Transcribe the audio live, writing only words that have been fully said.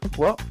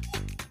Well,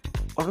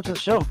 welcome to the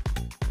show.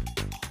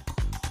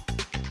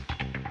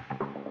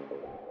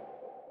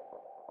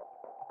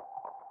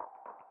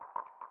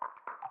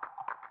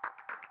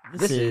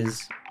 This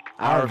is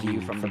our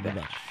view from the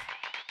bench.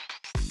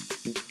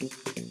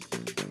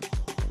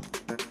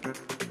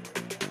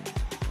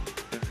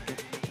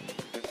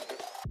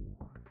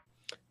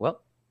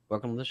 Well,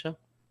 welcome to the show.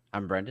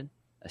 I'm Brendan,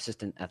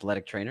 assistant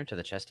athletic trainer to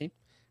the chess team.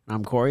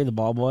 I'm Corey, the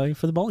ball boy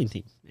for the bowling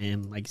team.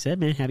 And like you said,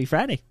 man, happy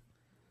Friday.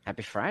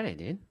 Happy Friday,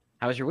 dude.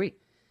 How was your week?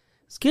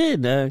 It's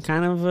good.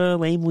 Kind of a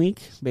lame week.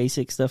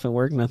 Basic stuff at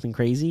work, nothing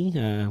crazy.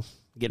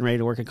 Getting ready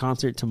to work a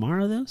concert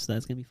tomorrow, though, so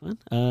that's going to be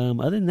fun.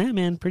 Other than that,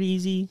 man, pretty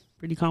easy,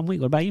 pretty calm week.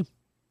 What about you?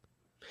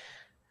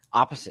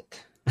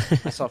 Opposite.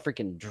 I saw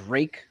freaking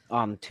Drake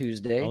on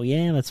Tuesday. Oh,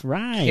 yeah, that's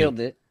right. Killed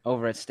it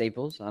over at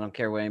Staples. I don't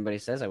care what anybody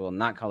says. I will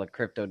not call it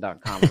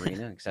Crypto.com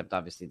Arena, except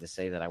obviously to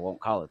say that I won't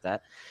call it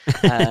that.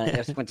 I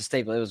just went to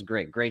Staples. It was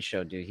great. Great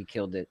show, dude. He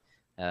killed it.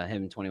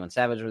 Him and 21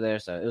 Savage were there,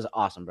 so it was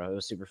awesome, bro. It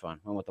was super fun.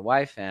 Went with the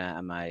wife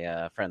and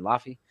my friend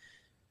Laffy.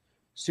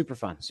 Super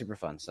fun.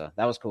 So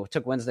that was cool.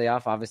 Took Wednesday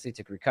off, obviously,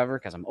 to recover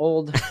because I'm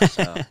old.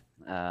 So,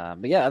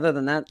 but yeah, other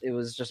than that, it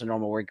was just a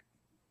normal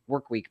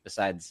work week.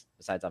 Besides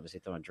obviously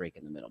throwing Drake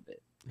in the middle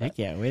bit. Heck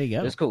yeah, way to go!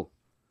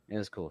 It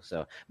was cool.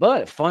 So,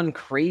 but fun,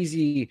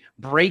 crazy,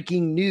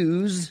 breaking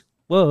news.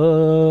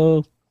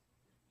 Whoa!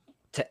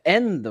 To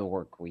end the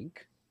work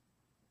week,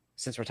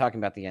 since we're talking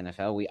about the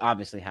NFL, we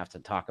obviously have to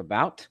talk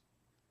about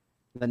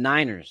the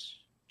Niners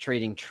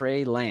trading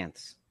Trey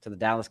Lance to the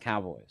Dallas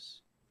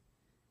Cowboys.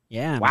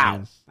 Yeah,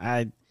 wow.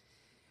 Man.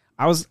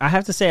 I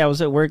have to say I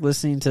was at work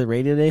listening to the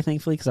radio today,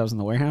 thankfully, because I was in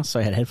the warehouse, so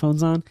I had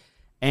headphones on.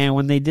 And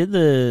when they did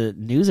the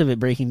news of it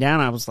breaking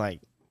down, I was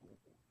like,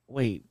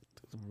 "Wait,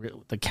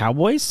 the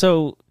Cowboys?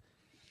 So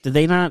do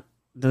they not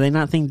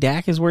think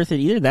Dak is worth it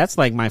either?" That's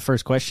like my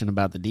first question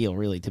about the deal,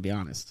 really, to be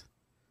honest.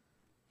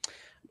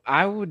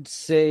 I would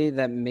say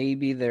that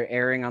maybe they're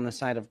erring on the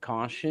side of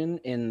caution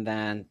in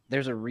that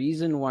there's a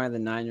reason why the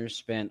Niners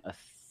spent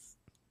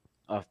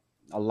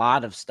a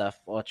lot of stuff,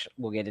 which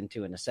we'll get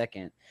into in a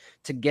second,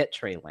 to get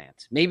Trey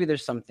Lance. Maybe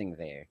there's something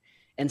there.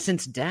 And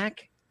since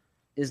Dak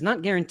is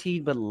not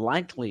guaranteed but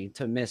likely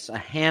to miss a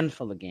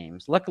handful of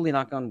games, luckily,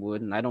 knock on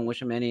wood, and I don't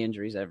wish him any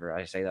injuries ever.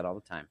 I say that all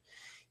the time.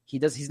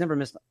 He's never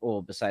missed,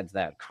 besides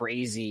that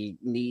crazy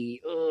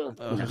knee.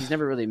 He's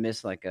never really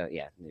missed like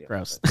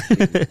gross.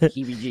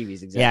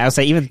 Heebie-jeebies, exactly. Yeah, I was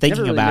like, even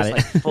thinking really about it.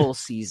 like full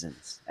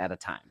seasons at a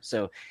time.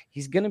 So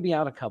he's going to be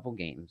out a couple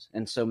games.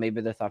 And so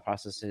maybe the thought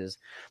process is,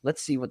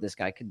 let's see what this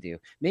guy could do.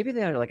 Maybe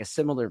they're like a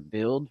similar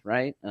build,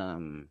 right?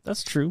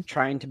 That's true.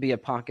 Trying to be a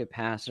pocket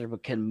passer,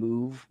 but can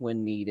move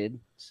when needed.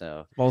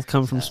 So both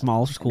come from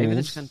smaller schools. Maybe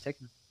they're just kind of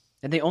taking.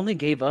 And they only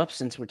gave up,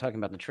 since we're talking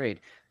about the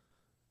trade,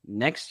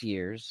 next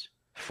year's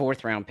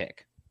 4th round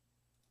pick.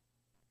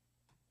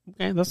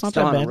 Okay, that's not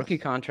Still that on bad. A rookie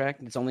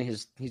contract. It's only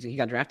he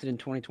got drafted in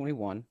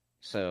 2021,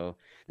 so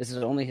this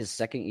is only his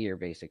second year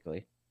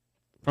basically.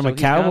 From so a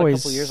Cowboys, a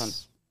couple years on.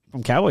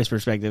 From Cowboys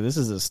perspective, this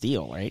is a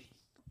steal, right?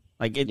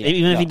 Like Yeah,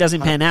 if he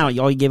doesn't 100%. pan out,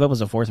 all you gave up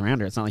was a 4th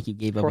rounder. It's not like you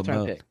gave up 4th a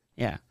round boat. pick.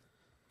 Yeah.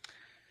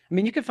 I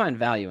mean, you could find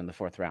value in the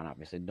 4th round,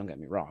 obviously. Don't get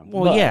me wrong.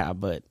 Well, yeah,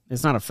 but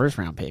it's not a 1st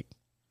round pick.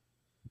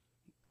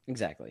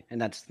 Exactly, and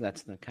that's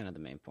the kind of the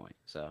main point.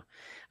 So,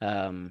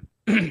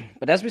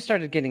 but as we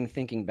started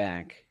thinking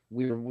back,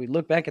 we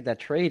look back at that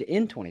trade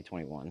in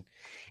 2021,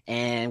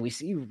 and we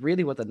see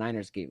really what the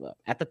Niners gave up.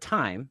 At the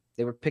time,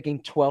 they were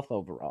picking 12th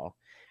overall,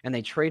 and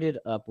they traded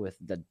up with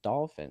the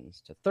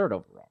Dolphins to 3rd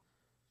overall.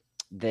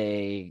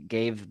 They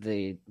gave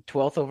the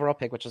 12th overall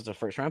pick, which is the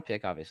 1st round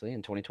pick, obviously,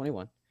 in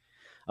 2021,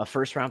 a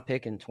 1st round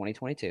pick in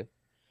 2022,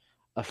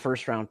 a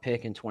 1st round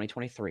pick in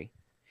 2023.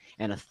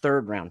 And a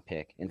 3rd round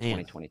pick in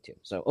 2022.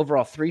 So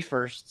overall, 3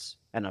 firsts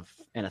and a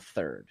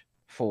 3rd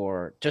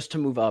for just to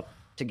move up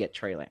to get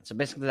Trey Lance. So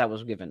basically, that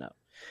was given up.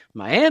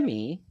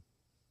 Miami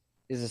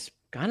is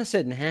kind of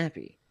sitting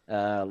happy.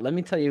 Let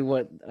me tell you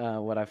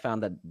what I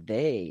found that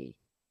they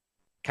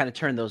kind of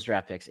turned those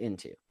draft picks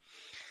into.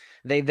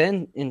 They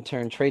then, in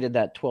turn, traded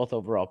that 12th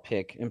overall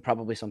pick and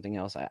probably something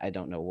else, I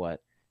don't know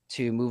what,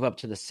 to move up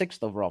to the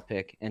 6th overall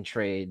pick and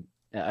trade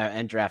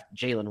and draft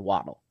Jalen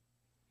Waddle.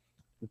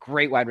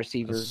 Great wide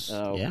receiver.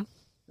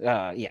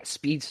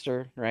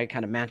 Speedster, right?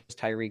 Kind of matches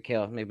Tyreek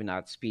Hill. Maybe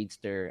not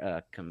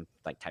speedster,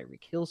 like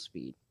Tyreek Hill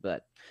speed,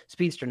 but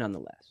speedster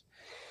nonetheless.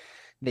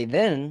 They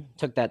then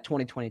took that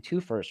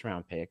 2022 1st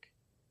round pick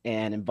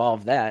and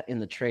involved that in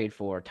the trade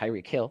for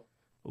Tyreek Hill.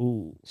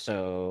 Ooh.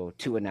 So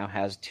Tua now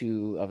has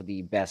 2 of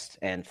the best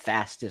and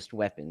fastest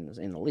weapons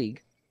in the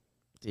league.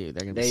 Dude,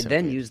 they're gonna be They so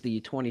then good. used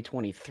the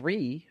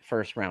 2023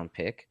 1st round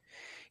pick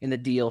in the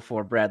deal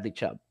for Bradley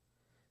Chubb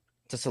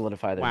to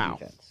solidify their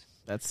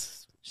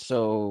defense.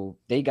 So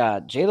they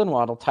got Jalen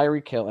Waddle,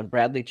 Tyreek Hill, and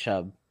Bradley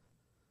Chubb,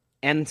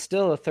 and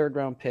still a 3rd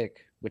round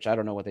pick, which I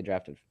don't know what they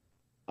drafted.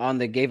 On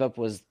they gave up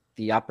was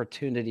the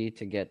opportunity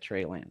to get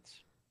Trey Lance.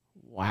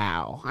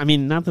 Wow. I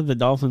mean, not that the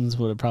Dolphins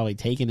would have probably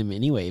taken him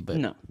anyway, but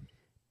no.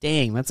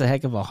 Dang, that's a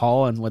heck of a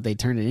haul and what they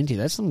turned it into.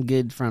 That's some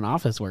good front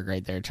office work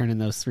right there, turning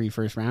those 3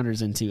 first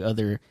rounders into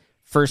other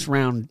first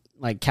round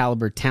like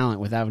caliber talent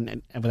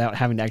without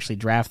having to actually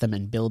draft them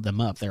and build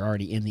them up. They're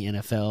already in the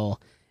NFL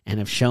and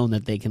have shown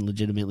that they can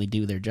legitimately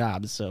do their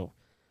jobs. So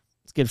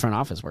it's good front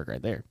office work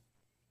right there.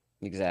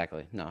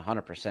 Exactly. No,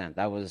 100%.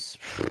 That was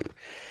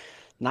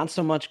not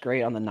so much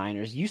great on the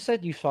Niners. You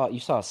said you saw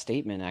a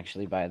statement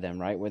actually by them,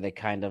 right, where they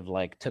kind of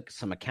like took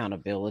some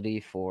accountability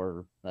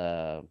for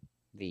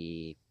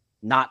the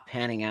not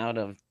panning out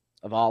of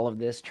all of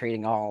this,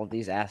 trading all of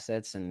these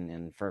assets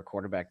and for a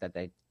quarterback that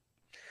they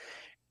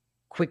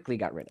quickly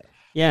got rid of.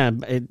 Yeah,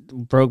 it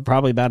broke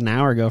probably about an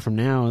hour ago from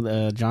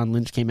now. John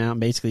Lynch came out and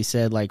basically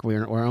said, like,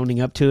 we're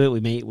owning up to it.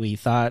 We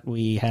thought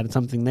we had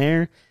something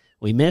there,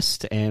 we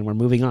missed, and we're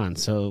moving on.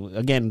 So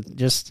again,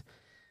 just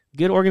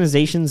good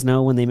organizations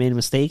know when they made a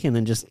mistake, and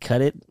then just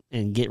cut it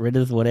and get rid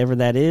of whatever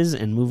that is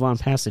and move on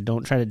past it.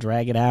 Don't try to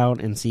drag it out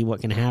and see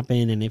what can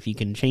happen and if you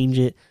can change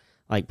it.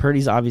 Like,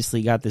 Purdy's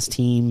obviously got this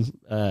team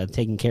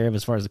taken care of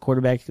as far as the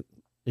quarterback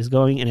is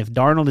going, and if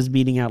Darnold is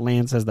beating out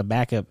Lance as the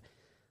backup,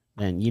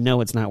 then you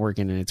know it's not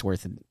working, and it's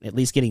worth at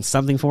least getting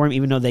something for him.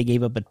 Even though they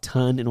gave up a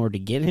ton in order to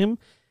get him,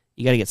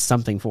 you got to get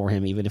something for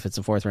him, even if it's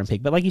a fourth-round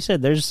pick. But like you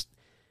said, there's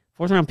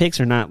fourth-round picks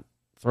are not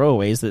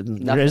throwaways.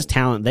 There is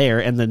talent there,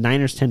 and the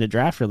Niners tend to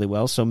draft really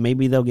well, so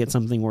maybe they'll get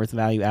something worth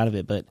value out of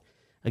it. But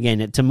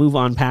again, to move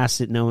on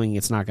past it knowing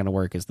it's not going to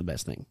work is the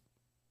best thing.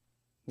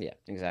 Yeah,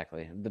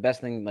 exactly. The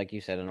best thing, like you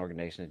said, an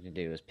organization to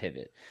do is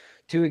pivot.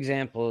 Two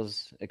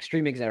examples,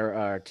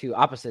 or two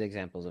opposite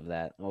examples of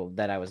that,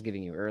 that I was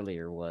giving you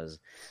earlier was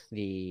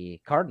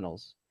the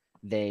Cardinals.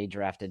 They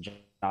drafted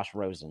Josh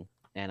Rosen,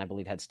 and I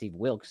believe had Steve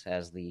Wilkes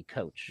as the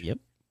coach. Yep.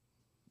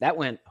 That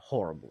went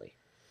horribly.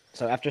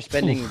 So after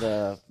spending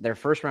their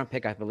first round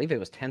pick, I believe it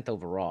was 10th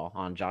overall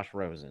on Josh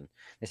Rosen,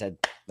 they said,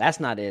 that's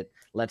not it.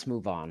 Let's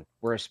move on.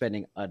 We're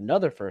spending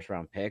another first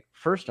round pick,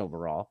 first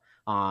overall,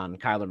 on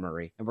Kyler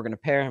Murray, and we're going to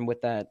pair him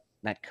with that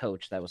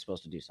coach that was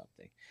supposed to do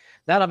something.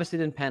 That obviously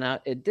didn't pan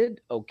out. It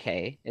did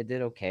okay.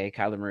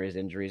 Kyler Murray's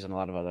injuries and a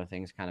lot of other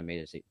things kind of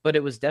made it, but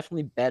it was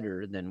definitely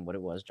better than what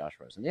it was Josh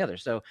Rosen the other.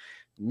 So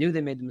knew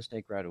they made the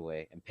mistake right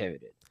away and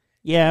pivoted.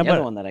 Yeah, the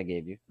other one that I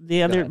gave you.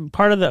 The other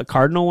part of the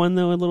Cardinal one,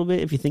 though, a little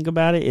bit, if you think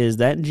about it, is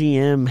that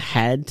GM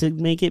had to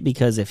make it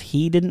because if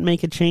he didn't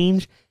make a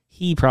change,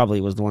 he probably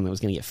was the one that was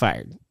going to get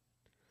fired.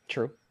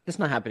 True. It's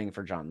not happening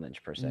for John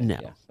Lynch per se. No,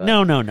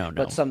 yeah, no.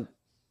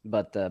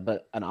 But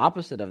an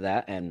opposite of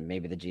that, and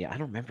maybe the GM, I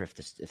don't remember if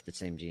the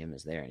same GM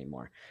is there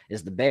anymore,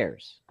 is the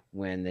Bears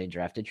when they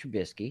drafted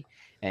Trubisky,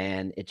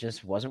 and it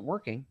just wasn't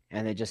working,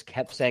 and they just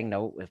kept saying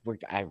no.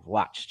 I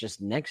watch just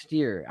next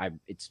year.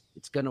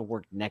 It's gonna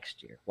work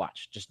next year.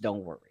 Watch, just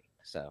don't worry.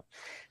 So,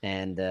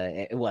 and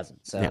it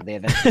wasn't. So They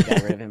eventually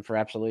got rid of him for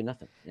absolutely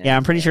nothing. And, yeah,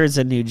 I'm pretty sure it's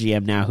a new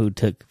GM now who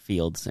took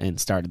Fields and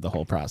started the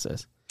whole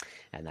process.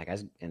 And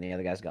the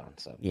other guy's gone.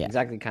 So yeah,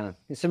 exactly, kind of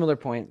a similar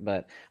point,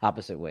 but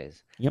opposite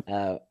ways. Yep.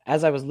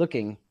 As I was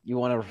looking, you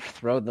want to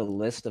throw the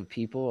list of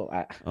people.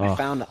 I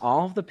found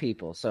all of the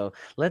people. So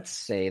let's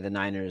say the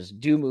Niners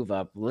do move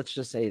up. Let's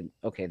just say,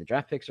 okay, the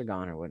draft picks are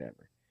gone or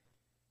whatever.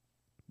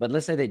 But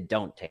let's say they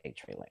don't take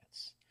Trey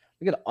Lance.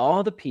 Look at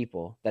all the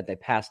people that they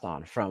passed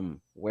on from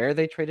where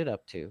they traded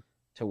up to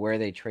where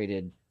they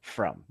traded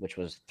from, which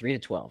was 3 to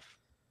 12.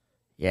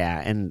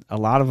 Yeah, and a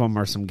lot of them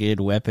are some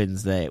good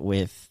weapons that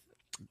with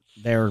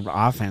their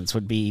offense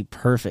would be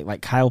perfect.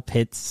 Like Kyle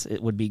Pitts,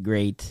 it would be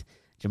great.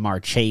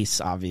 Jamar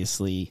Chase,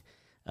 obviously.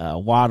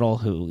 Waddle,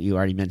 who you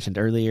already mentioned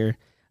earlier.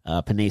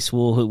 Penei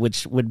Sewell,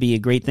 which would be a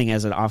great thing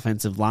as an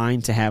offensive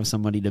line to have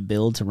somebody to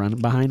build to run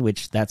behind,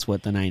 which that's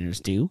what the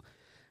Niners do.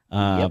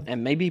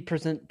 And maybe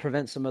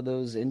prevent some of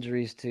those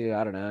injuries to,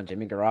 I don't know,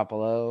 Jimmy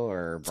Garoppolo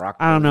or Brock.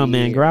 I don't know,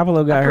 man.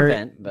 Garoppolo got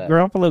hurt.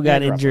 Garoppolo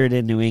got injured Garoppolo.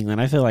 In New England.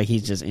 I feel like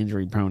he's just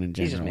injury prone in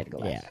general. He's just made it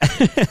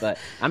go yeah. But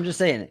I'm just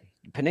saying,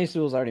 Penei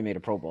Sewell's already made a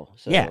Pro Bowl.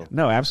 So. Yeah,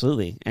 no,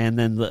 absolutely. And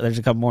then there's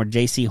a couple more.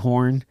 J.C.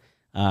 Horn,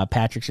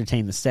 Patrick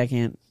Surtain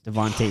II,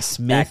 Devontae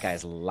Smith. That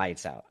guy's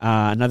lights out.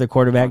 Another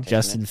quarterback,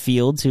 Justin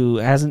Fields, who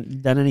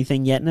hasn't done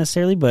anything yet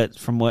necessarily, but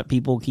from what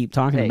people keep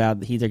talking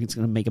about, he's going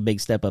to make a big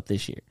step up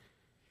this year.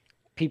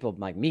 People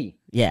like me.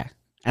 Yeah.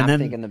 And I'm then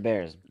thinking the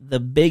Bears. The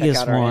biggest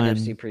Check out our one,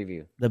 NFC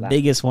preview.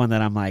 Biggest one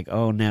that I'm like,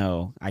 oh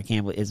no, I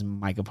can't believe is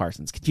Micah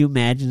Parsons. Could you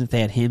imagine if they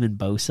had him and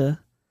Bosa?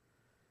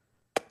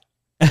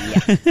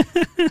 Yeah.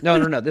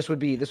 No. This would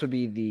be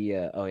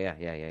the. Oh yeah.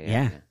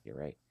 You're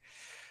right.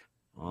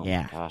 Oh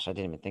yeah. My gosh, I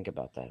didn't even think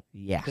about that.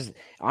 Yeah. Because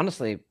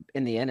honestly,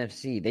 in the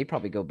NFC, they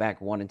probably go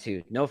back 1 and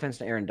 2. No offense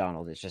to Aaron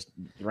Donald, it's just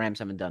the Rams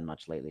haven't done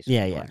much lately. So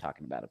I'm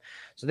talking about him.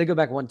 So they go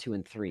back 1, 2,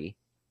 and 3.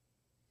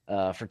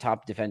 For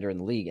top defender in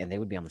the league, and they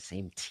would be on the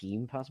same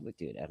team possibly,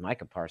 dude.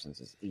 Micah Parsons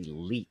is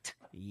elite.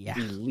 Yeah,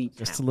 elite,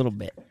 just talent. A little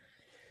bit.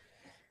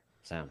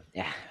 So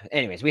yeah.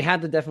 Anyways, we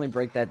had to definitely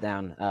break that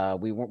down.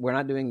 We're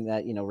not doing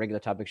that, regular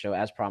topic show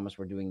as promised.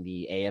 We're doing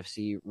the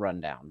AFC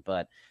rundown,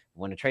 but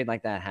when a trade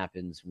like that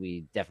happens,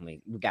 we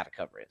got to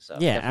cover it. So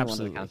yeah, definitely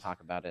absolutely. wanted to kind of talk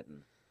about it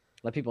and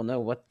let people know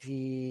what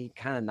the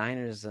kind of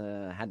Niners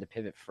had to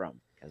pivot from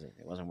because it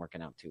wasn't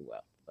working out too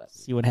well. But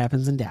see what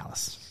happens in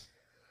Dallas.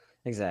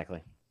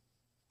 Exactly.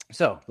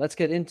 So let's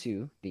get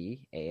into the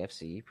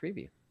AFC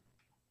preview.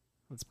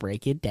 Let's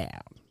break it down.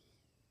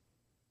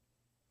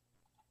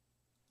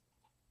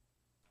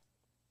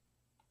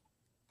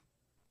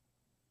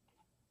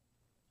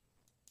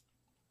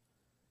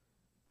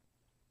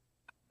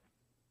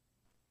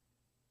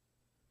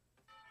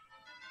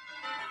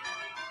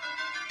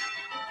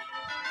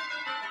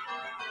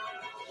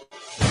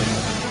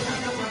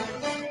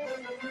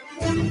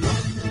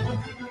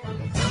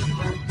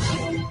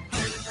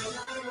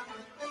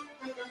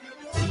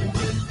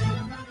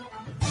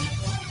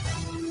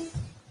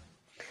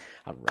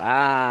 All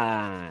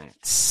right.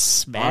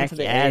 Back to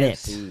the at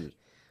AFC. it.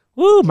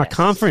 Woo, my Yes.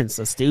 conference.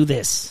 Let's do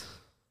this.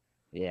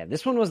 Yeah,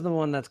 this one was the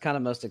one that's kind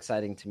of most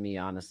exciting to me,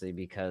 honestly,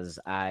 because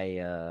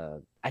I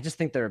just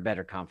think they're a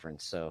better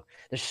conference. So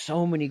there's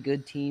so many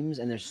good teams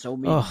and there's so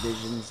many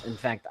divisions. In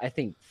fact, I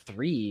think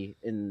 3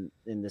 in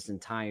this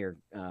entire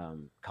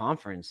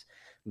conference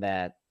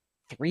that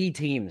 3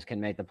 teams can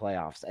make the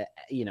playoffs.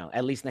 You know,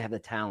 at least they have the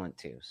talent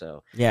to.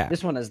 So Yeah.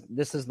 this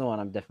is the one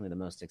I'm definitely the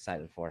most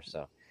excited for.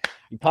 So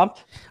you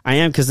pumped? I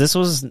am, because this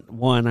was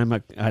one. I'm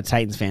a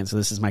Titans fan, so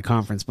this is my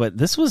conference. But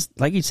this was,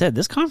 like you said,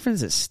 this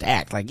conference is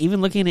stacked. Like, even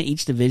looking at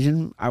each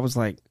division, I was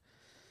like,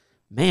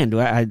 man,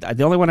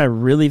 the only one I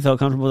really felt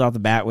comfortable with off the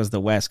bat was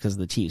the West because of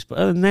the Chiefs. But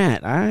other than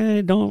that,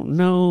 I don't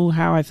know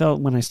how I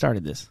felt when I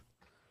started this.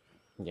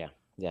 Yeah.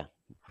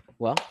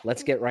 Well,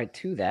 let's get right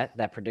to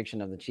that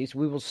prediction of the Chiefs.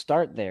 We will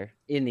start there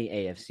in the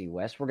AFC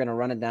West. We're going to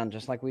run it down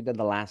just like we did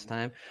the last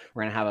time.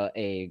 We're going to have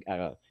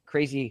a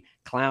crazy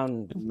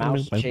clown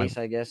mouse chase,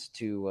 I guess,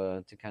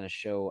 to kind of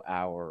show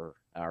our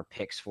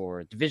picks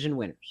for division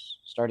winners,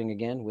 starting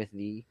again with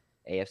the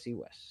AFC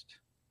West.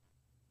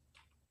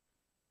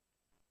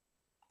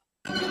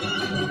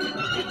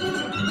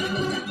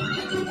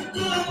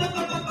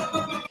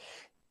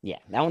 Yeah,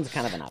 that one's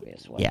kind of an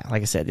obvious one. Yeah,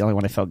 like I said, the only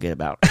one I felt good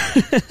about.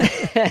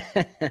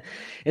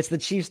 It's the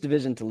Chiefs'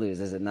 division to lose,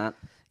 is it not?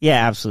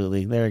 Yeah,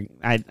 absolutely.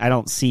 I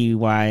don't see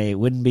why it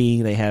wouldn't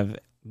be. They have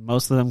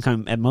most of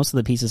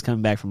the pieces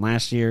coming back from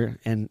last year,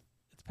 and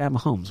it's Pat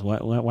Mahomes.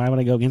 Why would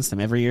I go against him?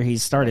 Every year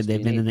he's started,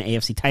 they've been in the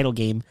AFC title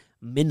game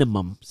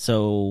minimum.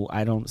 So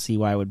I don't see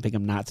why I would pick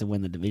him not to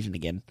win the division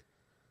again.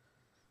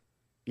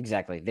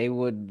 Exactly. They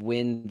would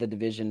win the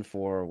division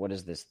for, what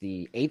is this,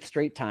 the 8th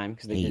straight time,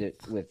 because they did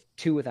it with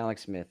 2 with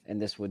Alex Smith, and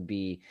this would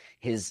be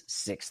his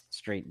 6th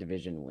straight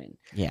division win.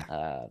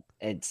 Yeah.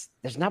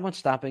 There's not much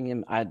stopping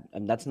him.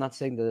 That's not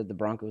saying the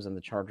Broncos and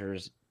the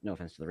Chargers, no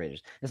offense to the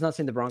Raiders, it's not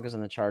saying the Broncos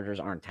and the Chargers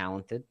aren't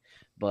talented,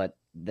 but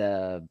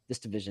this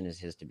division is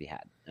his to be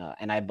had.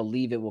 And I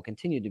believe it will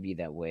continue to be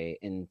that way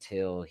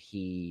until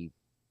he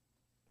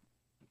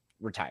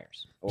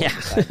retires or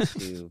decides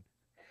to.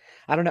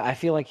 I don't know. I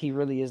feel like he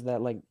really is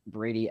that like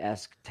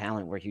Brady-esque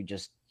talent where you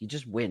just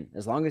win.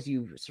 As long as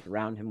you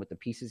surround him with the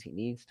pieces he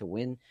needs to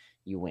win,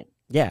 you win.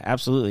 Yeah,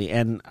 absolutely.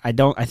 And I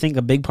think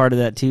a big part of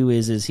that too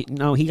is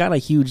he got a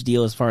huge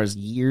deal as far as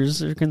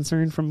years are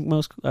concerned from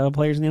most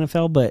players in the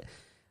NFL, but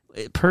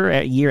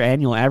per year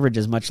annual average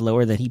is much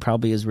lower than he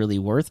probably is really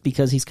worth,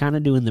 because he's kind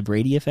of doing the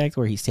Brady effect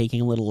where he's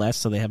taking a little less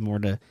so they have more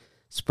to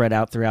spread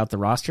out throughout the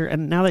roster.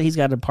 And now that he's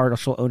got a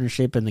partial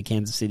ownership in the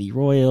Kansas City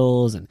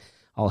Royals and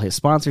all his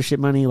sponsorship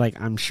money, like,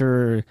 I'm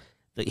sure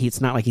that it's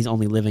not like he's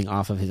only living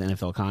off of his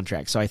NFL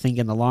contract. So I think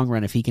in the long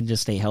run, if he can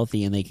just stay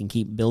healthy and they can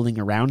keep building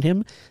around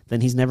him, then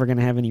he's never going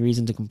to have any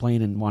reason to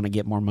complain and want to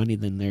get more money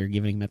than they're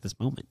giving him at this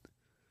moment.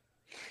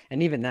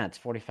 And even that's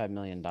 $45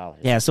 million.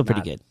 Yeah, it's still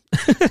pretty good.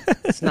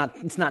 It's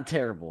not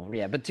terrible.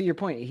 Yeah, but to your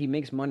point, he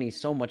makes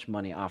so much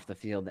money off the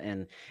field,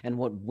 and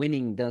what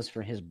winning does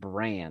for his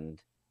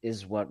brand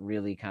is what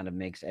really kind of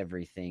makes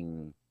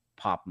everything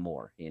pop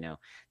more. You know,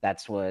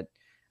 that's what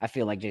I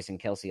feel like Jason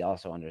Kelce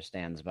also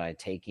understands by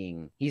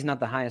taking. He's not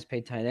the highest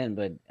paid tight end,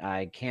 but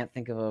I can't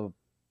think of a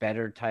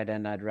better tight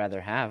end I'd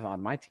rather have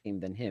on my team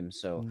than him.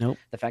 So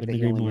the fact that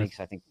he only makes,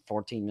 I think,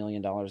 $14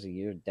 million a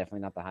year,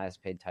 definitely not the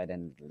highest paid tight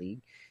end in the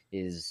league,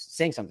 is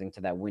saying something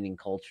to that winning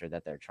culture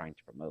that they're trying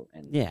to promote.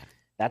 And yeah,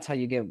 that's how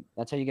you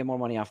get more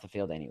money off the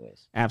field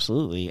anyways.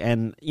 Absolutely.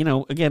 And,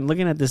 again,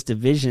 looking at this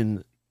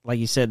division, like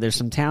you said, there's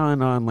some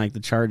talent on like the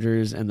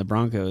Chargers and the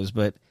Broncos,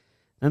 but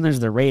then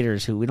there's the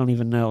Raiders, who we don't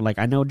even know. Like,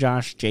 I know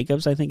Josh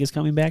Jacobs, I think, is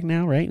coming back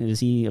now, right? And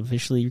is he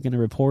officially going to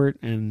report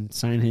and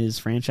sign his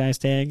franchise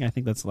tag? I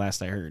think that's the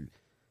last I heard.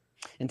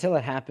 Until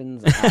it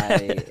happens,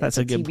 that's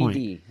a good TBD, point.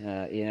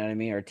 You know what I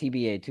mean? Or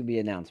TBA, to be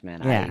announced,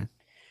 man. Yeah.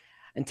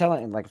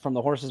 From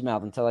the horse's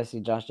mouth, until I see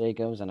Josh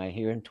Jacobs and I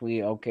hear him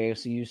tweet, "Okay,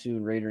 see you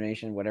soon, Raider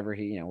Nation," whatever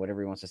he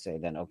wants to say,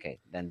 then okay,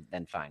 then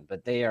fine.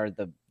 But they are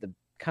the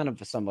kind of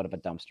somewhat of a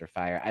dumpster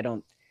fire.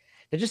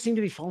 They just seem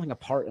to be falling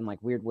apart in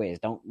like weird ways.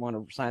 Don't want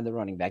to sign the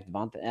running back.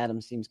 Devonta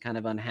Adams seems kind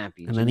of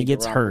unhappy. And then he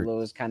gets hurt.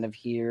 Is kind of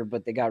here,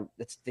 but they got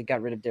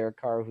rid of Derek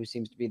Carr, who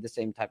seems to be the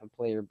same type of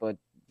player, but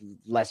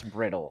less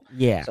brittle.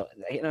 Yeah. So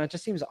it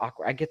just seems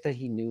awkward. I get that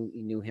he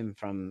knew him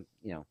from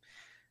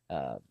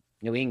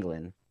New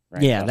England.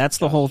 Right? Yeah, that's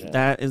the whole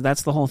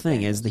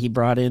thing. Is that he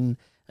brought in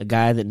a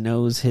guy that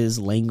knows his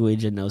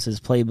language and knows his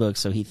playbook,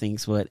 so he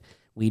thinks what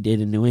we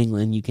did in New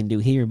England you can do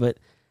here, but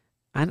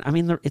I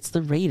mean, it's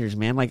the Raiders,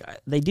 man. Like,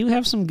 they do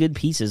have some good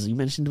pieces. You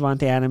mentioned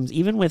Devontae Adams.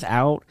 Even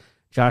without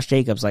Josh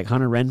Jacobs, like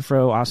Hunter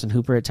Renfrow, Austin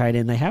Hooper at tight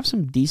end, they have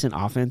some decent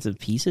offensive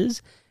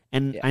pieces.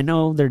 And I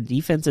know their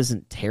defense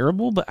isn't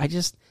terrible, but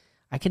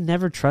I can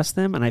never trust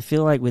them. And I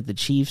feel like with the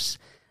Chiefs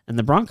and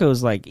the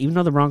Broncos, like, even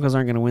though the Broncos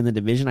aren't going to win the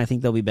division, I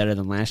think they'll be better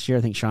than last year.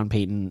 I think Sean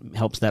Payton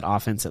helps that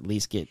offense at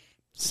least get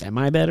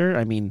semi-better.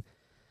 I mean,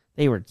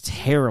 they were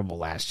terrible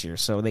last year,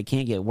 so they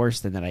can't get worse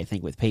than that, I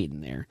think, with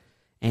Payton there.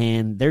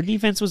 And their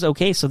defense was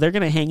okay, so they're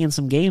going to hang in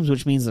some games,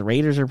 which means the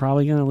Raiders are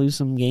probably going to lose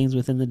some games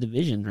within the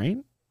division, right?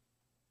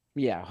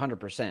 Yeah,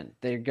 100%.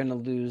 They're going to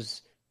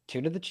lose 2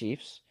 to the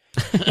Chiefs,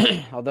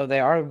 although they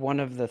are one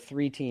of the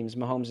 3 teams.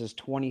 Mahomes is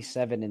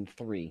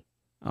 27-3.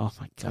 Oh,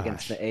 my gosh.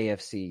 Against the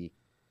AFC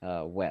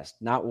West.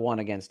 Not 1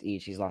 against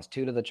each. He's lost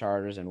 2 to the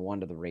Chargers and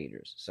 1 to the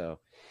Raiders. So,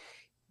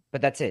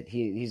 but that's it.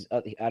 He's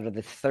out of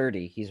the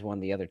 30, he's won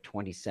the other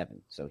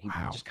 27. So he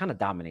just kind of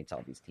dominates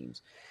all these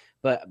teams.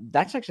 But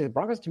that's actually, the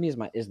Broncos to me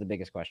is the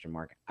biggest question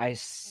mark. I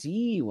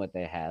see what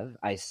they have.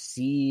 I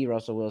see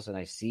Russell Wilson.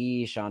 I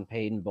see Sean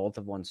Payton. Both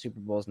have won Super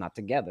Bowls, not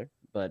together,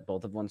 but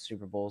both have won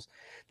Super Bowls.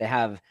 They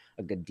have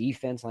a good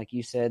defense, like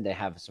you said. They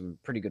have some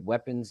pretty good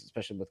weapons,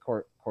 especially with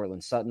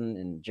Cortland Sutton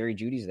and Jerry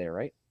Jeudy's there,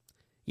 right?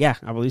 Yeah,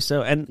 I believe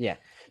so. And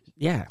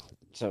yeah.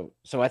 So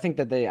I think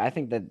that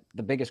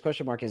the biggest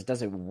question mark is,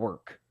 does it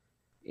work?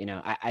 You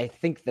know, I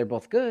think they're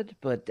both good,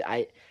 but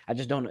I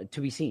just don't, to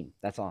be seen.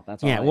 That's all.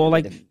 Yeah, well,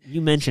 like you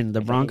mentioned,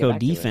 the Bronco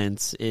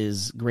defense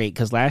is great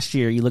because last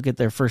year you look at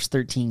their first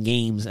 13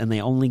 games and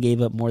they only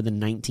gave up more than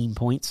 19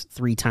 points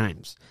 3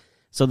 times.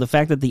 So the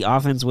fact that the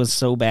offense was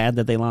so bad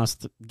that they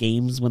lost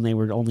games when they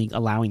were only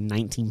allowing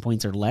 19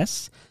 points or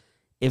less,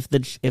 if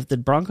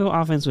the Bronco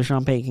offense with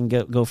Sean Payton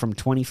can go from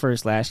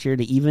 21st last year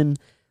to even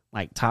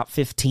like top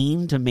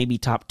 15 to maybe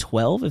top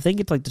 12, if they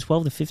get to like the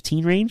 12 to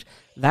 15 range,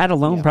 that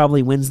alone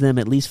probably wins them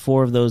at least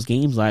 4 of those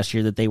games last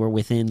year that they were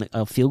within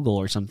a field goal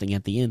or something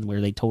at the end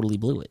where they totally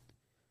blew it.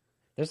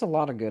 There's a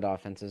lot of good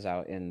offenses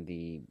out in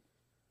the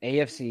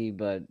AFC,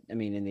 but I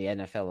mean in the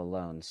NFL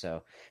alone.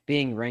 So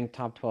being ranked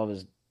top 12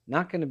 is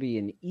not going to be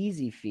an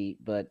easy feat,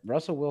 but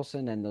Russell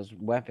Wilson and those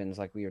weapons,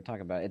 like we were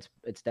talking about,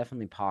 it's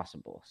definitely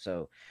possible.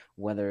 So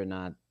whether or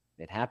not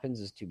it happens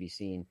is to be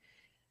seen.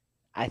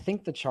 I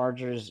think the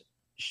Chargers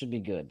should be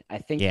good. I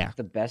think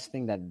the best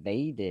thing that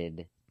they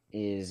did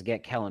is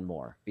get Kellen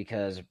Moore,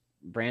 because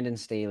Brandon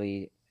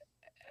Staley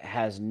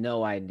has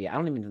no idea. I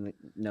don't even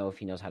know if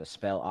he knows how to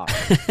spell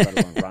offense, let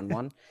alone run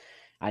one.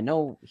 I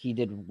know he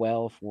did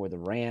well for the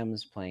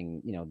Rams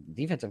playing,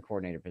 defensive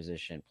coordinator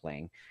position,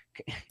 playing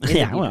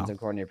defensive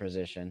coordinator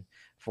position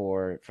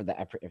for the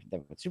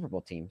Super Bowl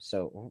team.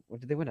 So, or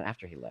did they win it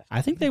after he left?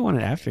 I think they won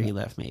it after he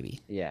left, maybe.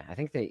 Yeah, I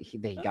think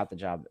they got the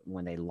job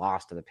when they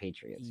lost to the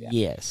Patriots. Yeah.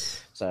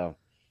 Yes. So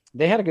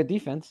they had a good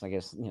defense. I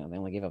guess they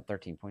only gave up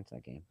 13 points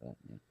that game, but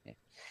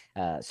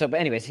but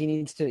anyways, he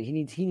needs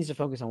to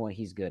focus on what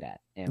he's good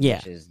at,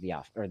 which is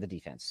the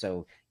defense.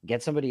 So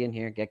get somebody in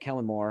here, get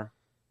Kellen Moore.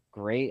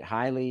 Great,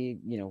 highly,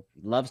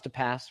 loves to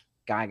pass.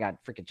 Guy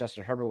got freaking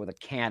Justin Herbert with a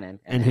cannon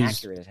and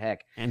accurate as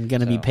heck. And going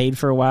to be paid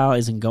for a while,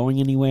 isn't going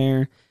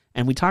anywhere.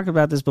 And we talked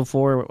about this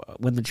before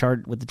with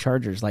the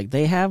Chargers. Like,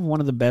 they have one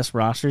of the best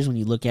rosters when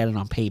you look at it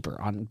on paper,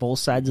 on both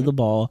sides of the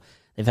ball.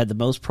 They've had the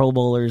most Pro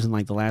Bowlers in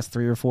like the last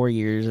 3 or 4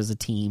 years as a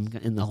team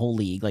in the whole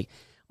league. Like,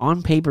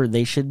 on paper,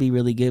 they should be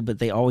really good, but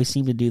they always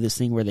seem to do this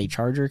thing where they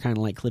Charger, kind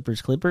of like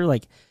Clipper.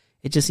 Like,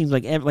 it just seems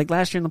like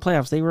last year in the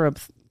playoffs, they were up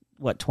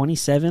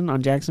 27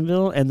 on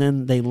Jacksonville, and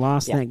then they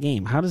lost that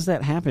game. How does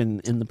that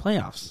happen in the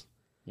playoffs?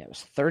 Yeah, it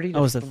was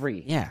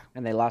 30-3. Yeah.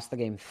 And they lost the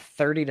game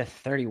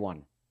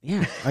 30-31.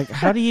 Yeah. Like,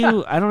 how do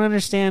you, I don't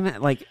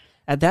understand. Like,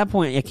 at that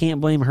point, you can't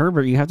blame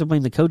Herbert. You have to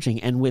blame the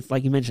coaching. And with,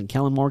 like you mentioned,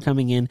 Kellen Moore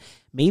coming in,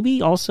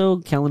 maybe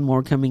also Kellen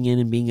Moore coming in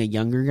and being a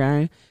younger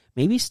guy,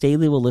 maybe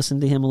Staley will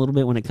listen to him a little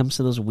bit when it comes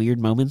to those weird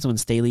moments when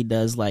Staley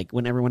does, like,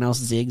 when everyone else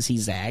zigs, he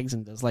zags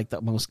and does, like,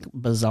 the most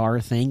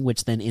bizarre thing,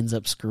 which then ends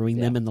up screwing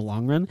them in the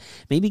long run.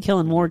 Maybe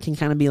Kellen Moore can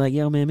kind of be like,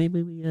 yo, man,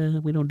 maybe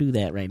we don't do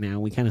that right now.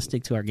 We kind of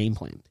stick to our game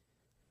plan.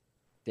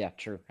 Yeah,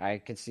 true. I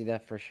could see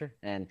that for sure.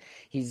 And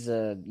he's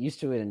used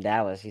to it in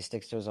Dallas. He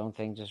sticks to his own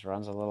thing, just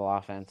runs a little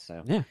offense.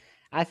 So yeah,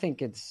 I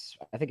think it's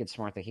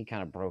smart that he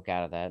kind of broke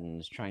out of that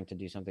and is trying to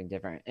do something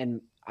different.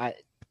 And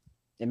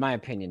in my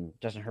opinion,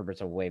 Justin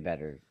Herbert's a way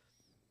better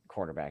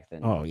quarterback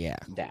than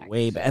Dak.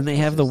 Way better. And they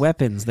have the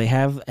weapons. They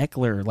have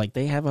Eckler. Like,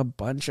 they have a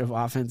bunch of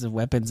offensive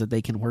weapons that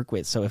they can work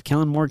with. So if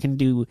Kellen Moore can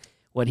do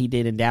what he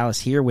did in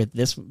Dallas here with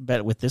this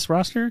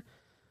roster,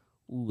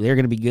 they're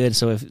going to be good.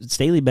 So if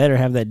Staley better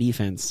have that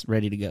defense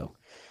ready to go.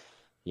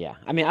 Yeah.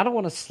 I mean, I don't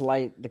want to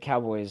slight the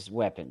Cowboys'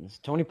 weapons.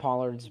 Tony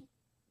Pollard's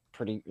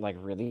pretty,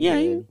 really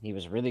good. He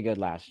was really good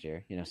last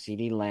year.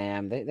 CeeDee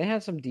Lamb. They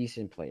had some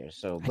decent players.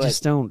 So I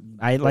just don't.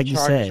 Like you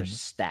said, are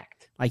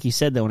stacked. Like you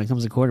said, though, when it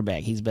comes to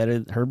quarterback,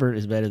 Herbert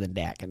is better than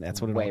Dak, and that's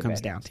what it all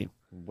comes down to.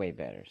 way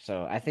better.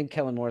 So I think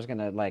Kellen Moore is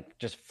gonna like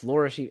just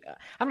flourish.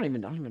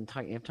 I'm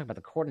talking about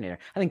the coordinator.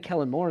 I think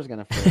Kellen Moore is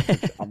gonna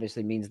flourish, which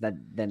obviously means that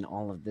then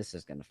all of this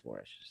is gonna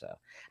flourish. So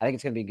I think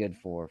it's gonna be good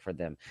for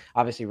them.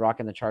 Obviously,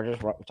 rocking the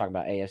Chargers. We're talking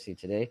about AFC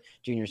today.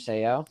 Junior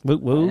Seau. Woo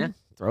woo. Yeah.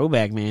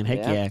 Throwback, man. Heck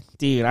Yeah. yeah.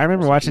 Dude, I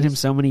remember Rest in watching him peace.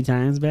 so many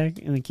times back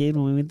in the kid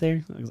when we went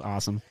there. It was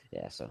awesome.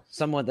 Yeah, so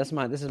somewhat this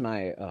is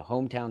my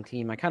hometown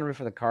team. I kind of root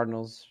for the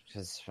Cardinals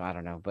because I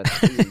don't know, but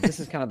this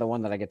is kind of the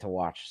one that I get to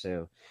watch.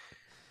 So,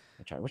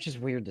 which is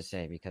weird to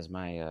say because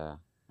my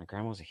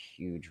grandma was a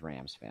huge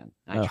Rams fan.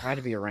 I Ugh. tried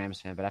to be a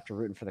Rams fan, but after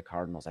rooting for the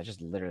Cardinals, I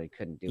just literally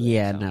couldn't do it.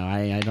 Yeah, So no,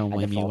 I don't I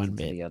blame you one defaulted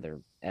to bit. the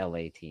other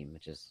LA team,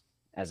 which is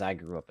as I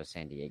grew up a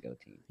San Diego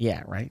team.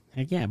 Yeah, right.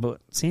 Heck yeah, but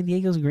San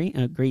Diego's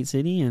a great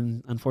city,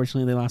 and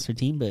unfortunately they lost their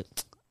team, but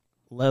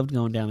loved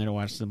going down there to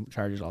watch the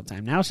Chargers all the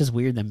time. Now it's just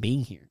weird them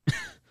being here.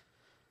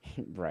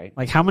 Right.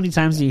 Like, how many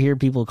times do you hear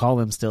people call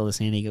them still the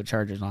San Diego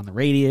Chargers on the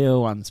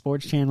radio, on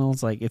sports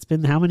channels? Like, it's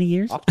been how many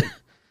years? Often.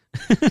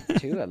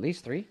 2, at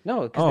least 3.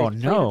 No, Oh, they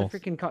played no. at the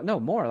freaking no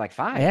more, like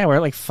 5. Yeah, we're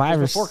at like 5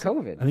 or before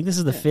COVID. I think this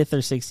is the 5th or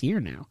 6th year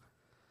now.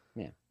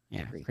 Yeah.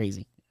 Yeah, Agreed.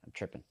 crazy. I'm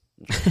tripping.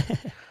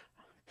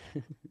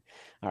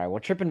 All right,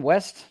 well, tripping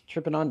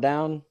on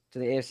down to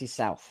the AFC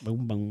South.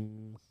 Boom,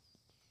 boom.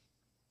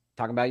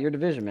 Talking about your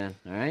division, man.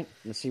 All right,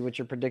 let's see what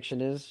your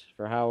prediction is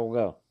for how it will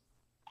go.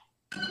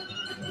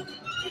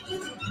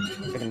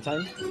 Picking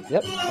Titans?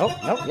 Yep. Oh,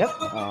 nope, yep.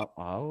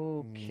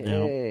 Okay.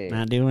 Nope,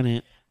 not doing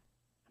it.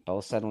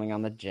 Both settling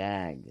on the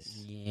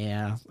Jags.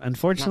 Yeah, Not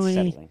unfortunately,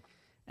 settling.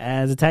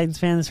 as a Titans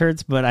fan, this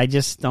hurts, but I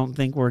just don't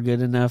think we're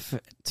good enough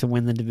to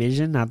win the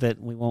division. Not that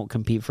we won't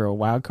compete for a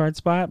wild card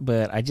spot,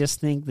 but I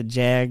just think the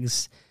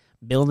Jags,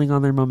 building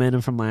on their momentum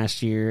from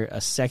last year,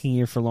 a second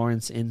year for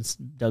Lawrence in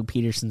Doug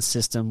Peterson's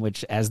system,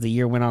 which as the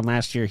year went on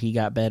last year, he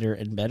got better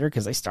and better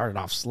because they started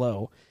off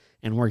slow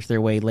and worked their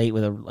way late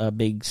with a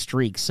big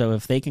streak. So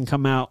if they can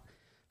come out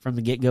from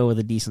the get-go with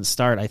a decent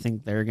start, I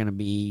think they're going to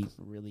be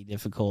really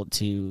difficult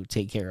to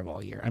take care of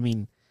all year. I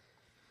mean,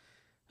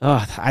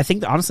 I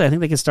think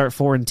they can start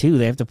 4-2.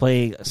 They have to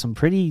play some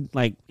pretty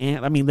they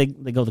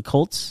go the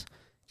Colts,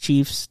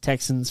 Chiefs,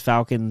 Texans,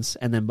 Falcons,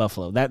 and then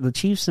Buffalo. That the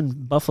Chiefs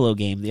and Buffalo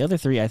game. The other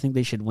 3, I think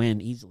they should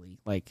win easily.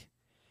 Like,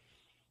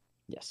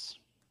 Yes.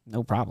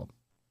 no problem.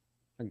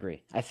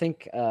 Agree. I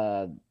think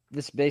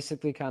this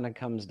basically kind of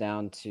comes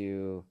down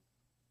to,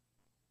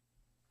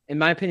 in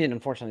my opinion,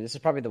 unfortunately, this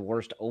is probably the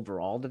worst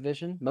overall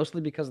division,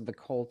 mostly because of the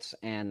Colts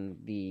and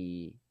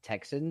the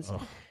Texans,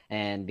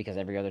 and because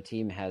every other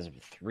team has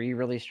 3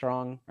 really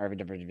strong, or every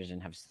different division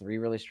has 3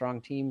 really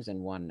strong teams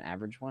and 1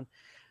 average one.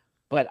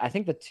 But I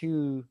think the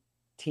 2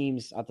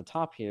 teams at the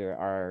top here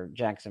are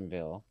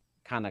Jacksonville,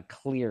 kind of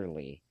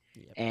clearly,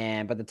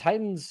 but the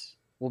Titans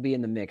will be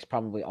in the mix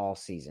probably all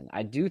season.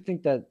 I do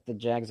think that the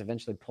Jags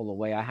eventually pull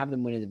away. I have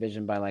them winning the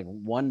division by like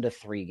 1 to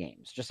 3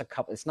 games, just a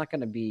couple. It's not going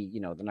to be,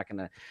 they're not going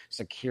to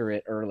secure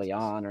it early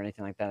on or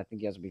anything like that. I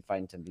think you guys will be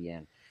fighting to the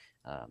end.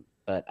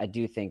 But I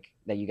do think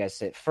that you guys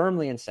sit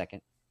firmly in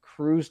second,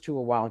 cruise to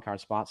a wild card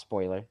spot,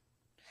 spoiler,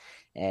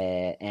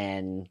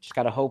 and just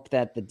got to hope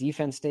that the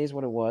defense stays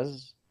what it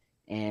was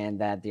and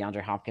that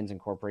DeAndre Hopkins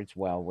incorporates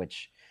well,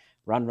 which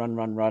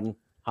run,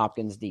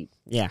 Hopkins deep.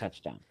 Yeah.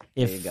 Touchdown.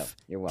 If there you go.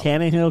 You're welcome.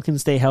 Tannehill can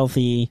stay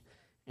healthy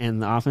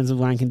and the offensive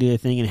line can do their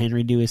thing and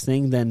Henry do his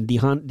thing, then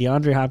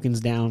DeAndre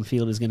Hopkins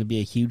downfield is going to be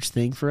a huge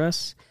thing for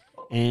us.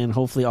 And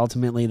hopefully,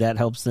 ultimately, that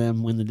helps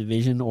them win the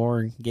division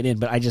or get in.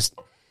 But I just,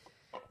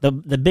 the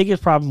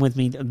biggest problem with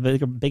me,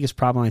 the biggest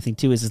problem I think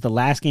too is the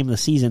last game of the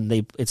season,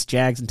 it's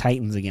Jags and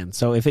Titans again.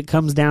 So if it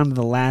comes down to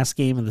the last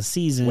game of the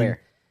season. Where?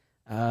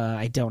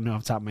 I don't know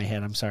off the top of my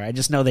head. I'm sorry. I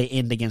just know they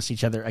end against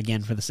each other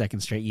again for the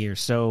second straight year.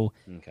 So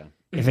okay.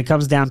 If it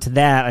comes down to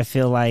that, I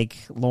feel like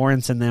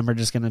Lawrence and them are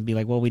just going to be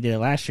like, well, we did it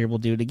last year. We'll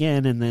do it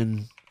again. And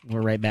then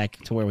we're right back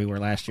to where we were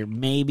last year.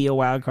 Maybe a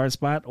wild card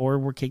spot, or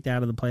we're kicked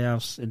out of the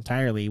playoffs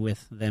entirely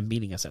with them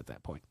beating us at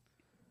that point.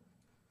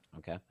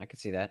 Okay. I can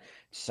see that.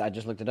 I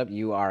just looked it up.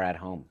 You are at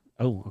home.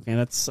 Oh, okay.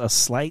 That's a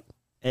slight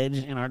edge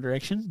in our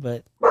direction,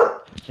 but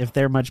if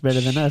they're much better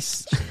than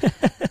us,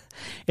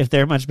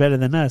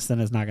 then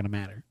it's not going to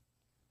matter.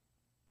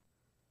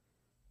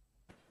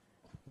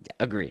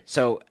 Agree.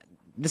 So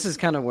this is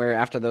kind of where,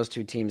 after those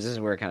 2 teams, this is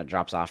where it kind of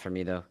drops off for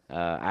me, though.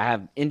 I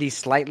have Indy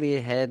slightly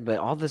ahead, but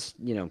all this,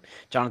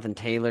 Jonathan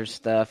Taylor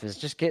stuff is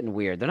just getting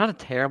weird. They're not a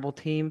terrible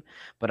team,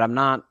 but I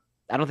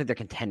don't think they're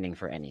contending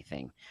for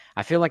anything.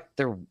 I feel like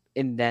they're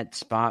in that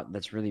spot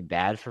that's really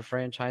bad for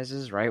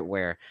franchises, right?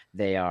 Where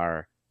they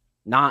are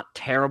not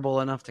terrible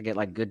enough to get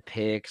like good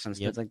picks and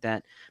stuff like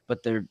that,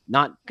 but they're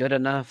not good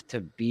enough to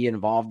be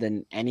involved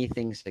in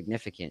anything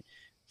significant.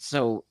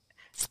 So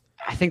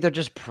I think they're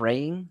just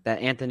praying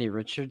that Anthony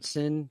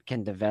Richardson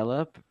can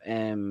develop,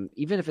 even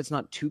if it's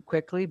not too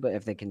quickly, but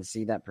if they can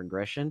see that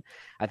progression,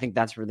 I think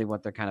that's really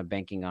what they're kind of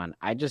banking on.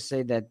 I just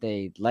say that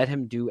they let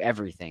him do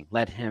everything.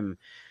 Let him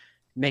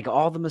make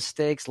all the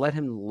mistakes. Let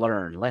him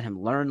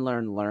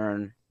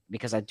learn.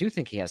 because I do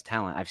think he has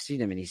talent. I've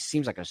seen him, and he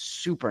seems like a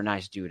super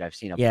nice dude. I've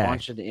seen a Yeah.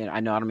 bunch of. I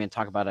know I don't mean to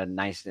talk about a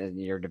nice in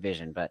your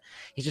division, but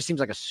he just seems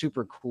like a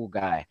super cool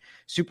guy,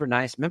 super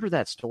nice. Remember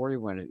that story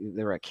when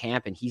they were at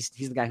camp, and he's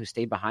the guy who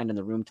stayed behind in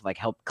the room to like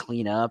help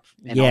clean up,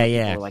 and all the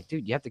people were like,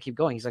 "Dude, you have to keep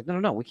going." He's like,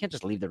 "No, we can't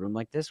just leave the room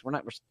like this.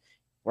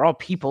 We're all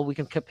people. We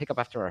can pick up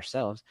after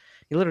ourselves."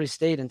 He literally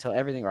stayed until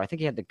everything, or I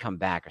think he had to come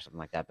back or something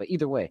like that. But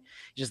either way,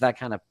 just that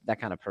kind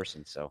of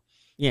person. So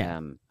yeah,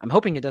 I'm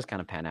hoping it does kind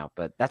of pan out,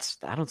 but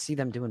I don't see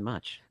them doing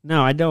much.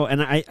 No, I don't.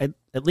 And I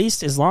at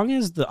least as long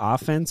as the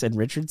offense and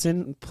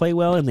Richardson play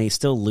well and they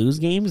still lose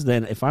games,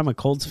 then if I'm a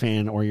Colts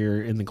fan or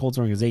you're in the Colts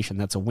organization,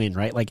 that's a win,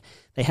 right? Like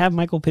they have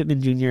Michael Pittman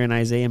Jr. and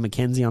Isaiah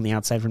McKenzie on the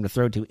outside for him to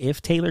throw to.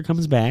 If Taylor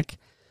comes back,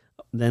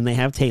 then they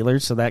have Taylor,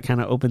 so that kind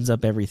of opens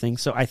up everything.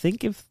 So I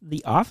think if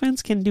the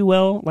offense can do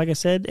well, like I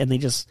said, and they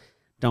just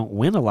don't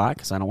win a lot,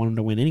 because I don't want them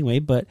to win anyway,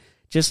 but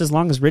just as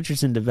long as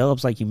Richardson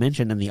develops, like you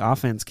mentioned, and the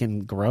offense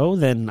can grow,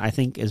 then I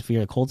think if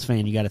you're a Colts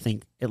fan, you got to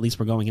think at least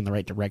we're going in the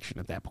right direction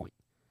at that point.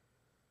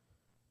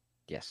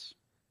 Yes.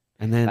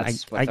 And then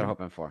that's what they're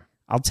hoping for.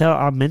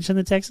 I'll mention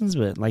the Texans,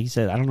 but like you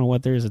said, I don't know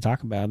what there is to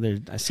talk about.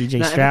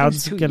 CJ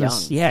Stroud's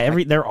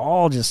gonna, they're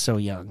all just so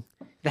young.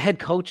 The head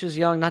coach is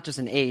young, not just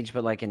in age,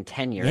 but like in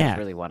tenure is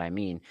really what I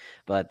mean.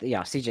 But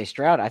yeah, CJ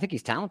Stroud, I think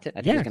he's talented.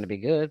 I think he's going to be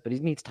good, but he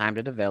needs time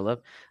to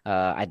develop.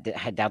 I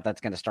doubt that's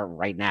going to start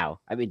right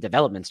now. I mean,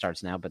 development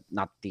starts now, but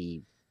not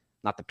the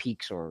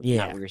peaks or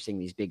not where you're seeing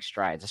these big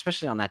strides,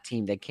 especially on that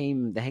team. They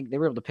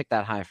were able to pick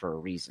that high for a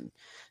reason.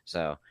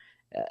 So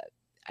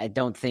I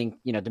don't think,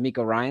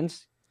 D'Amico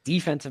Ryans,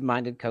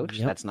 defensive-minded coach,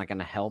 that's not going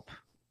to help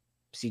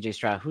CJ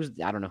Stroud,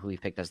 I don't know who he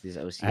picked as these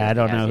OC. I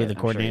don't know who the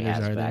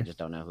coordinators are. I just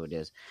don't know who it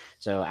is.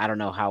 So I don't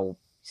know how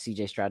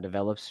CJ Stroud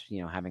develops,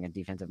 having a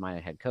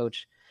defensive-minded head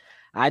coach.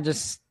 I don't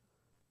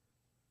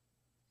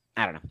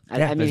know.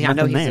 I mean,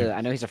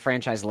 I know he's a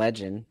franchise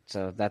legend,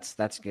 so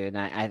that's good. And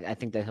I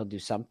think that he'll do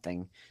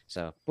something.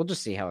 So we'll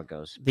just see how it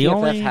goes.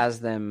 PFF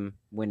has them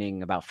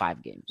winning about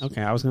 5 games.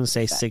 Okay, I was going to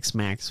say 6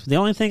 max. The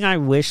only thing I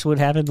wish would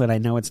happen, but I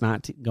know it's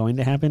not going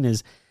to happen,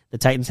 is the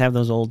Titans have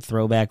those old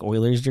throwback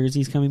Oilers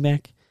jerseys coming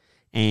back.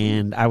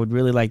 And I would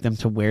really like them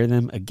to wear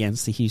them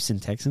against the Houston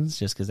Texans,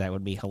 just because that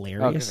would be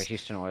hilarious. The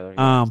Houston Oilers.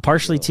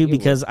 Partially too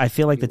because I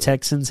feel like the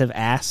Texans have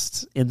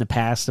asked in the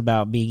past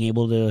about being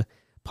able to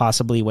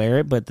possibly wear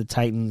it, but the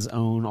Titans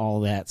own all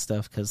that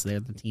stuff because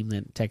they're the team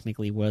that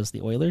technically was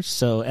the Oilers.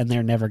 So, and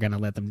they're never going to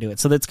let them do it.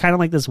 So that's kind of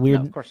like this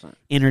weird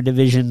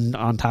interdivision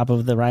on top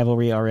of the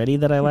rivalry already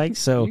that I like.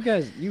 So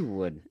you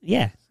would,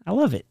 yeah, I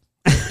love it.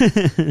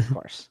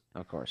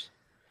 Of course.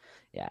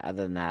 Yeah.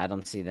 Other than that, I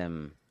don't see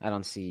them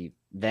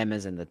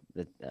as in the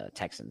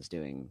Texans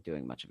doing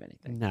much of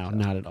anything. No,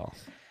 not at all.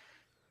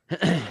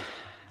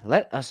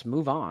 Let us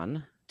move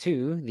on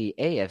to the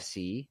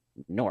AFC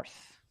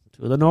North.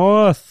 To the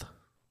North.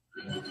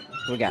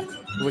 Who we got?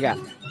 Are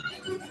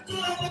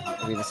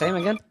we the same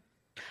again?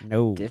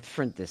 No.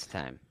 Different this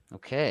time.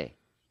 Okay.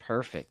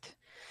 Perfect.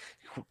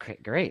 Okay,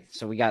 great.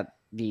 So we got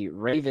the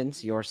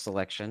Ravens, your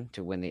selection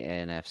to win the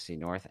NFC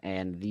North,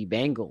 and the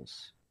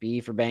Bengals. B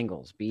for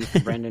Bengals. B for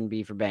Brendan.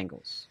 B for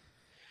Bengals.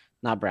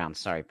 Not Brown.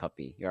 Sorry,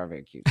 puppy. You are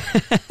very cute.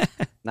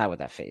 Not with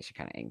that face. You're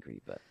kind of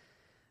angry, but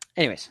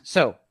anyways.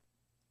 So,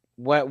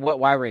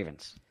 why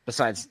Ravens?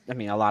 Besides, a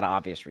lot of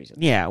obvious reasons.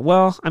 Yeah.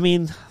 Well,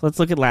 let's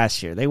look at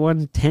last year. They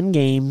won 10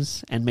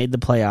 games and made the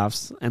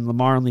playoffs, and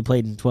Lamar only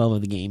played in 12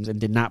 of the games and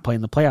did not play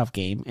in the playoff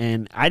game.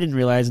 And I didn't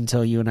realize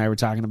until you and I were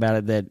talking about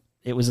it that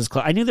it was as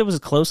close. I knew that was a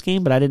close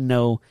game, but I didn't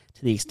know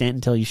to the extent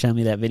until you showed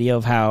me that video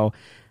of how,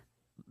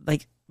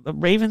 like, the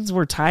Ravens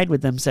were tied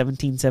with them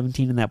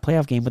 17-17 in that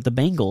playoff game with the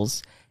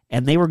Bengals.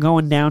 And they were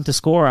going down to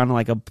score on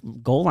like a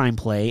goal line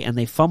play, and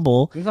they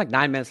fumble. There's like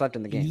 9 minutes left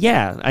in the game.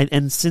 Yeah,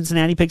 and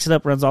Cincinnati picks it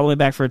up, runs all the way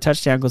back for a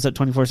touchdown, goes up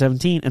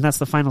 24-17, and that's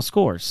the final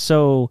score.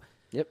 So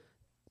yep.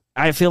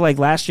 I feel like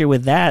last year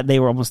with that,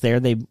 they were almost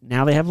there.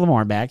 Now they have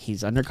Lamar back.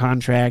 He's under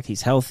contract.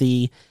 He's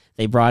healthy.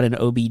 They brought in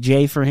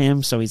OBJ for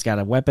him, so he's got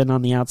a weapon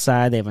on the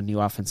outside. They have a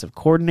new offensive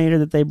coordinator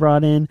that they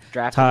brought in.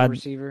 Drafted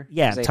receiver.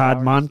 Yeah, Todd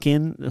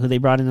Monken, who they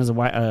brought in as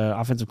a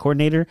offensive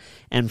coordinator.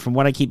 And from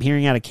what I keep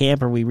hearing out of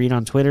camp or we read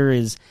on Twitter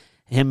is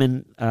him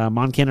and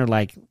Monken are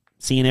like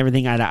seeing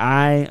everything eye to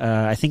eye.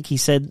 I think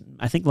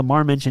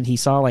Lamar mentioned he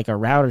saw like a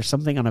route or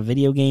something on a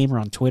video game or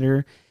on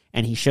Twitter,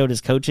 and he showed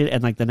his coach it,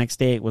 and like the next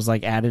day it was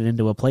like added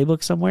into a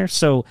playbook somewhere.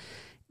 So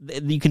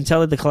you can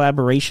tell that the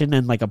collaboration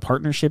and like a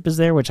partnership is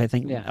there, which I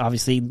think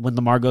obviously when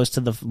Lamar goes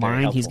to the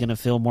line, he's going to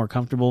feel more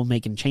comfortable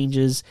making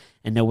changes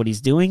and know what he's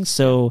doing.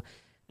 So,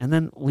 and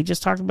then we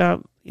just talked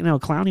about,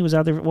 Clowney was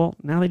out there. Well,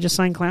 now they just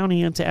signed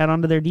Clowney to add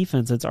on to their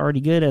defense. It's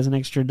already good as an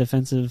extra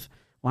defensive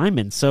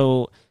lineman.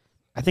 So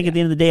I think at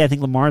the end of the day, I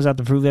think Lamar's out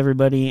to prove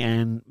everybody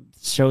and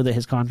show that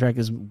his contract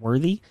is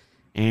worthy.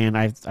 And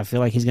I feel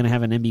like he's going to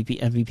have an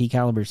MVP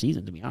caliber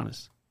season, to be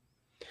honest.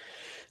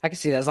 I can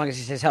see that as long as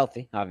he stays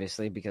healthy,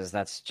 obviously, because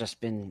that's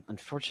just been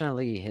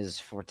unfortunately his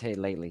forte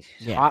lately.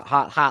 Yeah.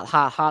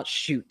 Hot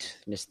shoot.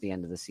 Missed the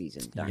end of the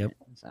season. Darn Yep. it.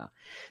 So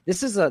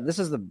this is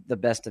the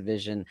best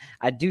division.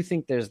 I do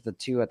think there's the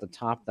two at the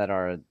top that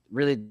are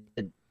really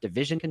the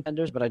division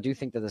contenders, but I do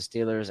think that the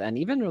Steelers and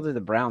even really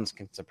the Browns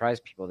can surprise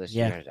people this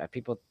year.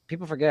 People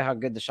forget how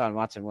good Deshaun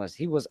Watson was.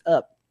 He was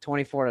up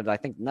 24 to I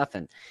think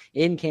nothing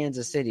in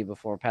Kansas City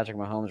before Patrick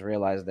Mahomes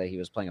realized that he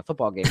was playing a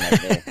football game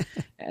that day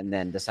and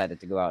then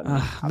decided to go out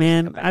and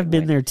man, I've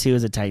been there too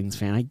as a Titans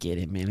fan. I get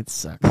it, man. It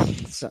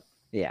sucks.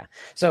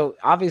 So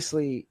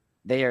obviously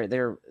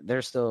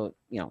they're still,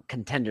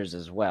 contenders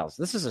as well.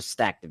 So this is a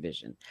stacked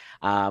division.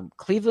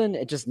 Cleveland,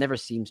 it just never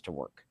seems to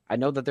work. I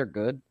know that they're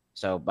good.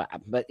 So but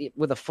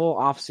with a full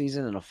off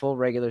season and a full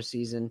regular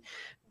season,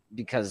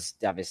 because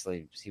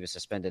obviously he was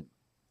suspended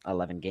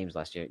 11 games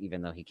last year,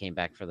 even though he came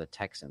back for the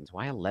Texans.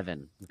 Why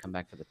 11 and come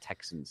back for the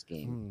Texans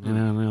game? I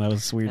don't know. That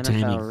was weird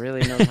NFL timing.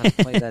 really knows how to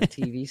play that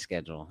TV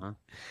schedule, huh?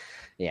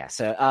 Yeah.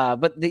 So,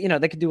 but they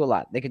could do a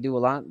lot. They could do a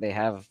lot. They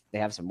have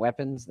some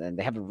weapons and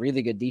they have a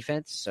really good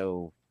defense.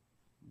 So,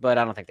 but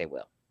I don't think they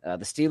will. The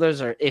Steelers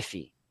are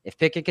iffy. If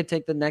Pickett could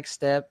take the next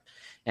step,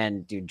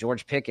 and dude,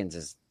 George Pickens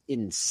is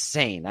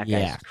insane. That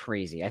guy's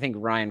crazy. I think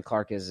Ryan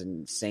Clark is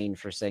insane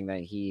for saying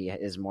that he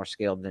is more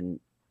skilled than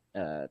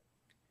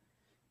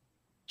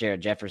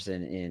Jared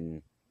Jefferson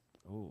in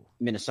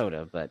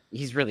Minnesota, but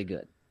he's really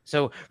good.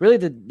 So really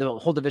the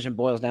whole division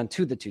boils down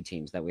to the two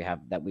teams that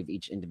we've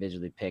each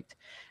individually picked.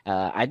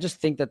 I just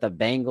think that the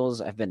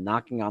Bengals have been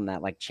knocking on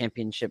that like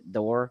championship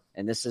door,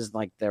 and this is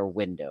like their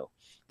window.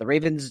 The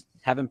Ravens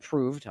have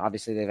improved.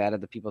 Obviously, they've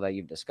added the people that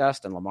you've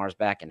discussed, and Lamar's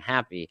back and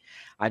happy.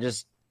 I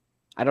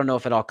don't know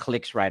if it all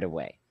clicks right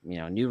away.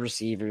 New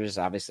receivers,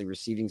 obviously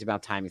receiving's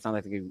about time. It's not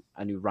like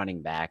a new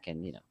running back.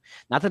 And,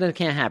 not that it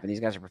can't happen. These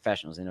guys are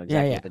professionals. They know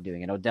exactly what they're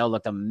doing. And Odell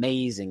looked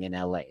amazing in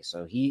LA.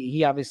 So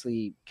he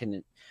obviously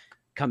can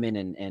come in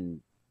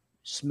and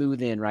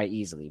smooth in right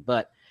easily.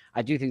 But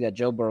I do think that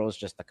Joe Burrow is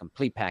just a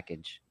complete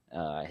package.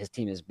 His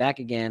team is back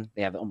again.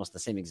 They have almost the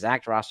same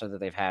exact roster that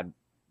they've had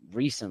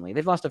recently.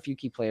 They've lost a few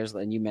key players,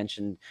 and you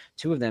mentioned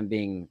two of them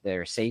being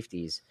their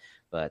safeties.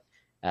 But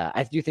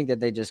I do think that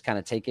they just kind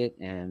of take it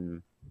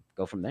and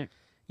go from there.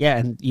 Yeah,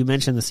 and you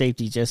mentioned the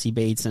safety, Jesse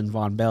Bates and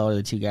Von Bell are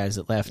the two guys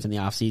that left in the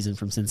offseason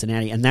from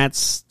Cincinnati, and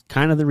that's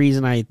kind of the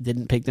reason I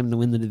didn't pick them to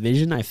win the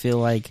division. I feel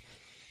like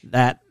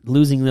that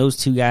losing those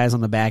two guys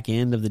on the back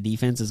end of the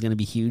defense is going to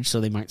be huge,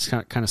 so they might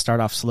kind of start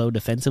off slow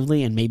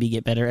defensively and maybe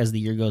get better as the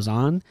year goes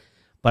on.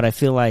 But I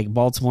feel like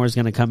Baltimore is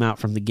going to come out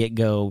from the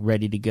get-go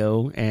ready to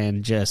go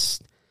and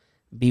just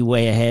be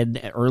way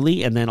ahead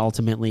early, and then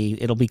ultimately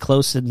it'll be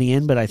close in the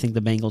end, but I think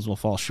the Bengals will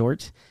fall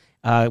short.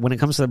 When it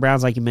comes to the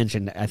Browns, like you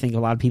mentioned, I think a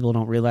lot of people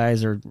don't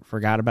realize or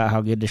forgot about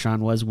how good Deshaun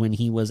was when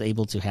he was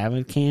able to have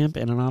a camp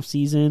and an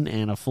offseason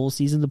and a full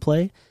season to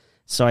play.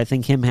 So I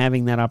think him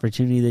having that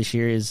opportunity this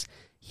year is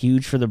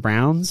huge for the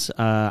Browns.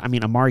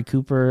 Amari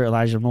Cooper,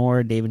 Elijah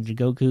Moore, David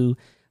Njoku,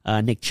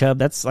 Nick Chubb,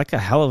 that's like a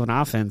hell of an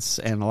offense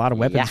and a lot of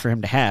weapons for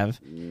him to have.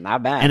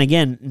 Not bad. And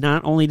again,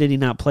 not only did he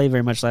not play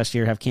very much last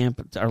year, have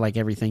camp or like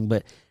everything,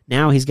 but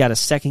now he's got a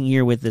second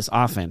year with this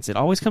offense. It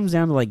always comes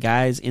down to like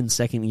guys in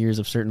second years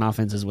of certain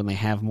offenses when they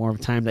have more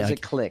time to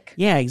click.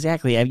 Yeah,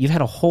 exactly. You've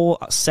had a whole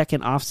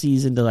second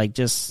offseason to like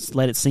just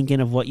let it sink in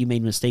of what you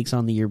made mistakes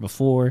on the year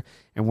before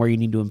and where you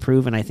need to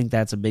improve. And I think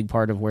that's a big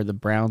part of where the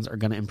Browns are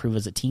going to improve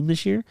as a team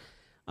this year.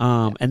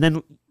 And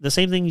then the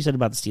same thing you said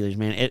about the Steelers,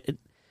 man.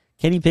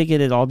 Kenny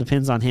Pickett, it all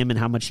depends on him and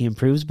how much he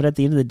improves. But at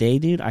the end of the day,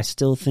 dude, I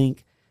still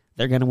think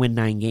they're going to win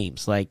 9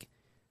 games. Like,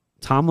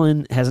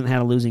 Tomlin hasn't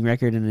had a losing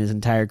record in his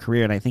entire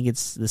career, and I think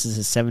this is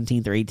his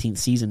 17th or 18th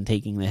season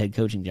taking the head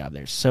coaching job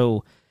there.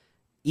 So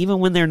even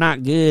when they're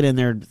not good and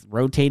they're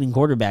rotating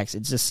quarterbacks,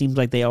 it just seems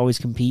like they always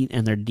compete,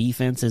 and their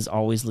defense is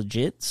always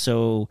legit.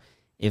 So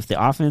if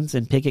the offense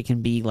and Pickett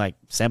can be, like,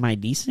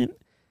 semi-decent,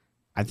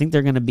 I think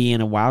they're going to be in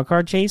a wild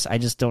card chase. I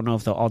just don't know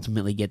if they'll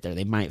ultimately get there.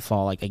 They might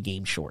fall, like, a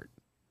game short.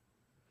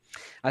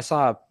 I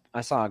saw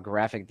a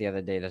graphic the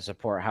other day to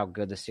support how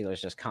good the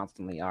Steelers just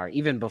constantly are,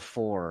 even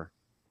before.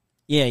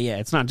 Yeah,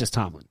 it's not just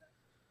Tomlin.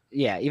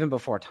 Yeah, even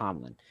before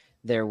Tomlin.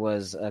 There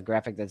was a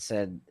graphic that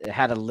said it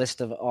had a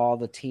list of all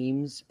the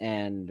teams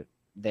and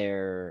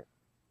their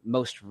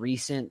most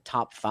recent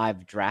top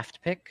 5 draft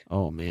pick.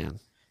 Oh, man.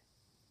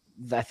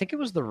 I think it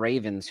was the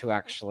Ravens who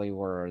actually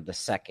were the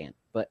second,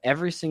 but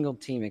every single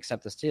team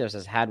except the Steelers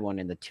has had one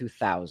in the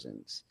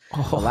 2000s.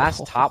 Oh. The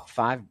last top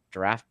 5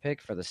 draft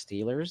pick for the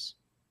Steelers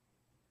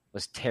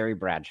was Terry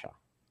Bradshaw.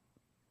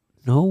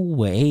 No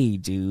way,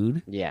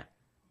 dude. Yeah.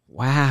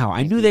 Wow,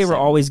 I knew they were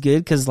always good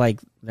because, like,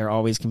 they're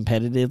always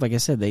competitive. Like I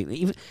said,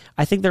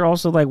 I think they're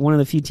also like one of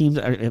the few teams,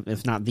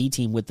 if not the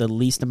team, with the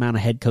least amount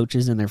of head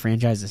coaches in their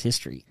franchise's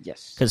history.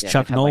 Yes, because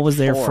Chuck Noll was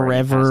there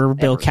forever,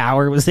 Bill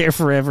Cowher was there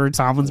forever,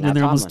 Tomlin's been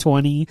there almost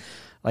 20.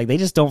 Like, they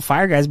just don't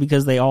fire guys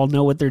because they all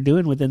know what they're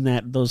doing within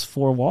those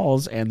 4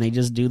 walls, and they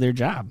just do their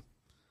job.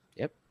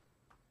 Yep.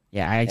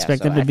 Yeah, I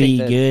expect them to be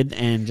good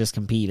and just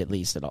compete at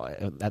least at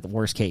the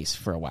worst case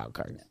for a wild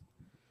card.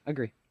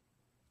 Agree.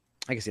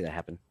 I can see that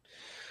happen.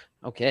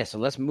 Okay, so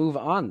let's move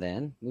on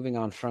then. Moving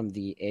on from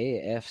the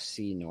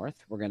AFC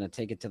North, we're going to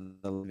take it to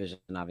the division,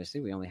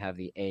 obviously. We only have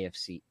the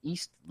AFC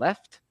East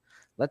left.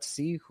 Let's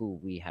see who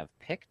we have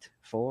picked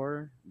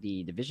for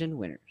the division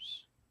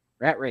winners.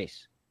 Rat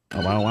Race.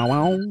 Oh,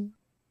 wow.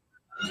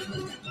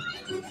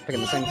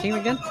 Picking the same team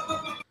again?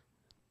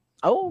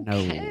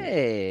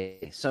 Okay.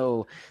 No.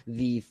 So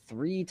the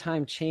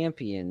 3-time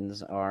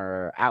champions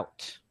are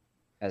out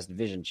as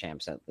division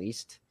champs, at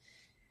least.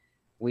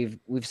 We've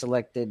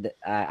selected.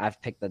 I've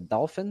picked the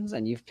Dolphins,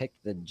 and you've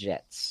picked the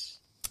Jets.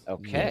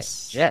 Okay,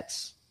 yes.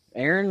 Jets.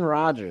 Aaron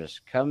Rodgers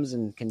comes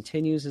and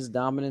continues his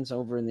dominance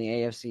over in the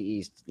AFC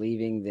East,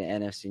 leaving the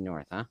NFC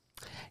North. Huh?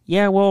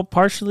 Yeah, well,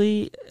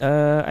 partially,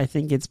 I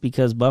think it's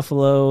because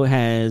Buffalo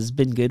has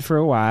been good for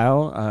a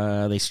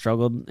while. They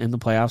struggled in the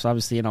playoffs,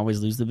 obviously, and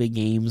always lose the big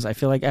games. I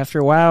feel like after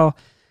a while,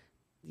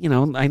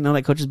 I know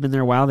that coach has been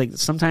there a while.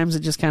 Sometimes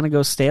it just kind of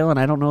goes stale, and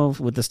I don't know if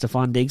with the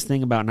Stephon Diggs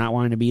thing about not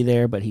wanting to be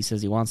there, but he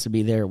says he wants to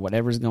be there,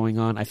 whatever's going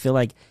on. I feel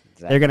like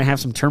they're going to have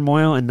some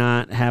turmoil and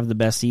not have the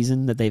best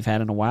season that they've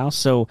had in a while.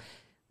 So,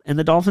 and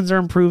the Dolphins are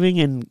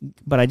improving,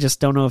 but I just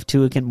don't know if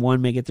Tua can,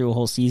 one, make it through a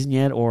whole season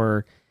yet,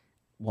 or,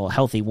 well,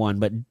 healthy one,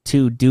 but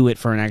two, do it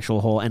for an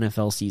actual whole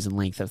NFL season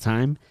length of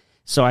time.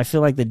 So I feel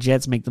like the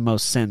Jets make the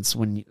most sense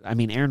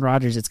Aaron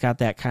Rodgers, it's got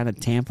that kind of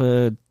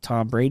Tampa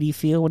Tom Brady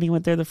feel when he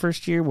went there the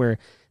first year where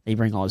they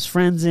bring all his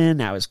friends in.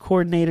 Now his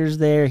coordinator's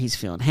there. He's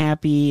feeling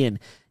happy and,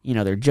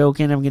 they're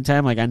joking, having a good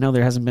time. Like, I know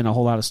there hasn't been a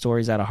whole lot of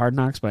stories out of Hard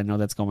Knocks, but I know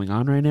that's going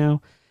on right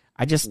now.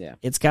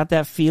 It's got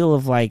that feel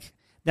of like,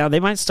 now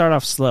they might start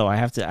off slow. I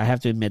have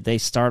to admit they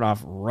start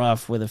off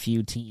rough with a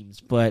few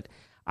teams, but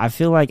I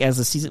feel like as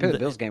the season, the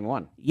Bills game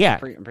 1. Yeah,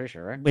 I'm pretty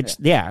sure, right?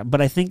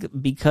 But I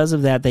think because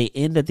of that, they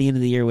end at the end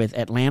of the year with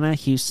Atlanta,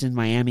 Houston,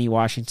 Miami,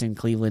 Washington,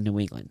 Cleveland, New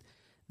England.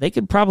 They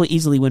could probably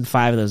easily win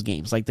 5 of those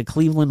games. Like the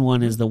Cleveland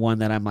one is the one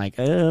that I'm like,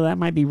 that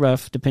might be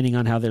rough depending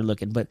on how they're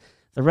looking. But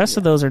the rest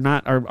of those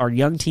are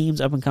young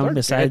teams up and coming.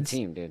 Besides,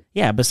 team, dude.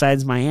 Yeah,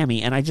 besides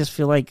Miami, and I just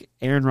feel like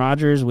Aaron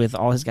Rodgers with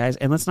all his guys.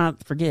 And let's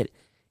not forget,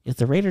 if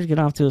the Raiders get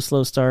off to a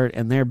slow start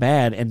and they're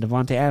bad, and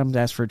Devontae Adams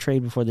asks for a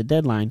trade before the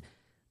deadline,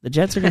 the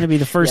Jets are going to be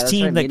the first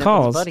team that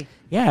calls.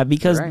 Yeah,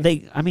 because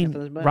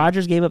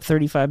Rodgers gave up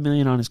 $35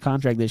 million on his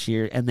contract this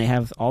year, and they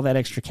have all that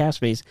extra cap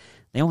space.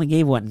 They only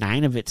gave,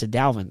 $9 of it to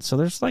Dalvin. So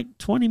there's like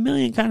 $20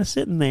 million kind of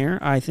sitting there.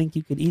 I think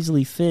you could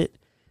easily fit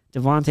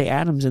Devontae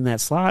Adams in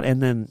that slot,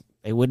 and then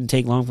it wouldn't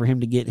take long for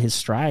him to get his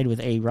stride with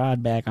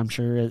A-Rod back, I'm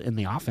sure, in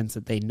the offense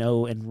that they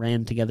know and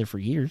ran together for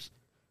years.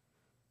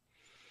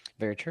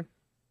 Very true.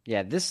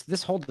 Yeah,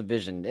 this whole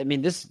division, the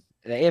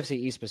AFC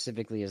East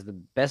specifically is the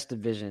best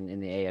division in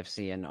the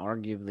AFC and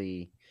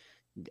arguably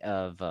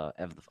of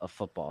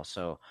football.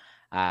 So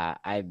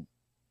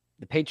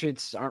the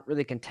Patriots aren't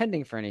really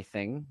contending for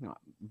anything,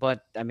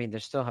 but they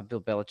still have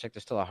Bill Belichick.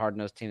 They're still a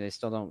hard-nosed team. They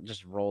still don't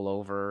just roll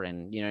over,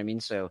 and you know what I mean?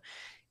 So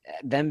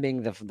them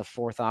being the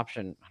fourth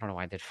option, I don't know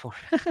why I did four.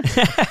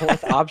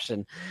 Fourth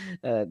option,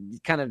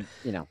 kind of,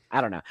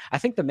 I don't know. I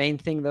think the main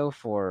thing though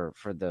for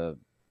the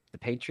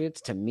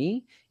Patriots, to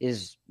me,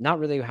 is not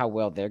really how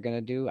well they're going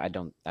to do. I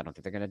don't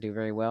think they're going to do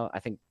very well. I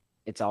think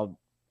I'm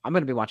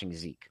going to be watching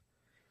Zeke.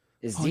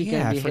 Is Zeke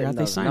going to be hitting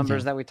those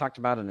numbers that we talked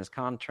about in his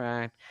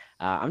contract?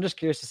 I'm just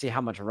curious to see how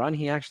much run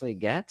he actually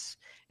gets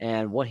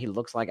and what he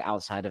looks like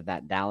outside of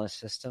that Dallas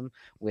system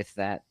with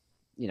that,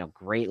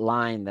 great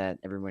line that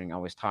everyone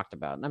always talked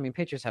about.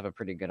 Patriots have a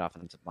pretty good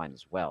offensive line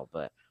as well,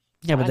 but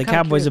the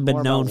Cowboys have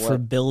been known for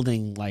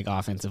building like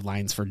offensive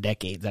lines for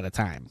decades at a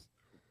time.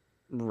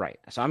 Right.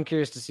 So I'm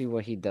curious to see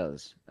what he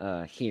does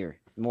here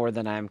more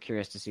than I'm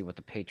curious to see what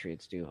the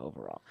Patriots do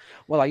overall.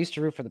 Well, I used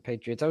to root for the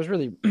Patriots. I was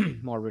really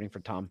more rooting for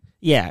Tom.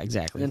 Yeah,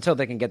 exactly. Until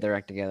they can get their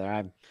act together.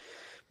 I'm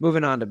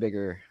moving on to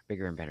bigger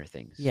and better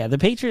things. Yeah, the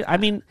Patriots,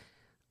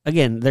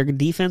 again, their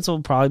defense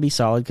will probably be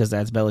solid because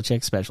that's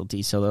Belichick's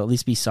specialty, so they'll at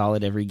least be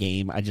solid every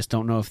game. I just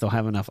don't know if they'll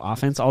have enough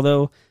offense,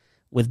 although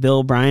with Bill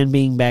O'Brien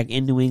being back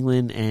in New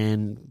England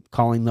and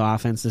calling the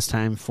offense this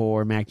time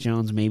for Mac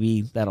Jones,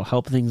 maybe that'll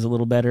help things a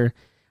little better.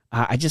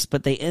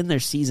 But they end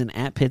their season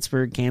at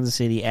Pittsburgh, Kansas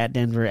City, at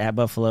Denver, at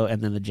Buffalo,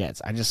 and then the Jets.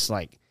 I just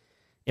like,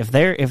 if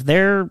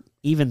they're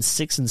even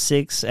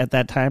 6-6 at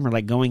that time, or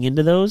like going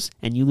into those,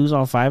 and you lose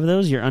all 5 of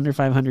those, you're under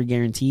 500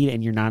 guaranteed,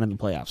 and you're not in the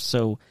playoffs.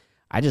 So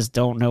I just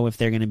don't know if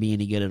they're going to be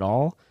any good at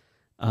all.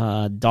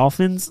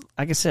 Dolphins,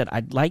 like I said,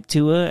 I'd like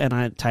Tua and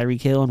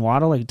Tyreek Hill and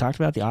Waddle. Like we talked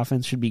about, the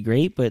offense should be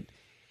great, but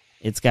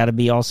it's got to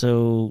be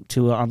also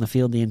Tua on the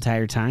field the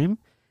entire time.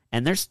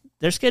 And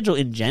their schedule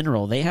in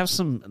general, they have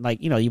some,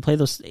 you play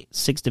those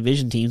 6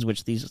 division teams,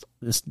 which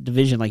this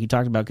division, like you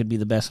talked about, could be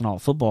the best in all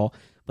of football.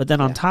 But then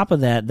on top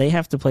of that, they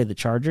have to play the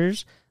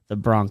Chargers, the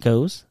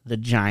Broncos, the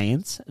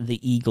Giants, the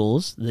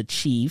Eagles, the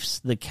Chiefs,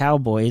 the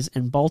Cowboys,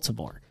 and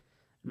Baltimore.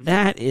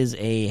 That is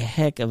a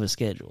heck of a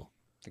schedule.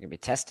 They're going to be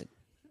tested.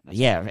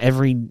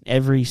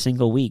 Every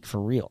single week for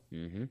real.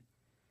 Mm-hmm.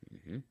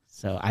 Mm-hmm.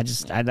 So I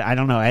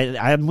don't know.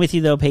 I'm with you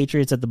though.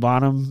 Patriots at the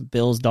bottom,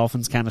 Bills,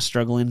 Dolphins kind of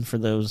struggling for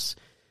those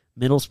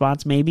middle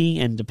spots maybe,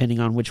 and depending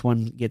on which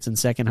one gets in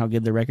second, how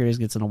good the record is,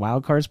 gets in a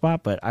wild card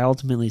spot. But I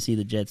ultimately see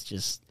the Jets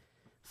just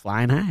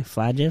flying high.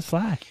 Fly, Jets,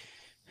 fly.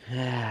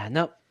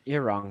 Nope,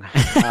 you're wrong.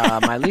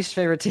 My least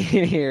favorite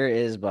team here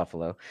is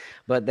Buffalo,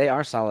 but they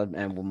are solid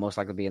and will most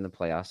likely be in the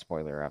playoffs.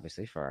 Spoiler,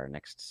 obviously, for our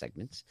next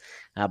segments.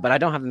 But I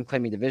don't have them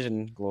claiming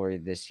division glory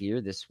this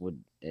year. This would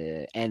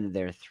end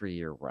their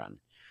 3-year run.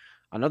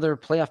 Another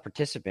playoff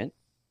participant,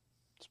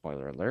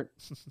 spoiler alert,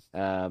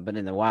 but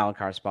in the wild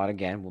card spot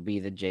again will be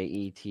the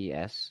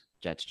Jets,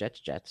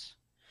 Jets.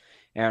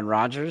 Aaron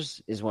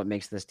Rodgers is what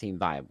makes this team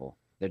viable.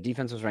 Their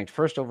defense was ranked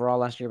first overall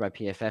last year by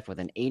PFF with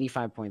an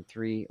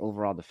 85.3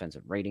 overall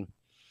defensive rating.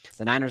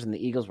 The Niners and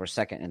the Eagles were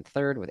second and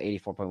third with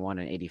 84.1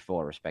 and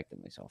 84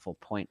 respectively, so a full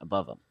point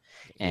above them.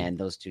 And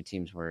those two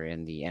teams were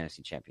in the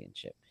NFC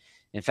Championship.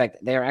 In fact,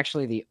 they are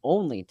actually the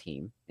only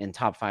team in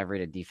top 5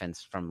 rated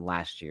defense from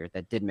last year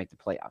that did make the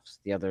playoffs.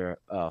 The other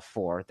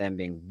 4, them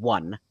being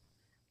 1,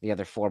 the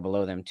other 4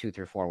 below them, 2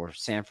 through 4, were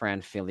San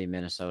Fran, Philly,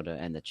 Minnesota,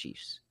 and the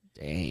Chiefs.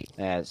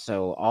 Dang.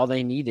 So all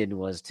they needed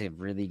was to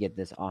really get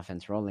this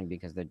offense rolling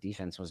because their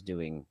defense was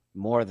doing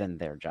more than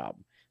their job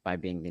by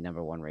being the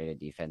number 1 rated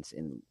defense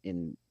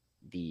in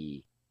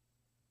the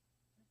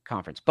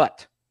conference,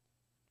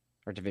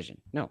 or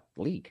division. No,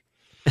 league.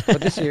 But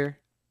this year,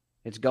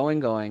 it's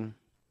going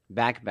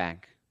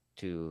back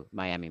to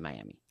Miami.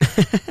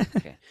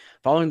 Okay.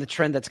 Following the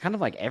trend that's kind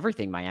of like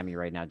everything Miami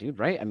right now, dude,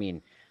 right? I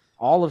mean,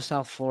 all of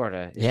South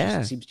Florida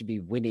seems to be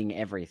winning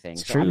everything.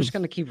 It's so true. I'm just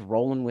going to keep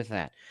rolling with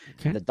that.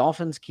 Okay. The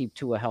Dolphins keep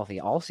Tua healthy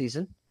all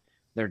season.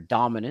 They're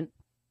dominant.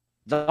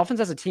 The Dolphins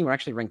as a team are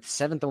actually ranked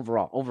 7th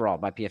overall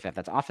by PFF.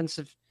 That's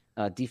offensive,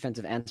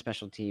 defensive, and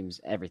special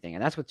teams, everything.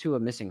 And that's with Tua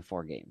missing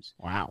 4 games.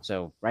 Wow.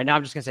 So right now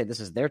I'm just going to say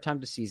this is their time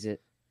to seize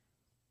it.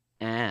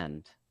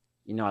 And,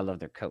 I love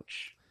their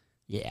coach.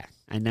 Yeah,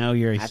 I know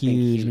you're a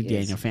huge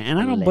McDaniel fan, and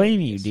I don't blame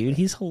you, dude.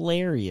 He's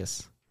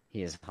hilarious.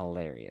 He is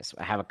hilarious.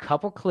 I have a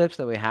couple clips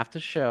that we have to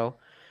show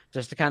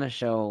just to kind of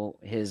show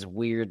his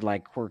weird,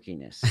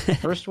 quirkiness. The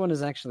first one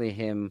is actually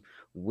him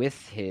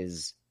with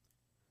his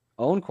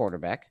own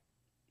quarterback.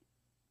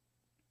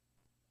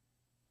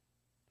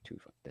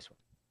 This one.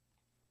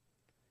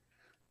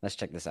 Let's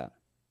check this out.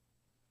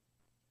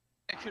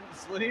 I couldn't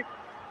sleep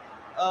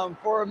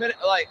for a minute.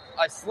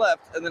 I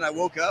slept, and then I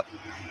woke up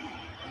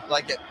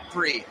at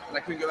 3, and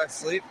I couldn't go back to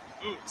sleep.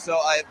 So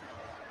I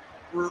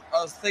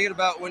was thinking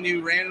about when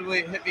you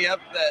randomly hit me up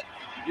that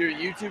you're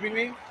YouTubing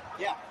me.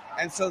 Yeah.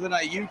 And so then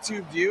I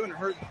YouTubed you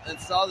and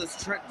saw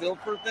this Trent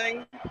Dilfer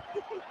thing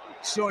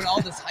showing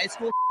all this high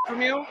school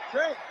from you.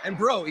 Great. And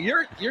bro,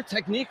 your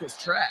technique was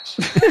trash.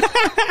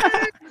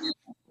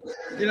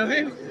 You know what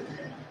I mean?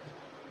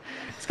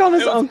 It's called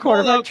his own cool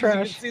quarterback though,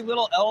 trash. You can see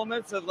little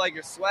elements of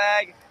your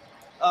swag.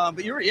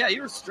 But you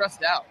were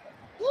stressed out.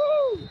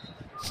 Woo!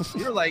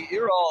 You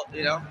were all,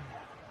 You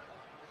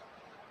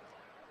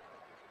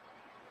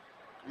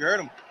heard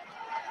him.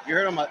 You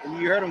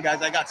heard him,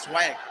 guys. I got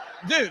swag.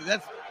 Dude,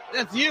 that's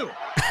you.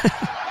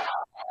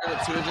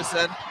 What Tua just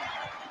said?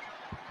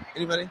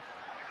 Anybody?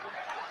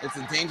 It's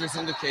a dangerous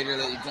indicator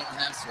that you don't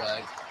have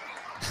swag.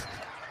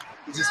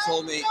 He just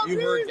told me, you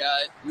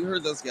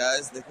heard those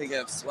guys, they think I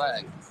have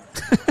swag.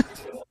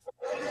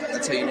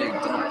 That's how you know you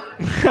don't.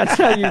 That's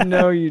how you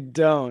know you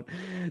don't.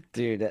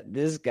 Dude,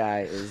 this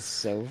guy is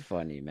so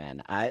funny,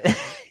 man.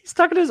 He's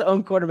talking to his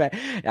own quarterback.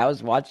 I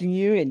was watching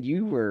you, and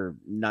you were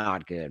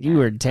not good. You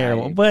were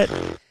terrible,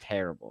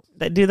 terrible.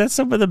 Dude, that's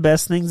some of the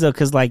best things, though,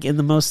 because, in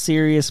the most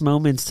serious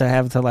moments to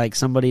have to,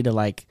 somebody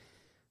to,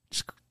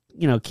 just,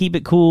 keep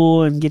it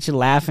cool and get you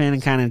laughing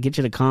and kind of get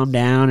you to calm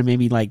down and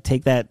maybe,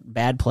 take that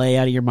bad play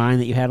out of your mind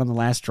that you had on the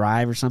last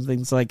drive or something.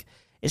 It's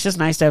it's just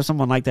nice to have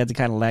someone like that to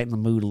kind of lighten the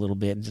mood a little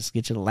bit and just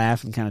get you to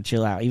laugh and kind of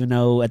chill out. Even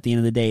though at the end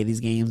of the day, these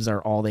games are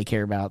all they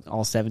care about.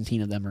 All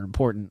 17 of them are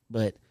important,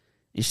 but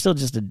you're still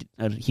just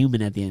a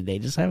human at the end of the day.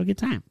 Just have a good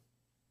time.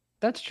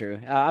 That's true.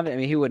 I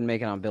mean, he wouldn't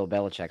make it on Bill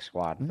Belichick's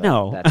squad. But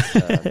no,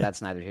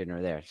 that's neither here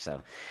nor there.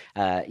 So,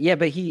 but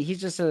he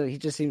just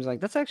seems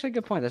like that's actually a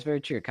good point. That's very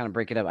true. Kind of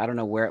break it up. I don't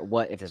know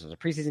if this was a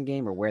preseason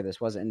game or where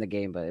this was in the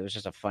game, but it was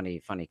just a funny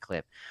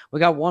clip. We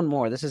got one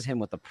more. This is him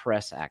with the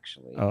press,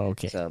 actually. Oh,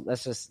 okay. So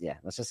let's just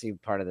see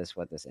part of this,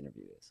 what this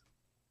interview is.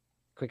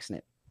 Quick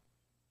snip.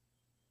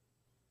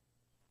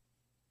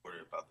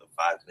 About the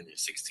 5-minute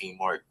 16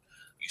 mark.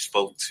 You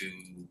spoke to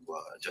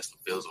Justin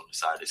Fields on the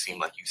side. It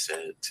seemed like you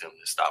said to him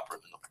to stop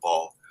running the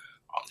ball.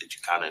 Did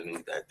you kind of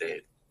knew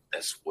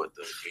that's what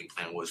the game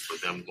plan was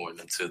for them going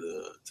into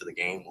the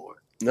game, or?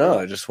 No,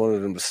 I just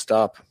wanted him to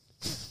stop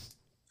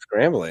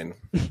scrambling,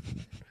 and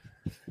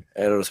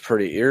it was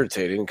pretty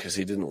irritating because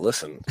he didn't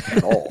listen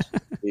at all.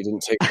 He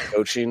didn't take the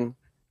coaching.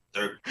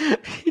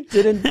 He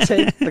didn't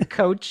take the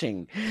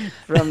coaching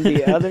from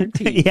the other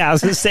team. Yeah, I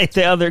was going to say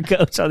the other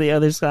coach on the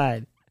other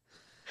side.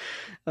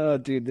 Oh,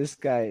 dude, this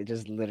guy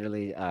just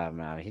literally,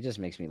 he just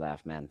makes me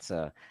laugh, man.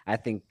 So I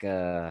think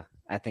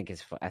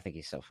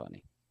he's so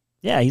funny.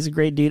 Yeah, he's a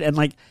great dude. And,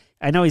 like,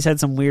 I know he's had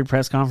some weird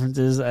press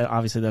conferences.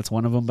 Obviously, that's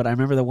one of them. But I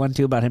remember the one,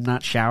 too, about him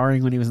not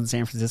showering when he was in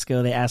San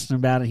Francisco. They asked him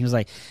about it. And he was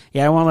like,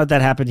 yeah, I won't let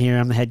that happen here.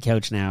 I'm the head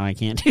coach now. I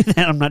can't do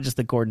that. I'm not just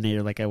the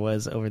coordinator like I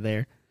was over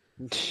there.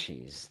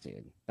 Jeez,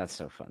 dude. That's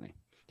so funny.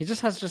 He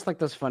just has just like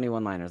those funny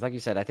one-liners. Like you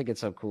said, I think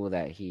it's so cool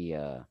that he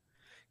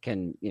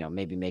can,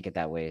 maybe make it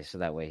that way. So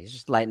that way he's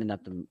just lightening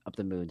up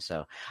the mood.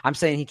 So I'm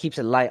saying he keeps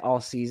it light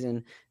all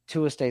season.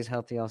 Tua stays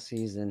healthy all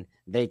season.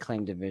 They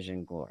claim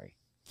division glory.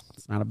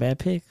 It's not a bad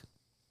pick.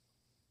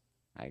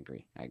 I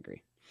agree.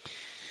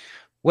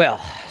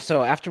 Well,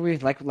 so after we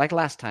like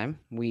last time,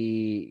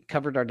 we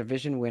covered our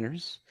division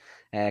winners,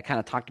 kind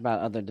of talked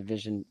about other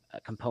division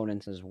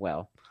components as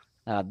well.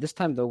 This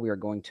time, though, we are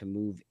going to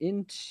move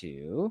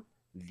into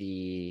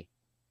the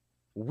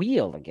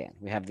wheel again.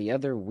 We have the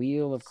other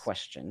wheel of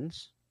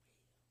questions.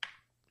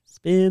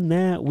 Spin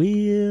that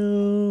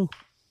wheel.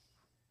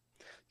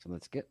 So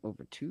let's get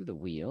over to the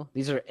wheel.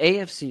 These are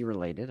AFC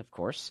related, of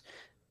course.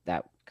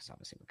 Because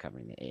obviously we're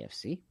covering the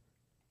AFC.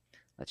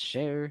 Let's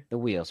share the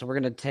wheel. So we're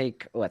going to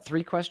take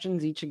 3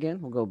 questions each again.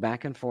 We'll go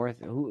back and forth.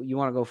 Who you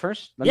want to go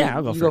first?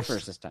 I'll go first. You go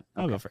first this time.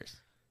 I'll go first.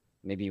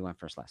 Maybe you went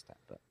first last time,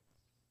 but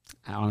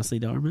I honestly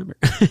don't remember.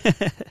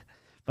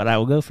 But I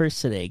will go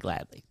first today,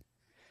 gladly.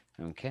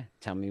 Okay.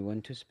 Tell me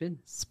when to spin.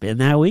 Spin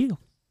that wheel.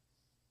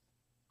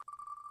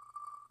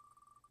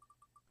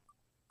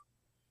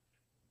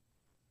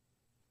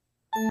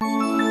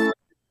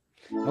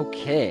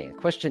 Okay. The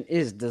question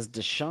is, does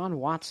Deshaun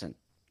Watson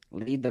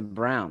lead the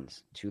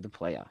Browns to the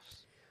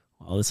playoffs?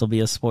 Well, this will be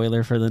a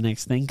spoiler for the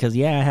next thing because,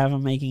 I have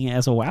him making it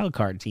as a wild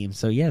card team.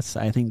 So, yes,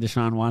 I think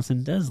Deshaun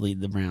Watson does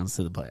lead the Browns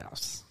to the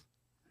playoffs.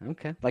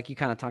 Okay. Like you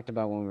kind of talked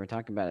about when we were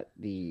talking about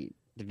the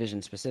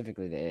division,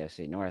 specifically the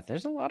AFC North,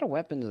 there's a lot of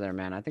weapons there,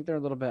 man. I think they're a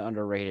little bit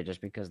underrated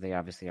just because they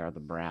obviously are the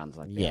Browns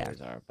like they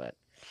always are. But,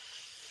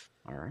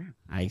 all right.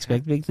 I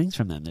expect big things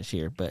from them this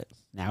year, but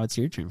now it's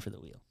your turn for the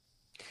wheel.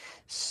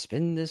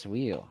 Spin this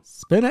wheel.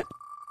 Spin it.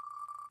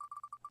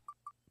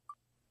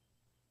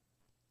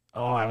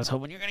 Oh, I was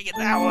hoping you were going to get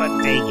that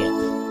one.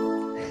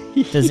 Dang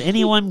it. Does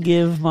anyone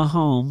give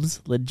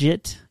Mahomes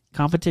legit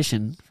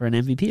competition for an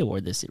MVP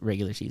award this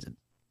regular season?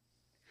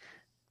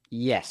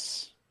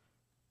 Yes.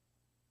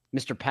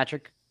 Mr.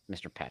 Patrick.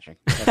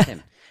 That's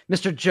him.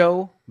 Mr.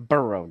 Joe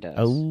Burrow does.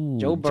 Oh,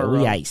 Joe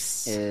Burrow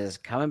Ice is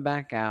coming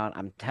back out.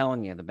 I'm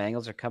telling you, the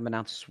Bengals are coming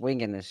out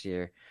swinging this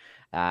year.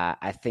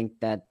 I think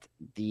that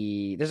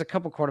there's a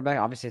couple quarterbacks.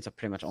 Obviously, it's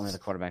pretty much only the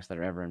quarterbacks that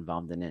are ever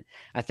involved in it.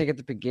 I think at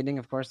the beginning,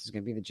 of course, there's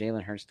going to be the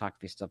Jalen Hurts talk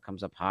if he still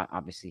comes up hot.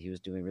 Obviously, he was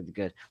doing really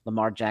good.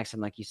 Lamar Jackson,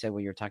 like you said,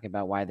 when you were talking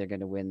about why they're going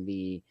to win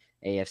the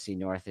AFC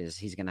North, is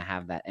he's going to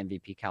have that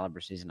MVP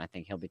caliber season. I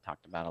think he'll be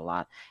talked about a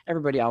lot.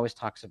 Everybody always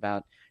talks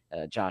about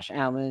Josh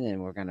Allen,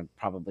 and we're going to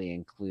probably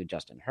include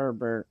Justin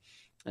Herbert.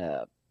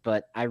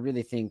 But I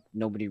really think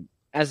nobody,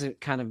 as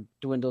it kind of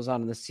dwindles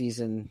on in the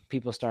season,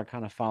 people start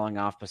kind of falling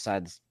off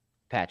besides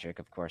Patrick,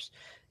 of course,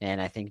 and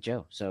I think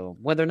Joe. So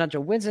whether or not Joe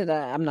wins it,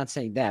 I'm not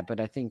saying that, but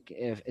I think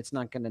if it's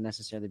not going to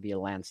necessarily be a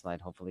landslide,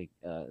 hopefully,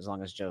 as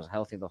long as Joe's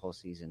healthy the whole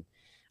season,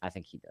 I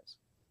think he does.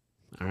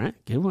 All right,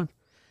 good one.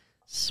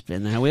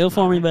 Spin that wheel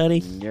for me, buddy.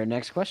 Your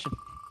next question.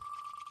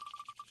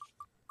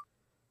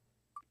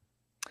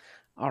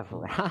 All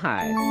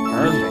right,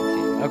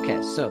 perfect.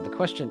 Okay, so the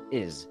question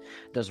is,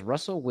 does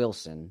Russell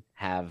Wilson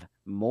have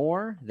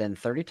more than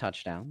 30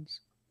 touchdowns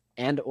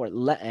and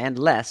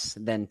less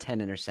than 10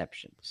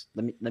 interceptions?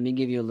 Let me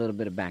give you a little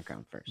bit of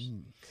background first.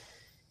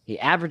 He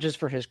averages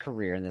for his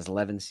career in his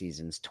 11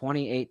 seasons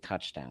 28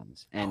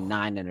 touchdowns and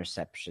 9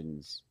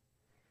 interceptions.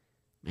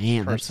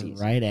 Man, that's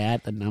right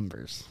at the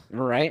numbers.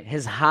 Right?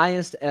 His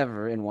highest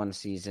ever in one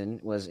season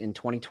was in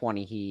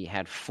 2020. He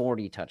had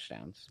 40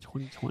 touchdowns.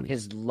 2020.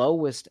 His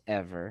lowest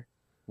ever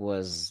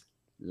was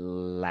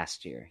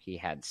last year. He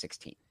had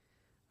 16.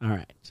 All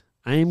right.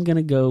 I am going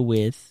to go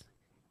with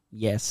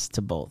yes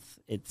to both.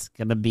 It's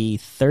going to be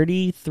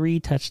 33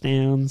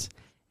 touchdowns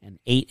and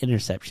 8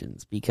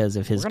 interceptions because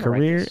if his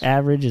career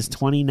average is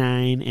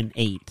 29 and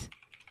 8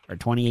 or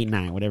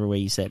 28-9, whatever way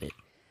you said it.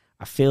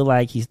 I feel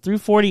like he's threw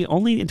 40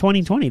 only in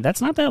 2020. That's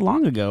not that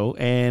long ago.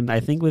 And I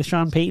think with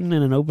Sean Payton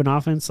and an open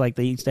offense like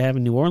they used to have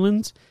in New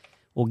Orleans,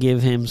 will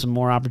give him some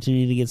more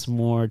opportunity to get some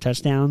more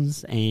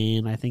touchdowns.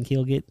 And I think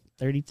he'll get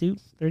 32,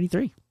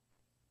 33.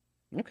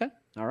 Okay.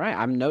 All right.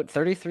 I'm note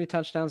 33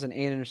 touchdowns and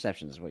 8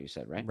 interceptions is what you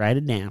said, right? Write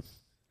it down.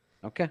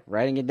 Okay.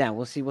 Writing it down.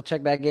 We'll see. We'll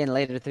check back in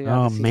later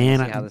throughout the season man,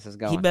 to see how this is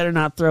going. He better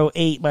not throw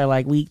 8 by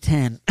like week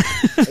 10.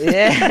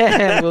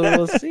 Yeah,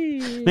 we'll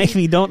see. Make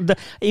me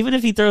even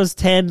if he throws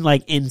 10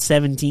 like in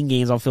 17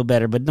 games, I'll feel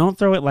better. But don't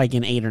throw it like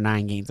in 8 or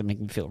 9 games and make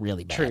me feel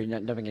really bad. True, you're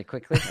not dumping it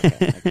quickly.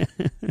 Okay.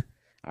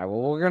 All right.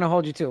 Well, we're gonna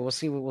hold you to it.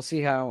 We'll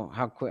see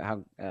how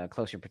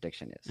close your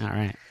prediction is. All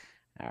right.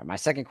 My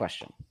second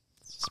question.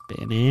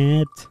 Spin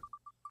it.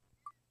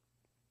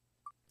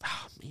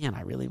 Oh man,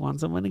 I really want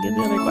someone to get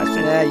the other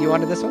question. Yeah, you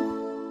wanted this one.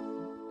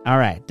 All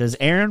right. Does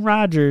Aaron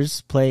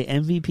Rodgers play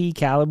MVP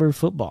caliber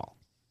football?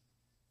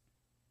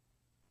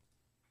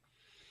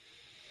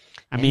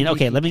 I mean,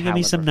 okay, MVP let me give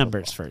you some caliber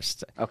numbers football.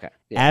 first. Okay.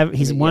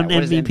 He's won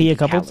What is MVP a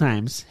couple caliber?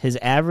 times. His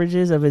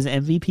averages of his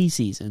MVP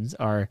seasons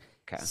are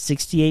Okay.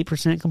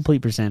 68%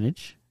 complete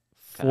percentage,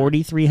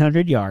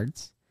 4,300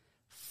 yards,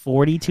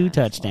 42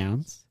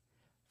 touchdowns,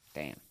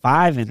 Damn.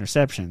 5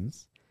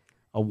 interceptions,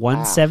 a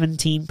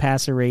 117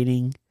 passer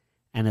rating,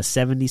 and a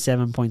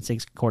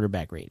 77.6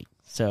 quarterback rating.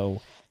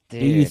 So, do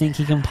you think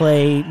he can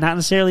play not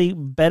necessarily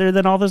better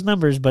than all those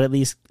numbers, but at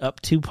least up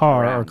to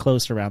par or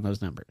close around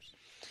those numbers?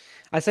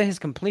 I say his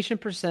completion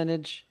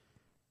percentage,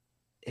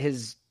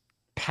 his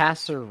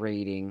passer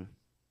rating,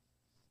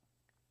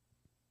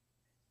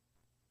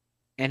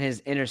 and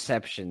his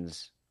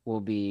interceptions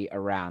will be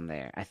around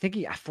there. I think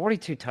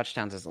 42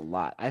 touchdowns is a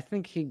lot. I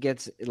think he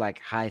gets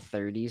like high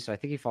 30s, so I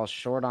think he falls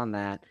short on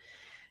that.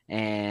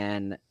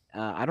 And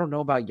I don't know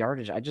about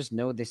yardage. I just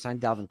know they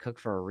signed Dalvin Cook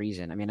for a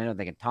reason. I mean, I know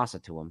they can toss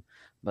it to him,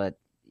 but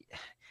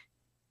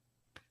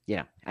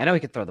I know he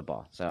could throw the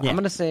ball. So I'm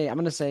gonna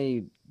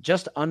say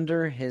just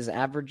under his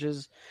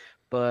averages,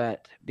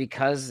 but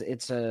because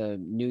it's a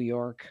New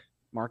York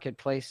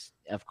marketplace,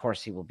 of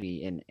course he will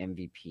be in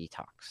MVP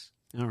talks.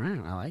 All right,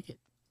 I like it.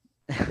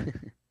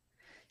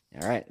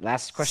 All right,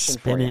 last question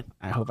Spin for it. you.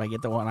 I hope I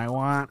get the one I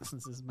want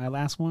since this is my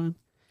last one.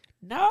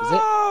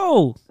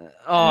 No.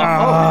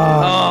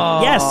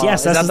 Yes.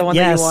 Is that the one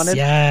that you wanted?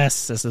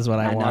 Yes, this is what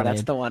I know wanted.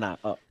 that's the one.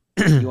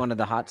 You wanted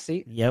the hot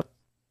seat? Yep.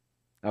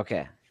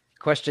 Okay.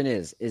 Question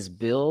is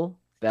Bill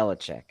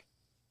Belichick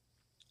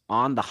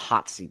on the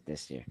hot seat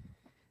this year?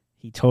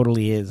 He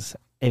totally is.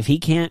 If he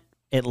can't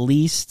at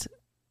least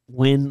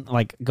win,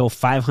 like go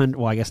 500,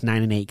 well, I guess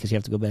 9-8 because you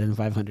have to go better than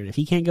 500. If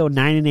he can't go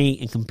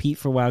 9-8 and compete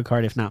for wild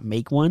card, if not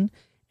make one,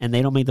 and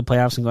they don't make the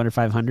playoffs and go under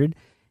 500,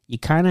 you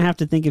kind of have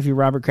to think if you're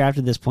Robert Kraft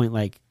at this point,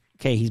 like,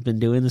 okay, he's been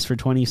doing this for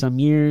 20 some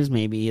years.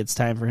 Maybe it's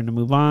time for him to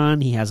move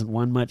on. He hasn't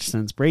won much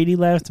since Brady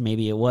left.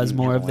 Maybe it was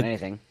more of the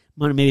anything.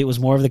 Maybe it was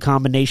more of the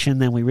combination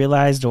than we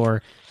realized,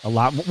 or a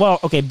lot more. Well,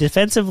 okay,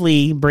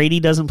 defensively, Brady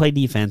doesn't play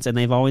defense, and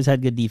they've always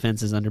had good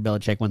defenses under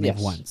Belichick when they've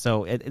won.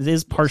 So it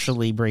is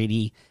partially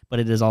Brady, but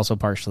it is also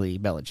partially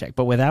Belichick.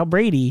 But without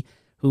Brady,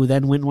 who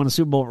then went and won a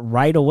Super Bowl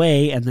right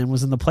away and then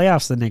was in the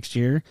playoffs the next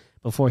year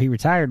before he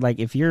retired, like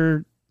if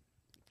you're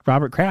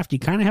Robert Kraft, you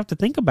kind of have to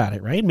think about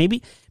it, right?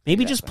 Maybe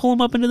just pull him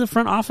up into the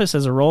front office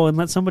as a role and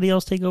let somebody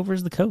else take over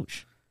as the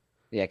coach.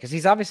 Yeah, because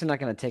he's obviously not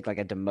going to take like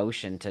a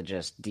demotion to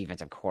just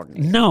defensive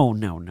coordinator. No.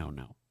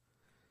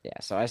 Yeah,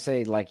 so I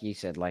say, like you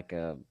said, like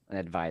an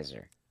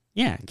advisor.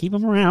 Yeah, keep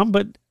him around,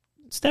 but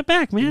step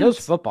back, man. He knows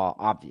football,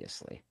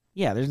 obviously.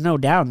 Yeah, there's no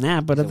doubt in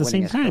that, but at the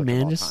same time,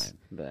 man, just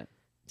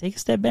take a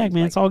step back,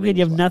 man. It's all good.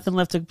 You have nothing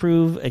left to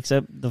prove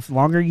except the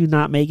longer you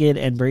not make it,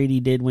 and Brady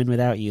did win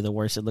without you, the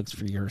worse it looks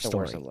for your story. The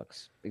worse it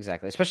looks.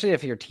 Exactly. Especially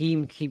if your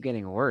team keep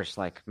getting worse.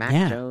 Like,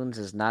 Mac Jones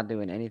is not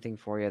doing anything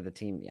for you. The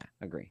team,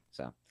 agree.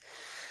 So,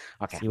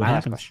 okay, my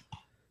last question.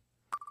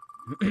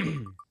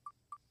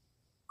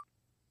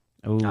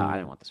 Oh, I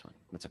didn't want this one.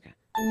 That's okay.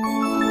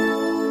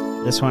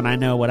 This one I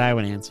know what I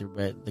would answer,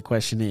 but the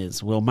question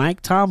is, will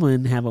Mike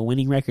Tomlin have a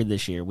winning record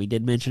this year? We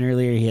did mention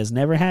earlier he has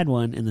never had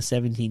one in the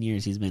 17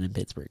 years he's been in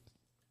Pittsburgh.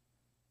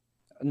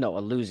 No, a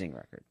losing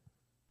record.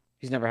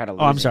 He's never had a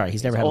losing record. Oh, I'm sorry. Record.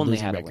 He's never had only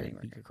a winning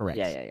record. You're correct.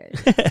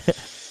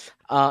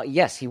 Yeah.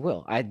 Yes, he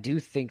will. I do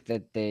think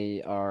that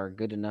they are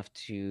good enough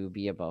to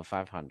be above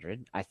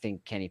 500. I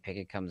think Kenny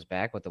Pickett comes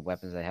back with the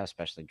weapons they have,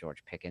 especially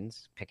George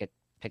Pickens. Pickett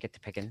to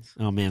Pickens.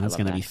 Oh, man, that's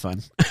going to be fun.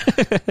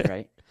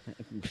 Right?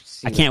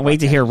 I can't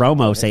wait to hear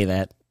Romo say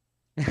that.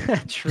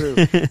 True.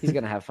 He's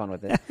going to have fun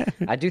with it.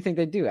 I do think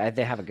they do.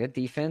 They have a good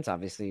defense,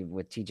 obviously,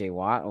 with TJ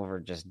Watt over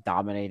just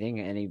dominating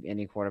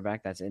any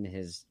quarterback that's in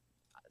his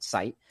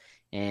sight.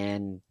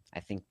 And I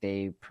think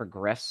they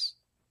progress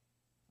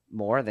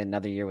more than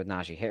another year with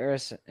Najee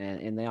Harris and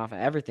in the offense.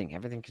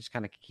 Everything just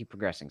kind of keep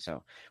progressing.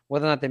 So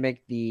whether or not they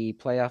make the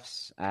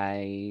playoffs,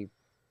 I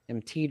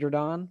am teetered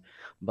on,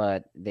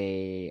 but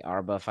they are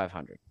above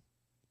 500.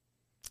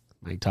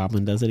 Mike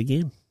Tomlin does it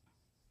again.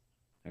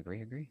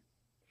 Agree.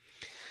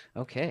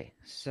 Okay,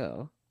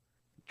 so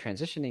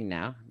transitioning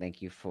now.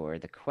 Thank you for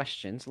the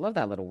questions. Love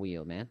that little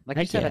wheel, man. Like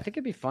you said, I think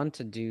it'd be fun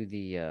to do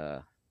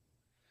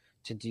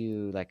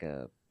like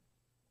a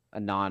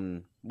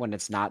non, when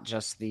it's not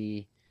just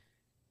the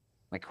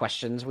like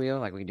questions wheel.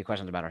 Like we can do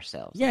questions about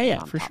ourselves.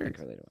 Yeah, for sure.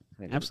 Absolutely.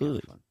 Kind of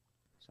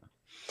so,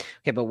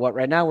 okay, but what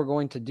right now we're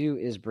going to do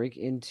is break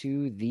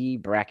into the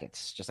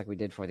brackets, just like we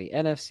did for the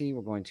NFC.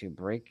 We're going to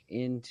break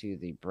into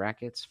the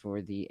brackets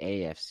for the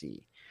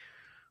AFC.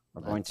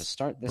 We're going to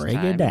start this break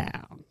time. Break it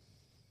down.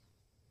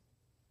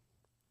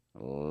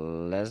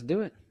 Let's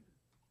do it.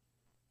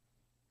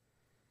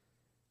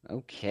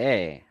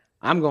 Okay.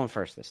 I'm going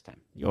first this time.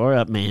 You're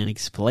up, man.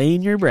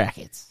 Explain your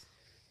brackets.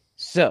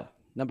 So,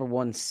 number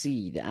 1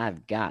 seed,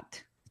 I've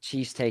got the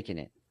Chiefs taking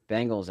it.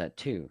 Bengals at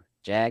 2.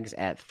 Jags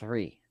at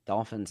 3.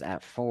 Dolphins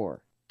at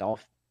 4.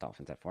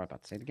 Dolphins at 4. I'm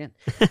about to say it again.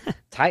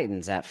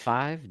 Titans at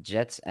 5.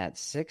 Jets at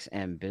 6.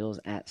 And Bills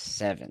at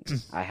 7.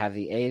 I have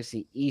the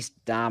AFC East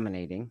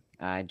dominating.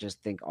 I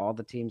just think all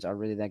the teams are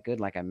really that good.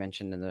 Like I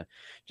mentioned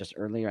just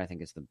earlier, I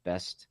think it's the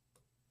best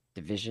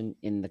division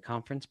in the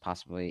conference,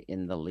 possibly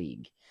in the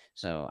league.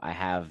 So I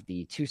have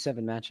the 2-7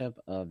 matchup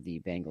of the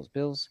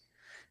Bengals-Bills,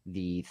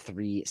 the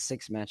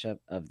 3-6 matchup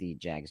of the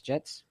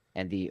Jags-Jets,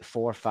 and the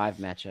 4-5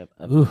 matchup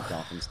of the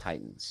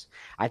Dolphins-Titans.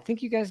 I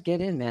think you guys get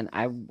in, man.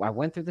 I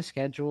went through the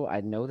schedule.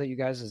 I know that you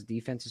guys'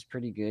 defense is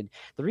pretty good.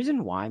 The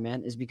reason why,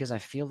 man, is because I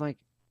feel like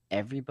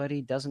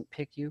everybody doesn't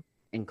pick you,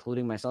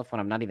 including myself, when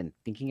I'm not even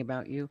thinking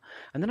about you.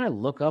 And then I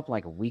look up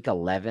like week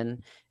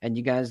 11 and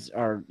you guys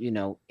are,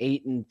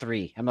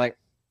 8-3. I'm like,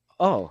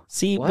 oh,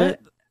 see, what? but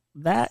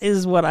that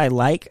is what I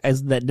like,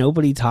 is that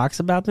nobody talks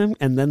about them,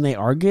 and then they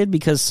are good,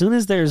 because as soon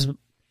as there's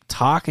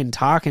talk,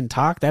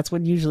 that's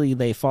when usually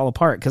they fall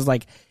apart. Because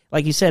like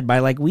you said, by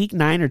like week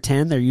 9 or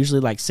 10, they're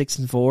usually like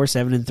 6-4,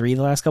 7-3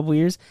 the last couple of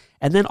years,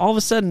 and then all of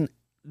a sudden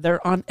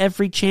they're on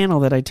every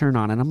channel that I turn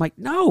on, and I'm like,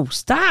 no,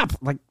 stop!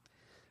 Like,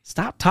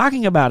 stop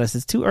talking about us.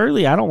 It's too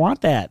early. I don't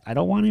want that. I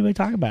don't want anybody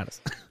talking about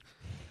us.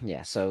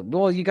 Yeah, so,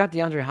 well, you got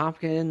DeAndre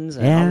Hopkins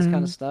and all this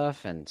kind of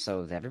stuff, and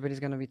so everybody's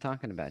going to be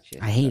talking about you.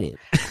 I hate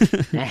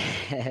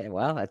it.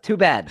 Well, too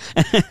bad.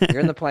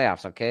 You're in the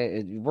playoffs,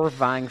 okay? We're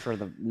vying for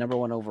the number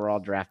 1 overall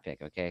draft pick,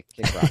 okay?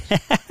 Kick rocks.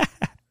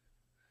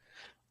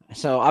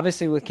 So,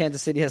 obviously, with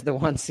Kansas City as the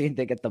 1 seed,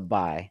 they get the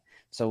bye.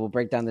 So, we'll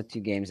break down the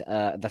 3 games,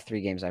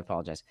 I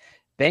apologize.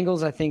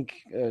 Bengals, I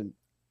think,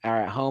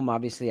 are at home,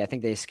 obviously. I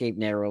think they escaped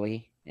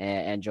narrowly.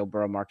 And Joe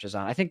Burrow marches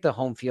on. I think the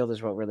home field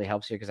is what really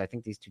helps here, because I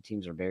think these two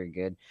teams are very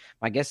good.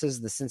 My guess is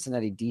the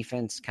Cincinnati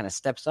defense kind of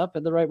steps up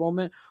at the right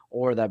moment,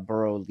 or that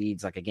Burrow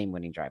leads like a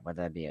game-winning drive,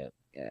 whether that be a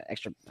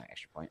extra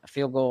point, a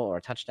field goal, or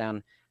a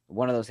touchdown.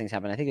 One of those things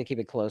happen. I think they keep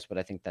it close, but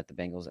I think that the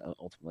Bengals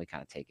ultimately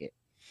kind of take it.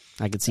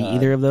 I could see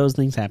either of those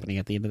things happening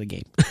at the end of the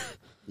game.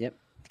 Yep.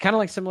 Kind of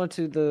like similar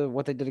to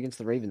what they did against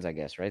the Ravens, I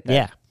guess, right?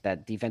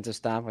 That defensive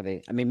stop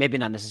where maybe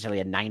not necessarily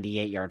a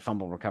 98-yard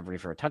fumble recovery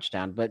for a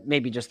touchdown, but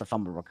maybe just the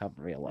fumble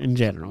recovery alone. In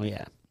general,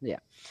 yeah. Yeah.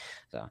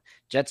 So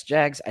Jets,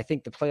 Jags, I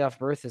think the playoff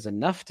berth is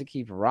enough to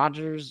keep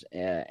Rodgers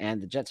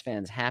and the Jets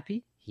fans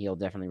happy. He'll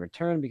definitely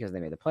return because they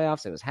made the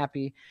playoffs. It was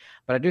happy.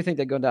 But I do think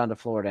they go down to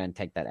Florida and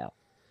take that out.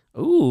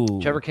 Ooh.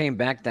 Trevor came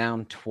back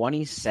down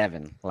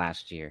 27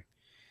 last year.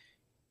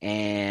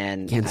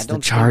 And against I don't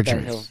the Chargers.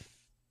 think that he'll...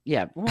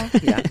 Yeah,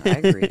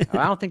 I agree.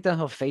 I don't think that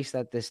he'll face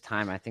that this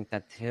time. I think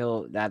that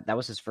that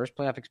was his first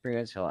playoff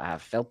experience. He'll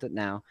have felt it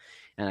now,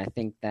 and I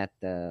think that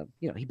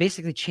he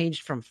basically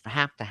changed from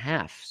half to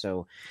half.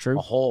 So True.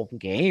 A whole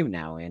game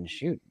now, and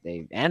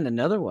and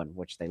another one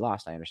which they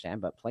lost. I understand,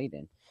 but played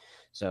in.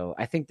 So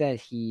I think that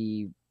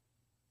he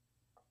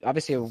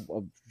obviously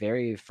a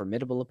very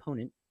formidable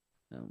opponent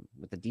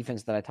with the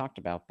defense that I talked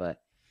about, but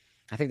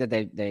I think that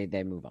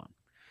they move on.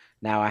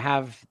 Now I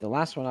have the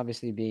last one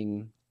obviously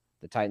being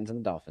the Titans and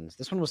the Dolphins.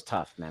 This one was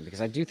tough, man,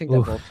 because I do think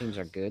that both teams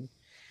are good.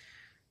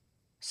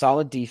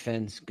 Solid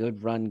defense,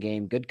 good run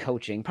game, good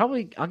coaching.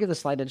 Probably I'll give the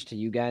slight edge to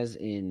you guys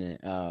in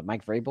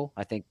Mike Vrabel.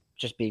 I think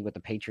just being with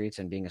the Patriots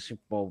and being a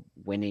Super Bowl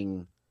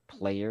winning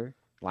player,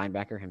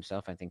 linebacker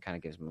himself, I think kind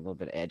of gives him a little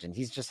bit of edge. And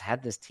he's just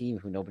had this team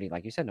who nobody,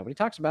 like you said, nobody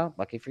talks about.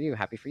 Lucky for you,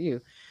 happy for you,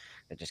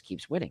 that just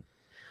keeps winning.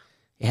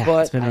 Yeah,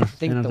 but I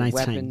think the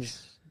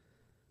weapons.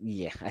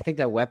 Yeah, I think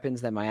that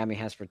weapons that Miami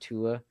has for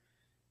Tua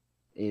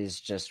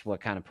is just what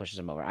kind of pushes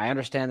them over. I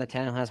understand that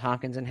Tannehill has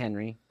Hopkins and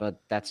Henry,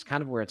 but that's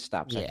kind of where it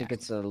stops. Yeah. I think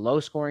it's a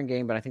low-scoring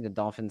game, but I think the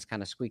Dolphins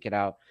kind of squeak it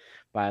out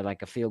by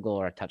like a field goal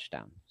or a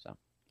touchdown. So,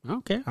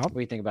 okay, what do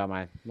you think about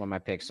my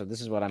picks? So this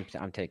is what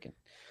I'm taking.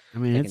 I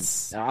mean,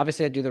 it's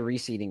obviously I do the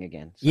reseeding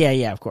again. So.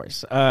 Yeah, of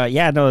course.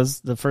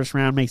 The first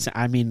round makes.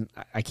 I mean,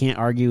 I can't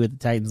argue with the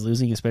Titans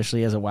losing,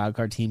 especially as a wild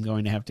card team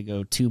going to have to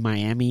go to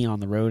Miami on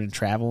the road and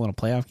travel in a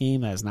playoff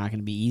game. That is not going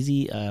to be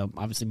easy.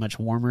 Obviously, much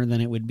warmer than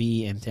it would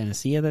be in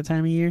Tennessee at that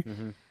time of year.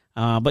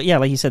 Mm-hmm. But yeah,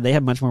 like you said, they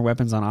have much more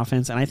weapons on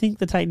offense, and I think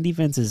the Titan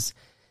defense is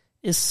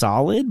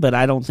solid, but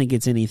I don't think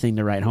it's anything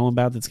to write home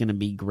about that's going to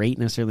be great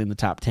necessarily in the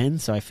top 10.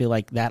 So I feel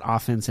like that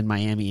offense in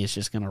Miami is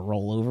just going to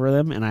roll over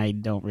them, and I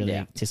don't really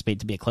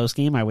anticipate to be a close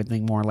game. I would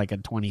think more like a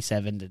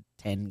 27-10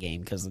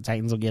 game, because the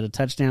Titans will get a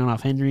touchdown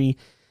off Henry,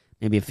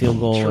 maybe a field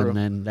goal, and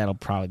then that'll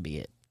probably be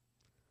it.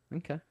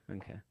 Okay.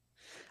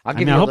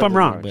 I hope I'm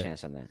wrong, but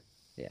chance on that.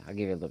 Yeah, I'll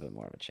give you a little bit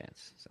more of a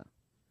chance. So,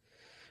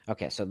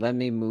 okay, so let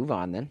me move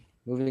on then.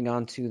 Moving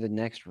on to the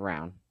next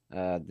round.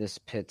 This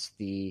pits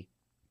the.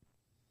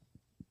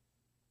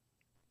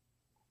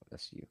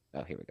 That's you.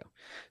 Oh, here we go.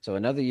 So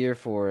another year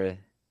for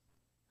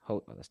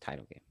this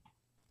title game.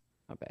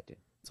 Not bad, dude.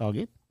 It's all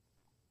good.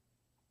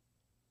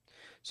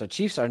 So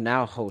Chiefs are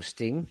now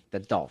hosting the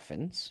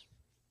Dolphins,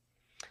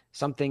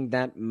 something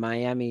that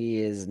Miami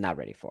is not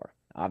ready for.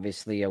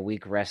 Obviously, a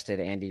week rested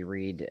Andy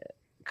Reid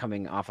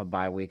coming off a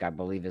bye week, I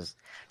believe, is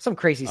some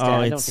crazy stat.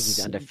 I don't think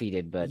he's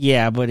undefeated, but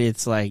but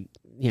it's like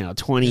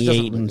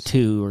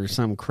 28-2 or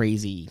some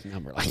crazy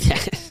number like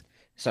that.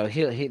 So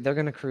they're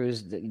going to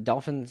cruise. The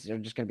Dolphins are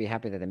just going to be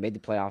happy that they made the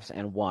playoffs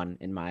and won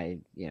in my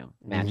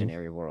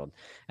imaginary world.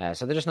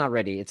 So they're just not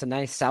ready. It's a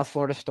nice South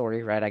Florida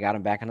story, right? I got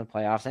them back in the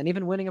playoffs and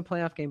even winning a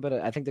playoff game, but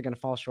I think they're going to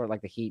fall short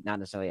like the Heat, not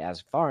necessarily as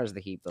far as the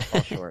Heat, but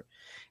fall short.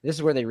 This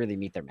is where they really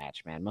meet their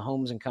match, man.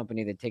 Mahomes and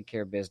company, they take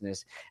care of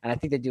business, and I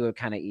think they do it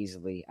kind of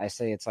easily. I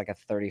say it's like a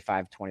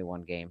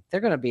 35-21 game.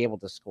 They're going to be able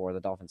to score. The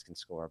Dolphins can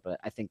score,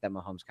 but I think that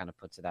Mahomes kind of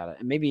puts it out,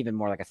 and maybe even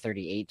more like a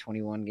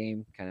 38-21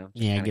 game.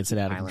 Gets it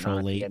out of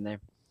control late. In there.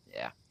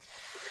 Yeah.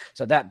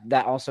 So that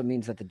also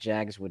means that the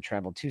Jags would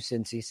travel to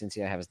Cincy.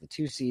 Cincy I have as the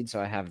 2 seed,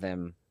 so I have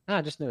them.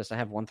 I just noticed I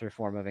have 1 through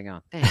 4 moving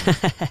on. Dang.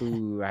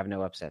 Ooh, I have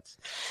no upsets.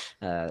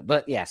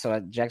 But yeah, so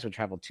Jags would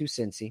travel to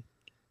Cincy.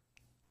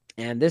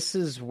 And this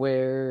is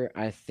where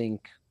I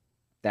think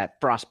that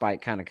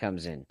frostbite kind of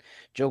comes in.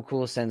 Joe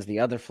Cool sends the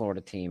other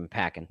Florida team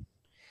packing.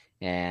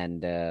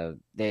 And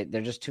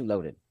they're just too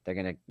loaded. They're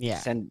going to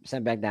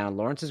send back down.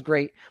 Lawrence is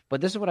great, but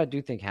this is what I do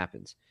think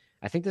happens.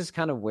 I think this is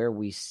kind of where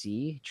we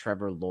see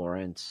Trevor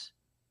Lawrence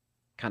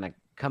kind of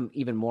come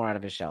even more out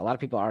of his shell. A lot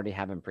of people already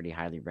have him pretty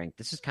highly ranked.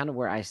 This is kind of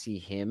where I see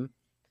him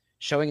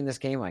showing in this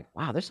game like,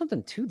 wow, there's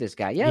something to this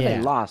guy. Yeah,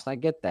 they lost. I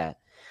get that.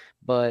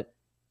 But,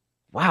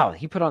 wow,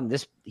 he put on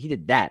this. He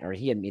did that, or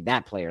he had made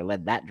that play or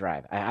led that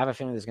drive. I have a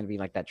feeling there's going to be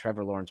like that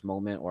Trevor Lawrence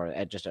moment or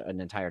just an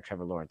entire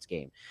Trevor Lawrence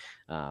game.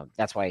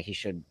 That's why he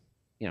should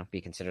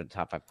be considered a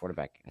top 5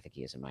 quarterback. I think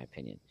he is, in my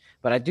opinion.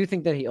 But I do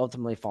think that he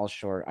ultimately falls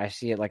short. I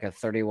see it like a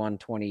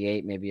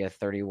 31-28, maybe a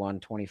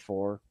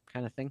 31-24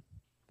 kind of thing.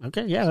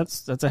 Okay, yeah,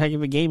 that's a heck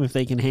of a game if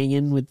they can hang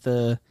in with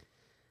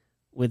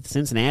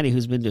Cincinnati,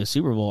 who's been to a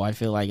Super Bowl. I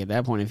feel like at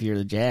that point, if you're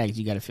the Jags,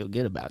 you got to feel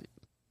good about it.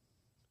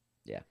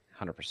 Yeah,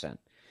 100%.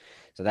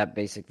 So that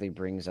basically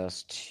brings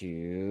us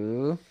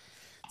to...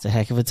 It's a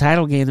heck of a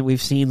title game that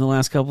we've seen the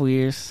last couple of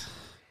years.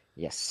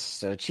 Yes,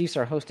 so Chiefs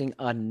are hosting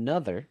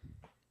another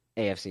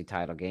AFC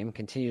title game,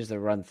 continues the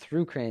run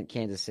through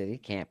Kansas City.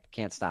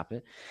 Can't stop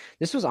it.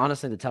 This was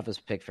honestly the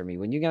toughest pick for me.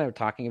 When you guys were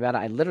talking about it,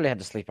 I literally had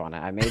to sleep on it.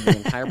 I made the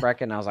entire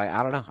bracket, and I was like,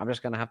 I don't know. I'm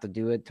just going to have to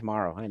do it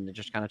tomorrow and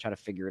just kind of try to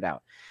figure it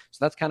out.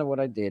 So that's kind of what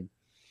I did.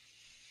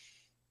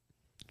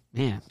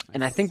 Man.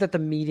 And I think that the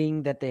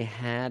meeting that they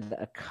had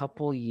a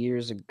couple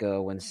years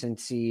ago when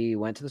Cincy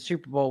went to the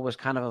Super Bowl was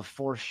kind of a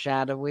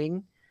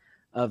foreshadowing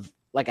of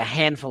like a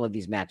handful of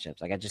these matchups.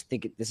 Like I just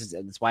think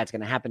that's why it's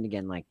going to happen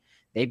again. Like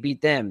they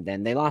beat them,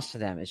 then they lost to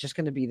them. It's just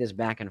going to be this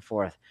back and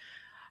forth.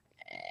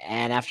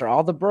 And after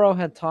all the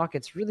Burrowhead talk,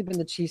 it's really been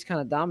the Chiefs kind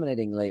of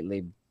dominating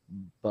lately.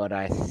 But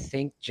I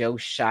think Joe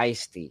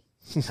Shiesty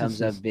comes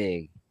up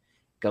big,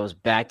 goes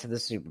back to the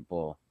Super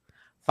Bowl.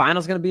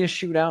 Final's going to be a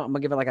shootout. I'm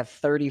going to give it like a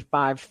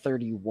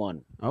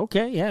 35-31.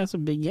 Okay, yeah, that's a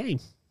big game.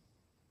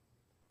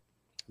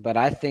 But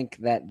I think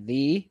that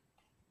the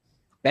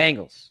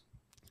Bengals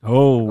are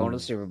going to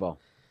the Super Bowl.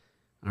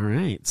 All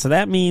right. So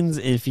that means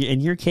if you, in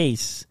your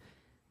case,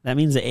 that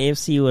means the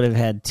AFC would have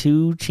had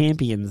 2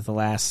 champions the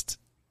last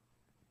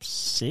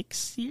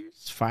 6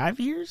 years, 5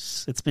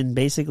 years. It's been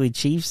basically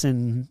Chiefs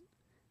and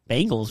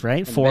Bengals,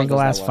 right? 4 of the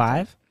last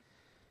 5.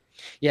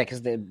 Yeah,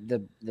 because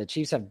the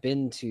Chiefs have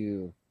been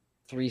to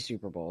 3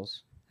 Super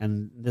Bowls.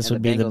 And this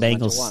would be the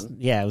Bengals.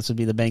 Yeah, this would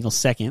be the Bengals'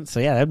 second.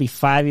 So yeah, that'd be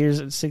 5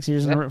 years, 6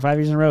 years, 5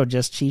 years in a row,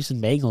 just Chiefs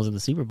and Bengals in the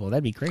Super Bowl.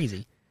 That'd be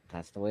crazy.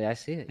 That's the way I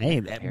see it.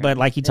 Hey, but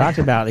like you talked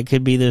about, it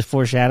could be the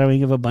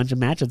foreshadowing of a bunch of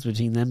matchups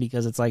between them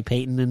because it's like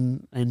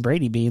Peyton and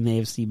Brady being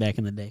the AFC back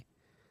in the day.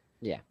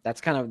 Yeah,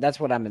 that's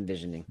what I'm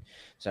envisioning.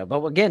 So,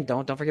 but again,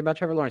 don't forget about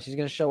Trevor Lawrence. He's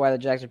going to show why the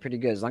Jags are pretty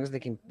good. As long as they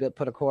can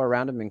put a core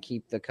around him and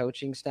keep the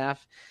coaching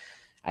staff,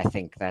 I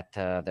think that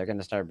they're going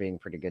to start being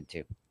pretty good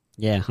too.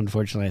 Yeah,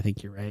 unfortunately, I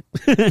think you're right.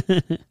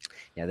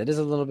 Yeah, that is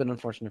a little bit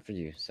unfortunate for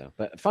you. So,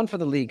 but fun for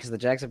the league because the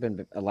Jags have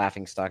been a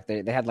laughing stock.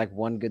 They had like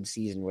one good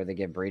season where they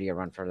gave Brady a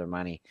run for their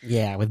money.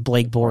 Yeah, with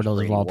Blake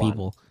Bortles of all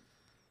people.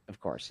 Of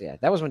course, yeah.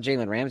 That was when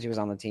Jalen Ramsey was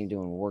on the team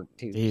doing work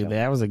too. Dude,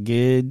 that was a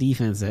good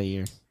defense that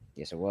year.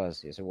 Yes, it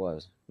was.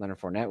 Leonard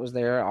Fournette was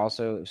there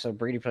also. So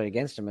Brady played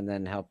against him and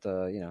then helped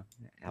him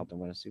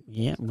win a Super Bowl.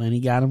 Yeah, Lenny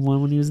got him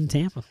one when he was in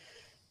Tampa.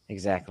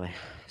 Exactly.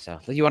 So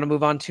you want to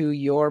move on to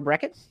your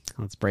bracket?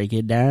 Let's break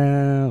it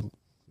down.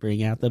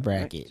 Bring out the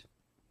bracket. Right.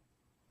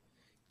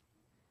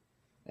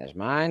 There's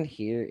mine.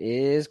 Here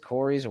is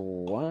Corey's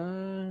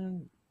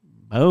one.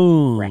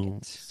 Boom.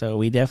 Bracket. So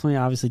we definitely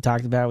obviously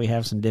talked about we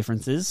have some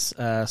differences.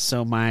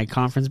 So my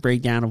conference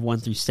breakdown of 1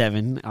 through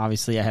 7,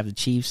 obviously I have the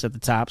Chiefs at the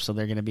top, so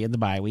they're going to be in the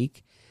bye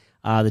week.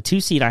 The 2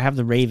 seed, I have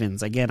the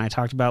Ravens. Again, I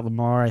talked about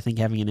Lamar, I think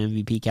having an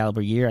MVP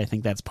caliber year. I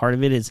think that's part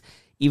of it is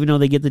even though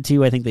they get the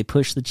 2, I think they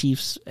push the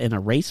Chiefs in a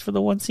race for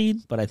the 1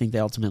 seed, but I think they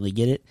ultimately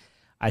get it.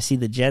 I see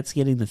the Jets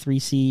getting the 3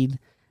 seed.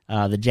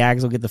 The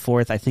Jags will get the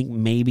 4th. I think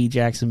maybe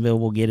Jacksonville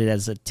will get it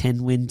as a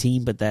 10-win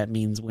team, but that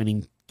means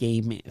winning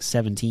game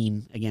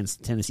 17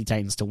 against Tennessee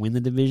Titans to win the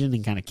division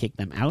and kind of kick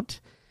them out.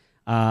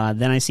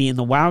 Then I see in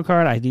the wild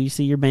card, I do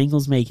see your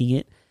Bengals making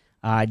it.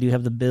 I do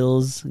have the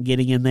Bills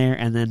getting in there,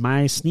 and then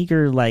my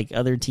sneaker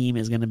other team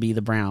is going to be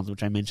the Browns,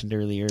 which I mentioned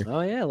earlier.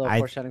 Oh yeah, a little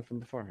foreshadowing from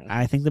before.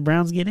 I think the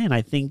Browns get in.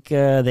 I think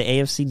the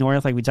AFC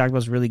North, like we talked about,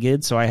 is really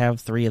good. So I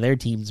have 3 of their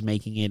teams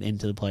making it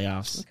into the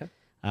playoffs. Okay.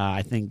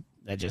 I think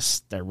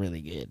they're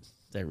really good.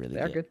 They're really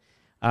good.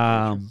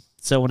 Sure.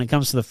 So when it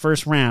comes to the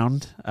first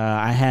round,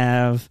 I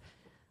have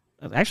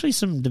actually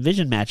some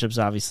division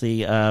matchups.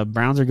 Obviously,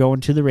 Browns are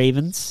going to the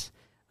Ravens.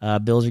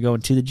 Bills are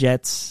going to the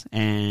Jets,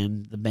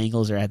 and the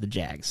Bengals are at the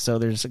Jags. So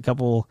there's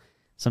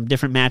some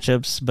different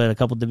matchups, but a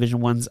couple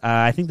division ones.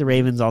 I think the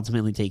Ravens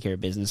ultimately take care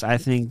of business. I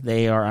think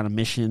they are on a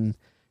mission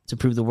to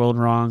prove the world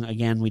wrong.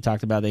 Again, we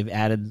talked about they've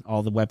added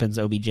all the weapons,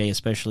 OBJ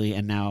especially,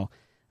 and now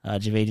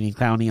Jadeveon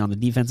Clowney on the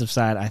defensive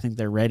side. I think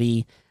they're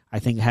ready. I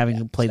think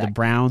having played the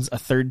Browns a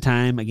third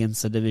time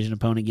against a division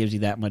opponent gives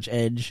you that much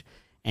edge.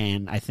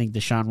 And I think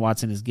Deshaun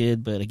Watson is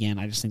good, but again,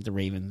 I just think the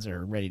Ravens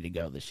are ready to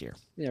go this year.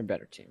 They're a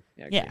better team.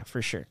 Yeah,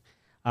 for sure.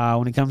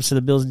 When it comes to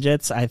the Bills and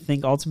Jets, I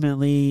think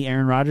ultimately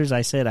Aaron Rodgers,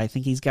 I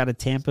think he's got a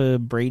Tampa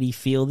Brady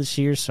feel this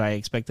year, so I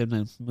expect them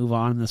to move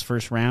on in this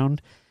first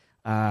round.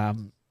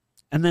 And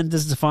then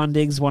does Stephon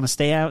Diggs want to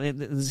stay out?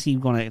 Is he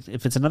going to?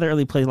 If it's another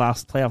early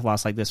playoff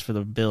loss like this for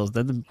the Bills,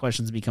 then the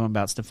questions become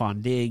about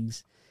Stephon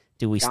Diggs.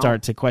 Do we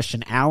start to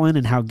question Allen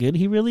and how good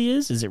he really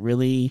is? Is it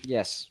really?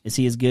 Yes. Is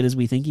he as good as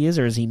we think he is,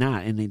 or is he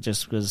not? And it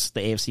just was the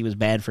AFC was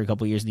bad for a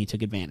couple of years and he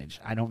took advantage.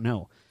 I don't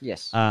know.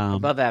 Yes.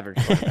 Above average.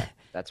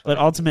 That's what. But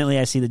ultimately,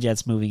 I see the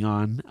Jets moving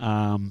on.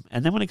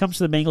 And then when it comes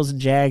to the Bengals and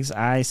Jags,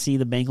 I see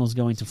the Bengals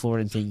going to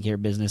Florida and taking care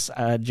of business.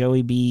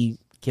 Joey B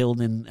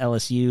killed in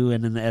LSU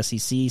and in the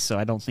SEC, so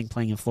I don't think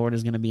playing in Florida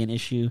is going to be an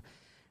issue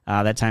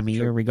that time of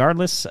year,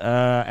 regardless.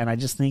 And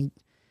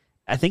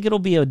I think it'll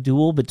be a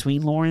duel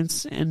between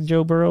Lawrence and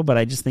Joe Burrow, but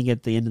I just think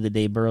at the end of the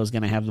day, Burrow's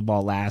going to have the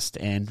ball last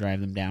and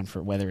drive them down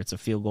for whether it's a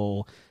field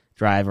goal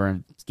drive or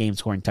a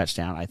game-scoring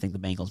touchdown. I think the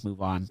Bengals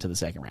move on to the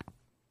second round.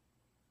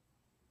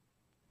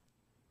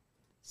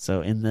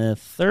 So in the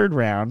third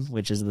round,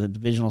 which is the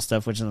divisional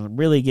stuff, which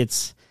really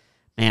gets...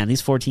 Man,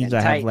 these 4 teams I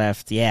have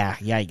left,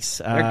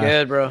 yikes. They're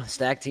good, bro.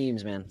 Stacked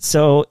teams, man.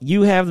 So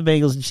you have the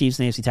Bengals and Chiefs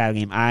in the AFC title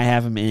game. I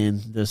have them in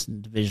this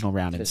divisional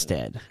round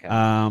instead.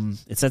 Okay.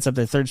 It sets up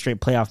their third straight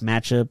playoff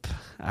matchup.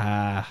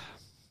 I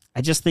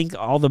just think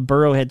all the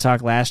Burrowhead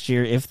talk last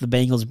year, if the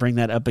Bengals bring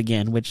that up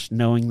again, which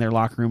knowing their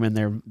locker room and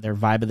their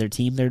vibe of their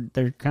team,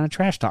 they're kind of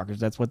trash talkers.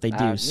 That's what they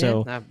do.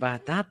 So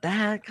not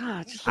that.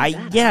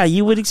 God,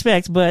 you would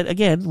expect, but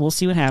again, we'll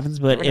see what happens.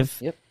 But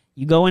if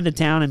you go into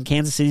town and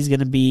Kansas City's going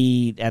to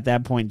be at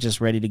that point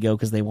just ready to go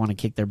because they want to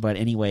kick their butt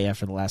anyway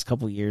after the last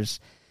couple of years.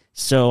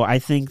 So I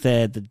think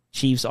that the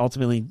Chiefs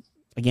ultimately,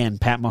 again,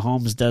 Pat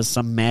Mahomes does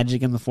some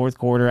magic in the fourth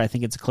quarter. I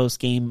think it's a close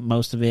game,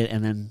 most of it,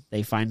 and then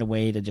they find a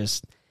way to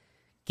just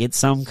get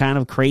some kind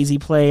of crazy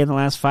play in the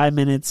last 5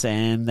 minutes,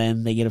 and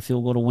then they get a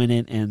field goal to win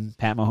it, and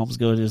Pat Mahomes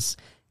goes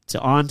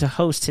on to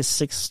host his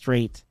 6th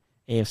straight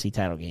AFC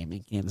title game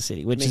in Kansas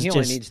City, which he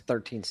only needs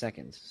 13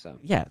 seconds. So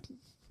yeah.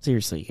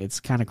 Seriously,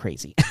 it's kind of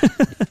crazy.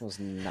 It was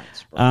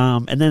nuts, bro.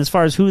 And then as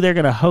far as who they're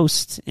going to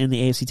host in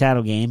the AFC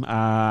title game,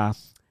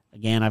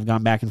 again, I've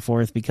gone back and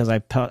forth because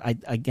I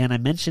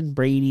mentioned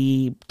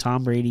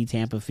Tom Brady,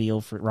 Tampa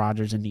Field for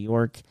Rodgers in New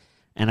York,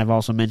 and I've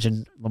also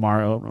mentioned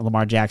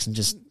Lamar Jackson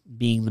just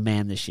being the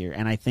man this year.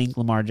 And I think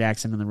Lamar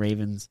Jackson and the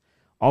Ravens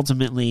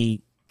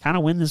ultimately kind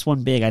of win this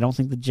one big. I don't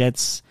think the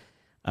Jets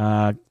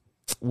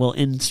will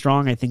end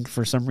strong. I think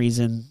for some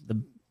reason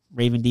the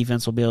Raven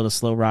defense will be able to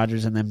slow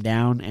Rodgers and them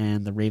down,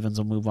 and the Ravens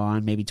will move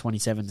on maybe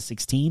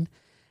 27-16.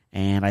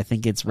 And I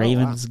think it's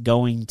Ravens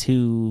going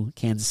to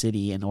Kansas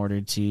City in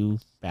order to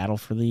battle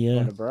for the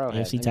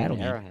AFC title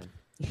game.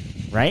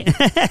 Right?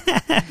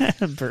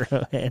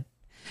 Burrowhead.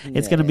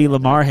 It's going to be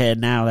Lamar Head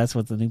now. That's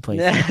what the new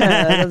place is.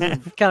 That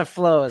doesn't kind of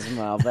flow as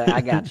well, but I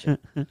got you.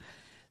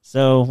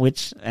 So,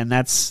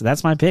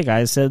 that's my pick.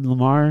 I said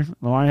Lamar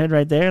Head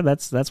right there.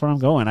 That's where I'm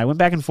going. I went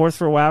back and forth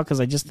for a while because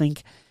I just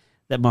think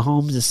that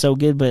Mahomes is so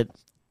good, but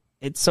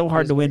it's so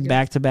hard to win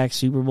back-to-back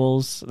Super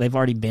Bowls. They've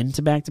already been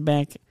to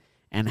back-to-back,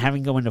 and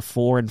having go into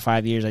 4 in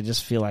 5 years, I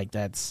just feel like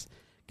that's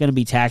going to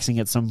be taxing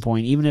at some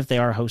point, even if they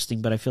are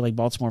hosting. But I feel like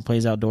Baltimore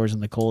plays outdoors in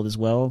the cold as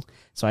well,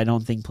 so I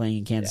don't think playing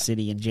in Kansas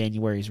City in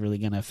January is really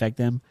going to affect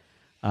them.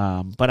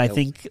 But I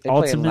think they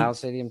play in Loud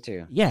Stadium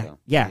too.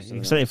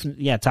 So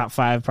top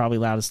 5 probably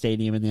loudest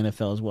stadium in the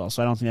NFL as well.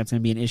 So I don't think that's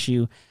going to be an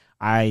issue.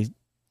 I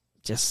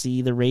just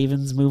see the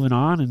Ravens moving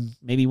on and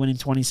maybe winning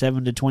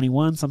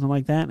 27-21, something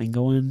like that, and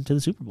going to the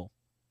Super Bowl.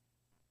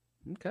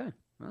 Okay.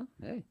 Well,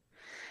 hey,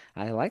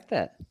 I like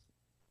that.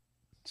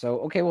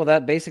 So,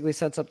 that basically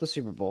sets up the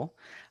Super Bowl.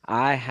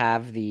 I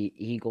have the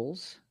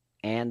Eagles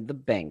and the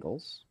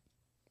Bengals.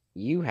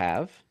 You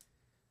have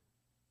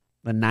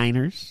the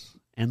Niners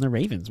and the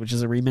Ravens, which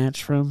is a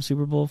rematch from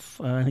Super Bowl,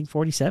 I think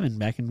 47,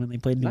 back in when they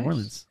played New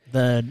Orleans.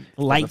 The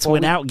lights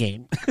went out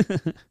game.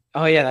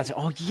 Oh yeah, that's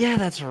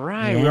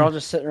right. Yeah. We were all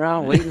just sitting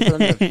around waiting for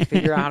them to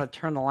figure out how to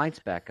turn the lights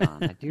back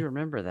on. I do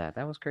remember that.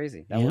 That was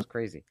crazy. Was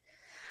crazy.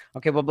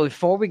 Okay, well,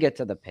 before we get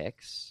to the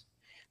picks,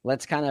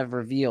 let's kind of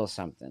reveal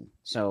something.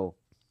 So,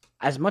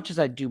 as much as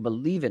I do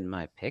believe in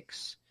my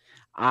picks,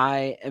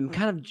 I am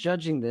kind of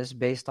judging this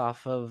based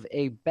off of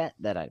a bet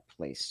that I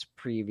placed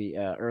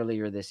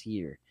earlier this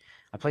year.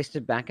 I placed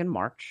it back in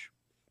March,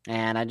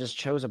 and I just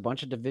chose a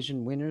bunch of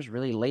division winners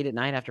really late at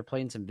night after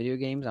playing some video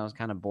games. I was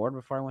kind of bored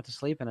before I went to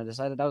sleep, and I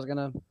decided I was going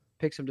to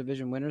pick some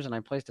division winners, and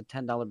I placed a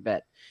 $10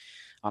 bet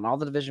on all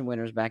the division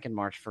winners back in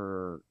March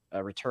for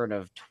a return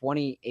of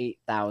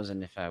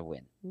 $28,000 if I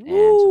win. And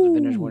so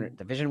the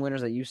division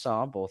winners that you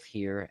saw both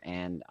here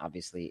and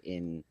obviously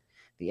in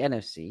the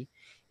NFC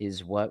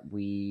is what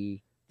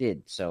we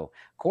did. So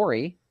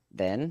Corey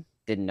then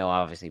didn't know,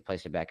 obviously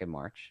placed it back in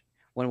March.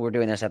 When we're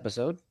doing this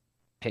episode,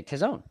 picked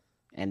his own.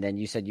 And then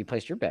you said you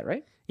placed your bet,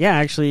 right? Yeah,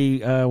 actually,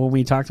 when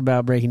we talked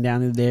about breaking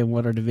down the other day and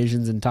what our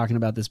divisions and talking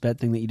about this bet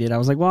thing that you did, I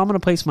was like, well, I'm going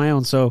to place my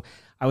own. So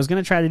I was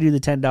going to try to do the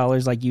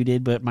 $10 like you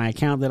did, but my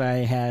account that I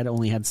had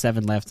only had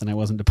 7 left, and I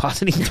wasn't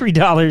depositing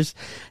 $3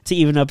 to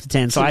even up to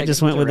 10. So I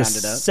just went with a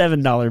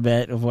 $7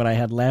 bet of what I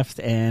had left.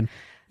 And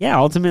yeah,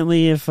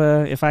 ultimately, if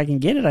I can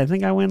get it, I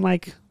think I win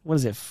like, what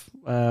is it,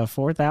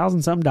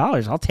 $4,000 some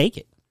dollars. I'll take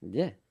it.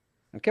 Yeah.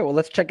 Okay. Well,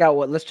 let's check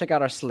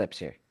out our slips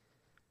here.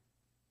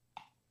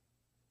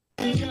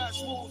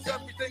 Cash moves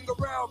everything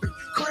around me.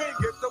 Cream,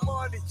 get the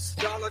money.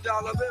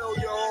 Dollar bill,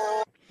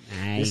 yo.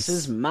 Nice. This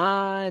is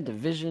my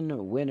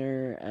division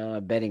winner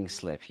betting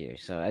slip here.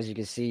 So as you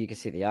can see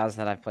the odds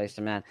that I've placed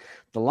them at.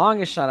 The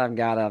longest shot I've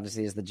got,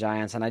 obviously, is the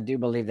Giants, and I do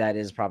believe that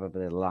is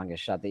probably the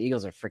longest shot. The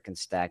Eagles are freaking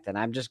stacked, and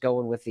I'm just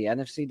going with the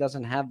NFC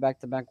doesn't have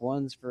back-to-back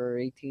ones for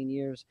 18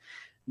 years.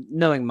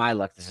 Knowing my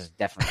luck, this is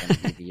definitely going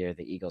to be the year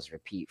the Eagles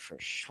repeat for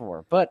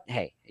sure. But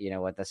hey, you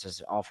know what? This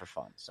is all for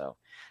fun. So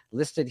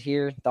listed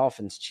here,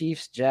 Dolphins,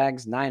 Chiefs,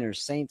 Jags,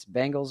 Niners, Saints,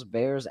 Bengals,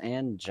 Bears,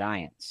 and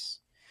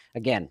Giants.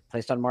 Again,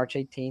 placed on March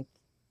 18th.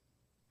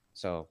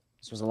 So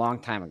this was a long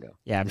time ago.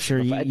 Yeah, I'm sure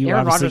you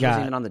Aaron obviously Rodgers got.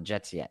 wasn't even on the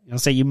Jets yet. I'll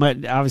say you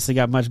obviously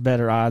got much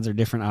better odds or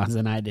different odds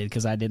than I did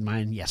because I did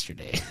mine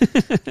yesterday.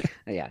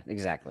 Yeah,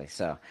 exactly.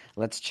 So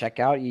let's check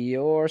out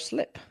your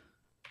slip.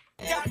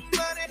 Got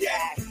money,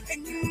 yeah,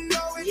 and you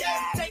know it,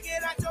 yeah. Take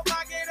it out your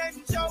pocket and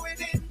show it,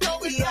 know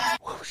it, yeah.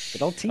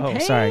 Good old T-Pain. Oh,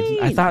 sorry.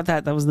 I thought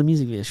that was the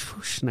music video.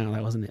 Swoosh. No,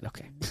 that wasn't it.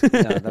 Okay.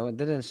 No, that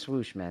didn't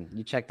swoosh, man.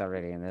 You checked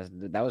already, and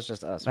that was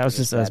just us. That was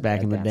just us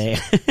back in the day.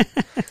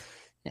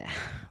 Yeah.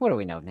 What do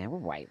we know, man? We're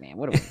white, man.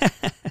 What do we know?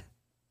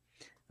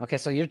 Okay,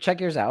 so you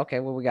check yours out. Okay,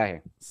 what we got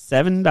here?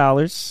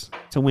 $7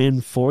 to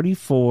win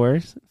 44,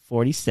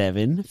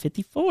 47,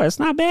 54. That's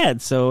not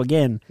bad. So,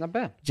 again, Not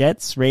bad.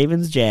 Jets,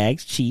 Ravens,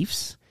 Jags,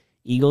 Chiefs,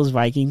 Eagles,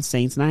 Vikings,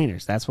 Saints,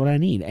 Niners. That's what I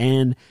need.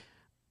 And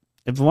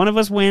if one of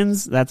us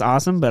wins, that's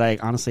awesome, but I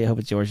honestly hope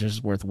it's yours.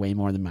 It's worth way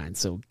more than mine.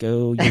 So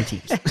go your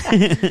teams.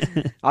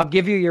 I'll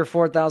give you your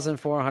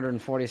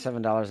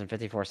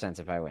 $4,447.54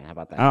 if I win. How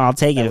about that? Oh, I'll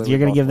take it. That If way you're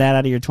we going to both give that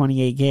out of your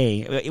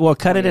 $28K. Well,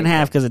 cut it in 28K.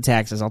 half because of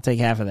taxes. I'll take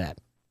half of that.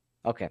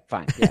 Okay,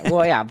 fine. Yeah.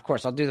 Well, yeah, of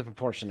course. I'll do the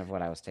proportion of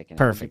what I was taking.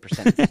 Perfect.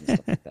 Percentages and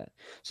stuff like that.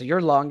 So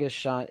your longest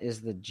shot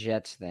is the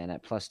Jets then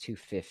at plus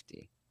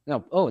 250.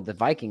 No, the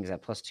Vikings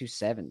at plus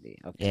 270.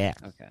 Okay. Yeah.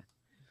 Okay.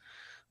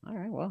 All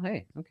right. Well,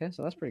 hey. Okay,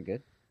 so that's pretty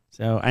good.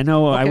 So I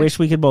know I Okay. wish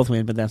we could both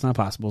win, but that's not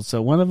possible.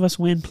 So one of us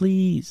win,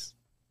 please.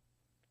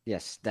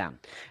 Yes, down.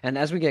 And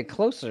as we get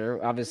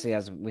closer, obviously,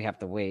 as we have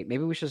to wait,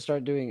 maybe we should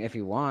start doing, if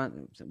you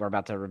want, we're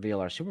about to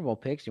reveal our Super Bowl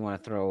picks. You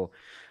want to throw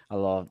a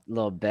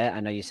little bet? I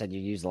know you said you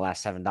used the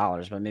last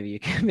 $7, but maybe you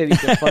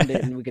could fund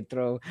it and we could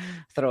throw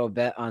a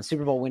bet on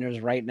Super Bowl winners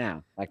right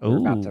now. Like we're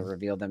about to Ooh.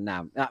 reveal them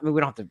now. I mean,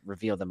 we don't have to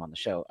reveal them on the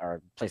show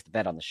or place the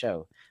bet on the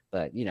show,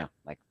 but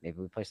like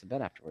maybe we place the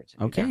bet afterwards.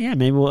 Okay, yeah,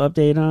 maybe we'll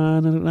update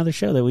on another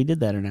show that we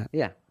did that or not.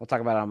 Yeah, we'll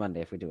talk about it on Monday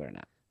if we do it or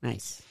not.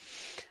 Nice.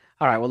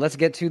 All right, well, let's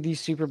get to the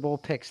Super Bowl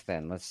picks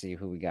then. Let's see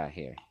who we got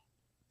here.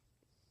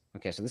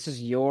 Okay, so this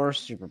is your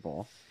Super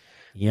Bowl.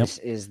 Yep. This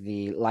is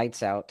the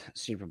lights out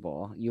Super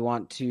Bowl. You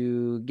want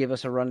to give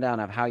us a rundown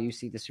of how you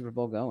see the Super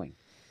Bowl going?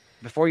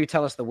 Before you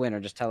tell us the winner,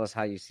 just tell us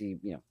how you see,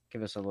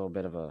 give us a little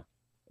bit of a...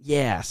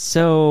 Yeah,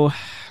 so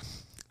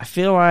I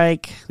feel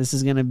like this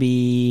is going to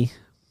be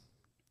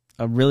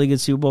a really good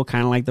Super Bowl,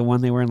 kind of like the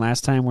one they were in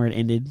last time where it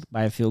ended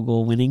by a field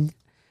goal winning,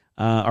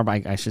 or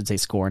by, I should say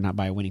score, not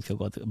by a winning field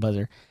goal at the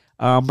buzzer.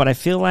 But I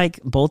feel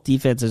like both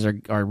defenses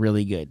are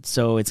really good.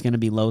 So it's going to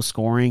be low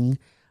scoring.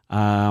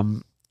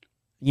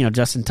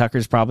 Justin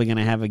Tucker's probably going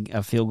to have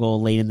a field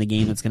goal late in the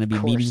game that's going to be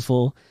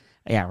meaningful.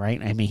 Yeah,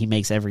 right. I mean, he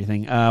makes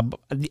everything.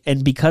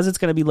 And because it's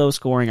going to be low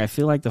scoring, I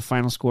feel like the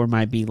final score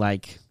might be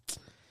like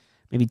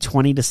maybe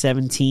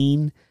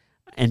 20-17.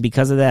 And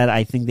because of that,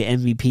 I think the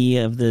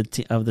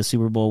MVP of the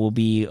Super Bowl will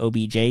be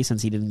OBJ,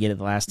 since he didn't get it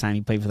the last time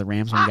he played for the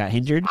Rams when he got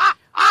injured.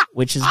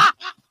 Which is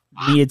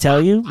me to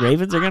tell you,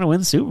 Ravens are going to win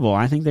the Super Bowl.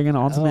 I think they're going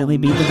to ultimately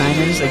beat the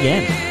Niners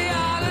again.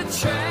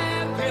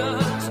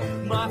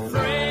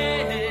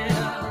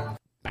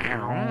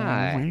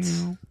 Right.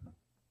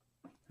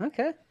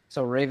 Okay.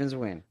 So Ravens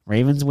win.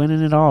 Ravens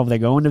winning it all. They're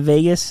going to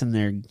Vegas and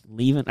they're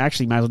leaving.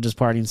 Actually, might as well just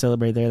party and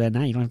celebrate there that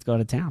night. You don't have to go out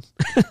of town.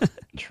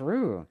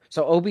 True.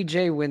 So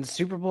OBJ wins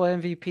Super Bowl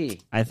MVP.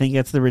 I think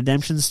that's the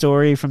redemption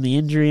story from the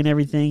injury and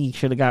everything. He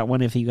should have got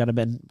one if he would have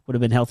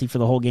been healthy for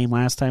the whole game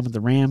last time with the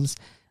Rams.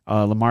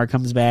 Lamar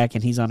comes back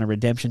and he's on a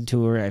redemption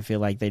tour. I feel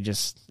like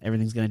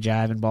everything's going to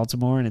jive in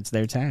Baltimore and it's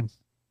their time.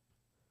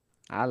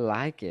 I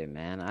like it,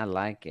 man. I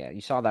like it.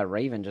 You saw that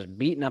Raven just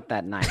beating up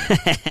that knight.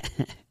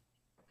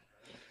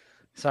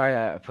 Sorry,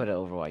 I put it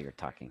over while you were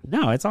talking.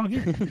 No, it's all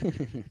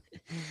good.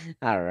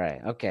 All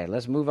right. Okay,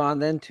 let's move on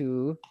then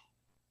to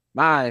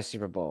my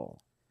Super Bowl.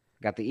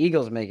 Got the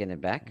Eagles making it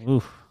back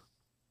Oof.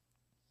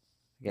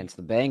 against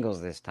the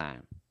Bengals this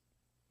time.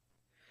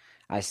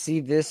 I see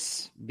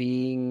this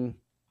being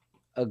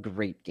a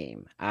great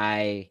game.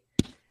 I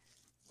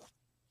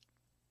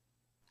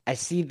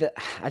see that.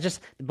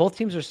 Both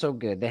teams are so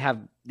good. They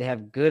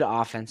have good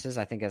offenses.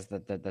 I think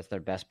that's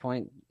their best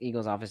point.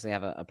 Eagles obviously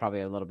have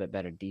probably a little bit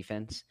better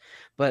defense,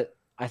 but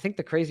I think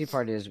the crazy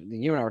part is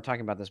you and I were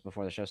talking about this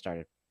before the show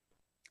started.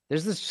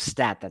 There's this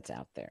stat that's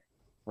out there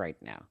right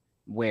now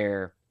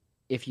where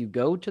if you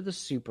go to the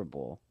Super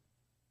Bowl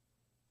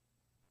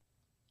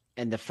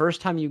and the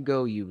first time you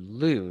go you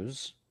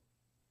lose,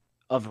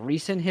 of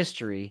recent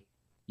history,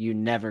 you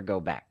never go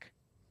back.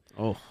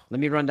 Oh, let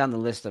me run down the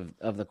list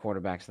of the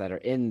quarterbacks that are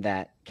in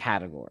that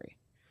category.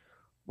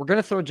 We're going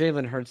to throw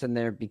Jalen Hurts in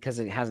there because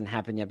it hasn't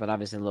happened yet, but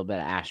obviously a little bit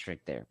of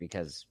asterisk there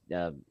because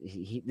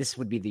this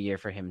would be the year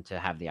for him to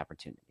have the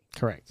opportunity.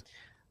 correct.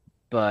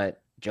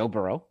 But Joe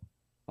Burrow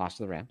lost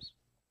to the Rams.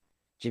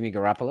 Jimmy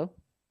Garoppolo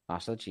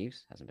lost to the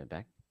Chiefs, hasn't been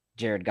back.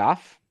 Jared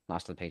Goff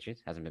lost to the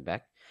Patriots, hasn't been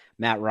back.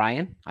 Matt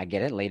Ryan, I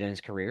get it, late in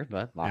his career,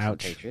 but lost to the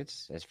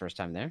Patriots. His first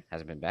time there,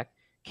 hasn't been back.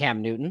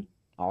 Cam Newton,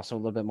 also a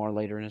little bit more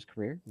later in his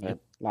career, but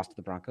lost to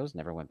the Broncos,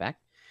 never went back.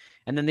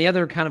 And then the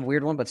other kind of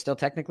weird one, but still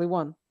technically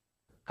won,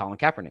 Colin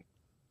Kaepernick.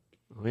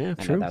 Oh, yeah,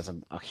 I true. know that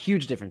was a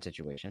huge different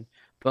situation.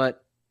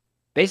 But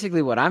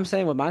basically what I'm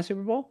saying with my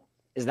Super Bowl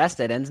is that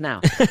ends now.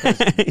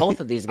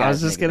 Both of these guys. I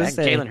was just going to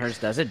say. Jalen Hurts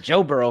does it.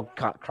 Joe Burrow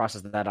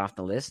crosses that off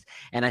the list.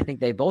 And I think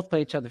they both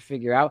play each other to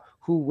figure out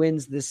who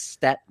wins this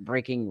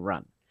stat-breaking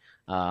run.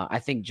 I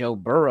think Joe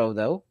Burrow,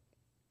 though.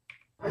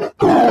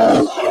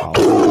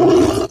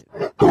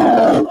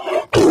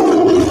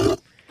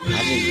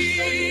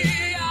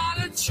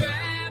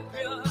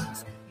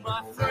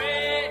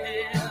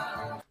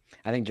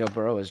 I think Joe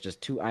Burrow is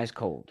just too ice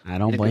cold. I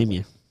don't blame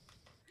you.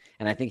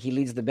 And I think he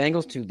leads the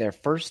Bengals to their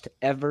first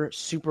ever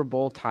Super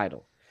Bowl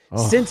title. Oh,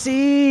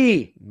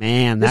 Cincy!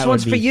 Man, this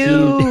one's for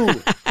you.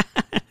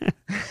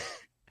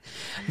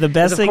 The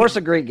best thing, of course,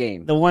 a great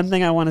game. The one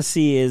thing I want to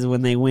see is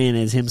when they win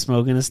is him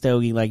smoking a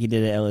stogie like he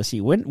did at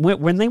LSU.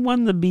 When they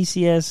won the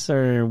BCS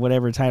or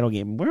whatever title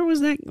game, where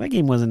was that? That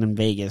game wasn't in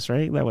Vegas,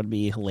 right? That would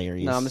be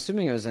hilarious. No, I'm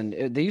assuming it was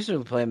they used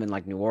to play them in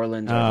like New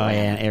Orleans. Or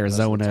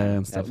Arizona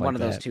and stuff like that. One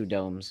of those two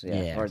domes,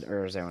 or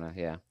Arizona,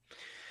 yeah.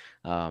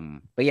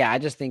 But yeah, I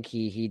just think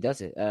he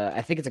does it.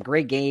 I think it's a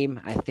great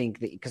game. I think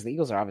because the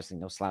Eagles are obviously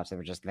no slouch. They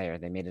were just there.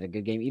 They made it a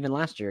good game even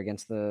last year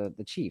against the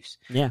Chiefs.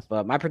 Yeah.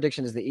 But my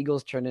prediction is the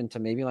Eagles turn into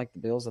maybe like the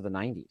Bills of the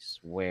 90s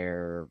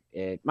where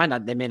they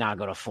may not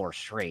go to 4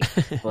 straight,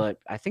 but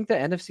I think the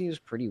NFC is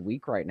pretty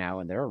weak right now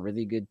and they're a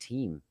really good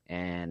team.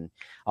 And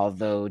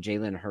although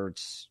Jalen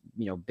Hurts,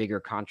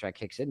 bigger contract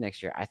kicks in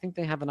next year, I think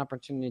they have an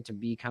opportunity to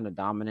be kind of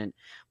dominant.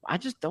 I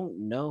just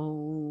don't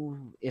know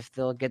if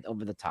they'll get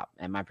over the top.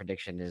 And my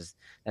prediction is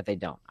that they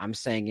don't. I'm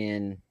saying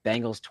in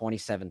Bengals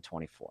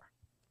 27-24.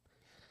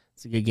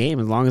 It's a good game.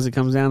 As long as it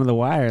comes down to the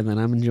wire, then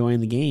I'm enjoying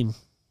the game.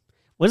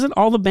 Wasn't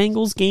all the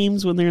Bengals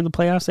games when they're in the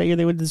playoffs that year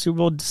they went to the Super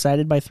Bowl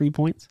decided by 3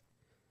 points?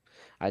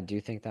 I do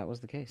think that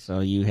was the case. So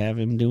you have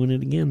him doing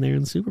it again there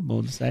in the Super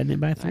Bowl, deciding it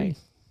by 3.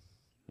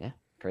 Yeah,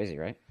 crazy,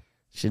 right?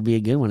 Should be a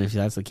good one if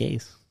that's the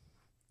case.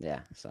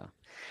 Yeah,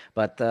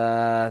 but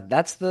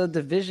that's the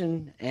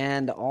division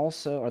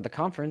or the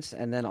conference,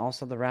 and then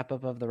also the wrap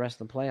up of the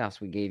rest of the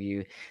playoffs. We gave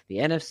you the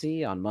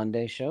NFC on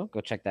Monday's show. Go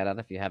check that out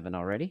if you haven't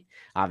already.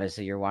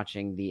 Obviously, you're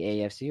watching the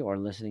AFC or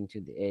listening to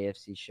the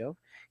AFC show,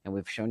 and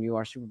we've shown you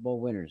our Super Bowl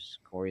winners.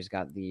 Corey's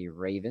got the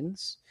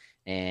Ravens,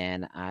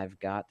 and I've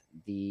got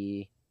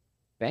the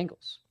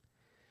Bengals.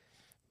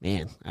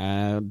 Man,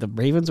 the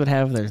Ravens would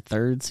have their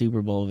 3rd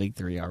Super Bowl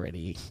victory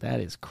already. That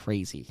is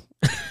crazy.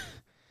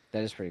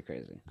 That is pretty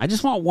crazy. I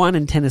just want one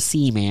in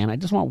Tennessee, man. I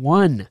just want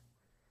one.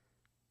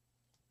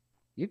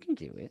 You can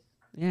do it.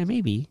 Yeah,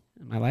 maybe.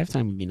 My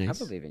lifetime would be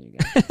nice. I believe in you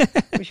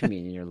guys. What you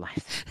mean in your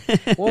life?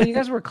 Well, you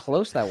guys were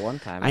close that one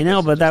time. I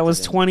know, but that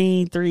was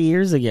 23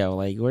 years ago.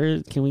 Like,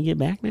 where can we get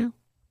back now?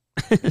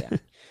 Yeah.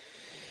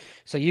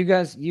 So you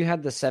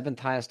had the 7th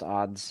highest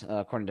odds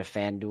according to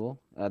FanDuel.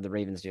 The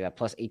Ravens do at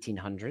plus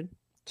 1,800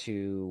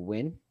 to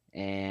win.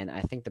 And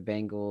I think the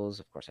Bengals,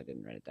 of course, I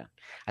didn't write it down.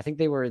 I think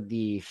they were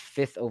the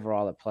 5th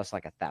overall at plus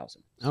like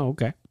 1,000. Oh,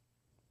 okay.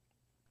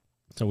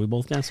 So we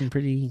both got some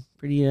pretty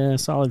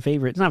solid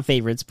favorites. Not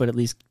favorites, but at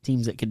least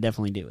teams that could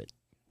definitely do it.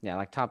 Yeah,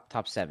 like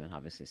top 7,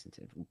 obviously, since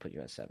we'll put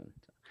you at 7.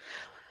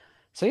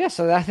 So yeah,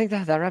 so I think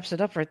that wraps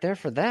it up right there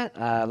for that.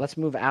 Let's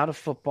move out of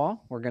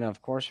football. We're gonna,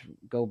 of course,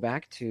 go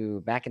back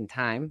in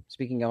time.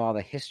 Speaking of all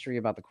the history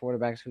about the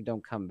quarterbacks who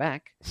don't come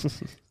back,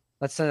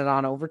 let's send it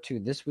on over to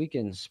this week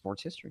in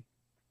sports history.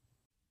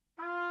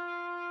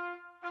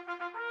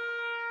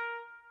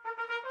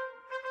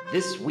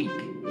 This week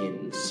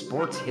in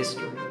sports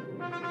history.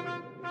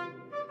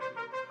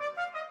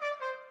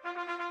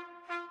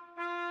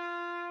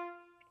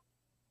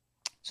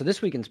 So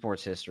this week in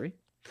sports history,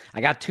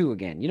 I got two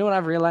again. You know what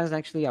I've realized,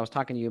 actually? I was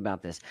talking to you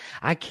about this.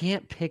 I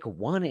can't pick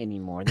one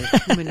anymore. There's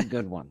too many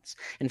good ones.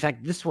 In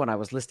fact, this one I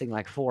was listing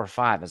like 4 or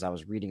 5 as I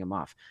was reading them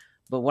off.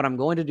 But what I'm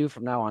going to do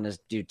from now on is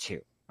do 2.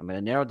 I'm going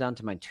to narrow down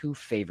to my 2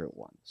 favorite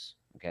ones.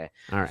 Okay.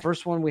 All right. The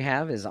first one we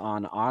have is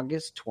on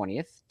August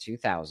 20th,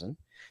 2000.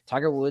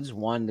 Tiger Woods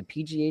won the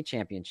PGA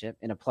Championship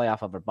in a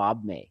playoff over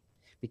Bob May,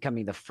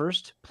 becoming the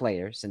first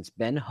player since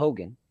Ben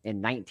Hogan in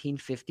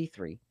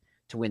 1953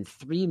 to win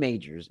 3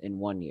 majors in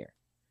 1 year.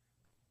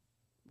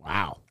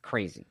 Wow.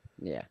 Crazy.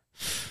 Yeah.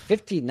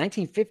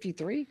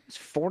 1953? It's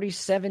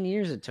 47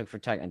 years it took for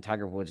Tiger. And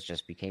Tiger Woods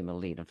just became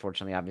elite.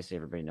 Unfortunately, obviously,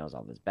 everybody knows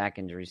all this back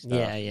injury stuff.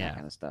 Yeah. That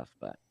kind of stuff.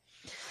 But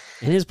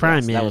in his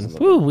prime, yes,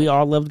 man. We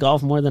all loved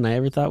golf more than I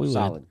ever thought we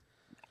solid. would.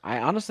 I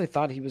honestly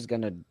thought he was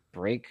going to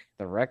break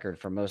the record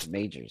for most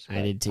majors.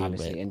 I did too.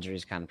 Obviously, but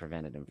injuries kind of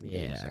prevented him from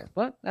doing so. Yeah.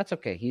 But that's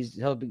okay.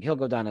 He'll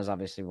go down as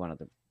obviously one of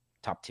the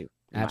top 2.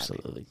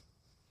 Absolutely.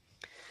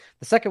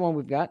 The second one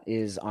we've got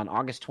is on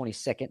August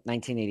 22nd,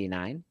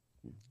 1989.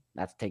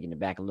 That's taking it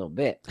back a little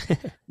bit.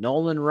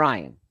 Nolan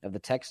Ryan of the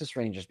Texas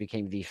Rangers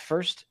became the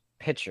first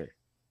pitcher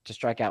to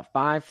strike out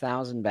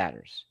 5,000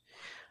 batters.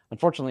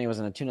 Unfortunately, it was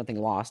in a 2-0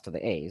 loss to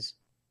the A's.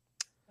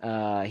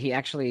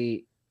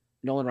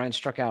 Nolan Ryan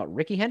struck out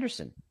Ricky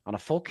Henderson on a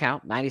full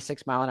count,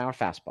 96-mile-an-hour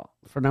fastball.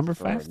 For number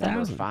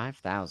 5,000.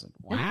 5,000.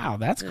 Wow,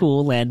 that's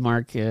cool.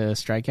 Landmark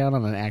strikeout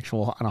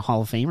on a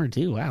Hall of Famer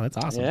too. Wow, that's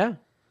awesome. Yeah,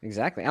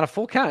 exactly. On a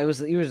full count, it was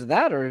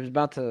that, or he was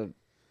about to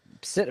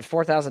sit at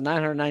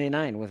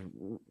 4,999 with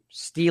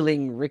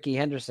stealing Ricky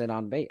Henderson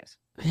on base.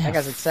 Yeah, that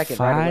guy's at second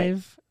right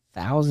away.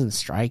 5,000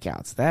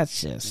 strikeouts.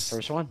 That's just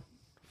First one.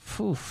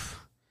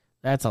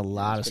 That's a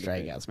lot of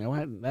strikeouts,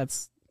 man.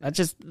 That's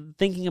just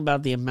thinking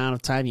about the amount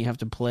of time you have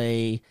to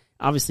play.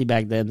 Obviously,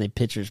 back then, the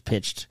pitchers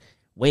pitched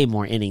way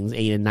more innings,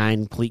 8 and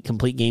 9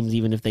 complete games,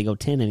 even if they go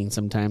 10 innings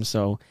sometimes.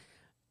 So,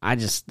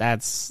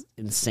 that's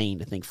insane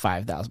to think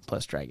 5,000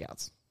 plus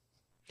strikeouts.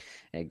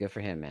 Hey, good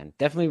for him, man.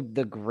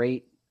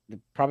 Definitely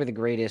probably the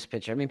greatest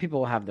pitcher. I mean, people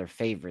will have their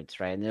favorites,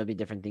 right? And there'll be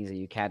different things that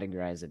you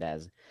categorize it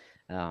as.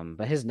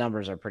 But his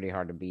numbers are pretty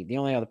hard to beat. The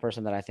only other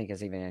person that I think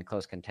is even in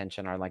close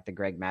contention are like the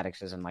Greg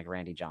Maddixes and like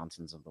Randy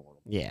Johnsons of the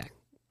world. Yeah.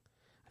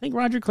 I think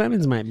Roger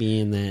Clemens might be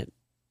in that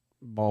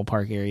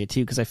ballpark area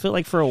too, because I feel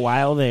like for a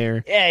while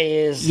there. Yeah, he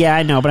is. Yeah,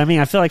 I know, but I mean,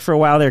 I feel like for a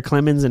while there,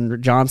 Clemens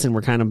and Johnson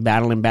were kind of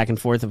battling back and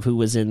forth of who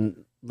was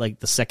in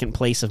like the second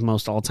place of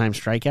most all-time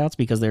strikeouts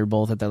because they were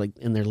both at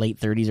in their late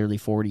 30s, early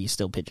 40s,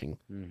 still pitching.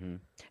 Mm-hmm.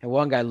 And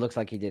one guy looks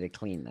like he did it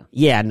clean though.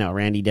 Yeah, no,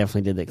 Randy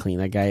definitely did that clean.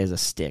 That guy is a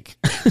stick.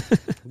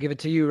 We'll give it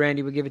to you,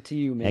 Randy. We'll give it to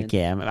you, man. Heck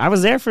yeah, I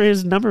was there for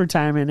his number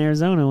time in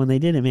Arizona when they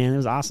did it, man. It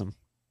was awesome.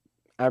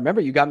 I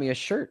remember you got me a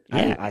shirt.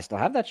 Yeah. I still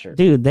have that shirt.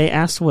 Dude, they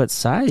asked what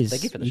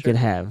size you could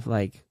have.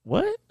 Like,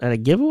 what? At a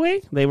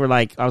giveaway? They were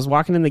like, I was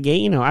walking in the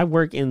gate. You know, I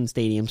work in the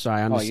stadium, so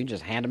I understand. You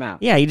just hand them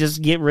out. Yeah, you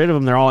just get rid of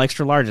them. They're all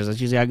extra larges.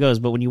 That's usually how it goes.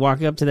 But when you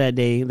walk up to that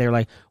day, they're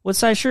like, what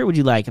size shirt would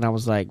you like? And I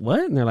was like,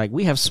 what? And they're like,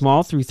 we have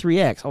small through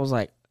 3X. I was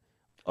like,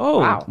 oh,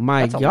 wow,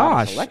 my that's a gosh.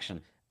 lot of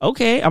selection.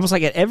 Okay. I was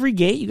like, at every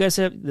gate, you guys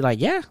have, like,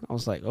 yeah. I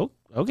was like, oh,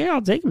 okay,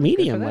 I'll take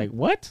medium. Like,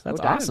 what?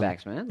 That's awesome.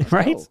 Man. Let's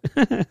right?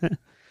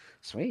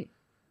 Sweet.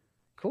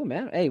 Cool,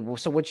 man. Hey,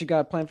 so what you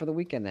got planned for the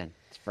weekend then?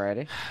 It's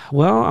Friday.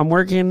 Well, I'm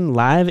working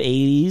live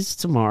 80s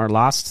tomorrow.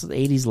 Lost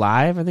 80s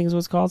Live, I think is what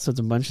it's called. So it's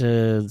a bunch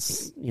of,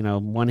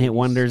 one-hit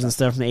wonders and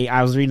stuff.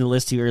 I was reading the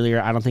list to you earlier.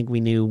 I don't think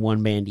we knew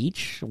one band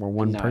each or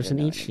one person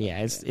each. Yeah,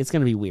 it's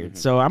going to be weird.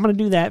 Mm-hmm. So I'm going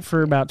to do that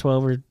for about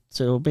 12 or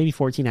so, maybe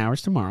 14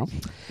 hours tomorrow.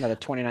 Another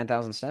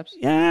 29,000 steps?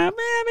 Yeah,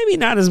 maybe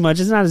not as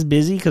much. It's not as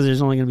busy because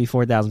there's only going to be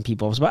 4,000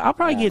 people. But I'll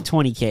probably get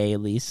 20K at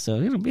least. So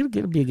it'll be a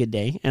good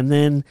day. And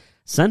then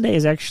Sunday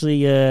is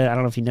actually, I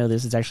don't know if you know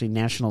this, it's actually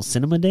National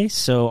Cinema Day.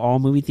 So all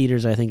movie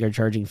theaters, I think, are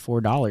charging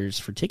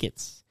 $4 for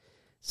tickets.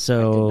 So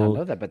I did not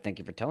know that, but thank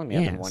you for telling me.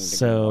 I've been wanting to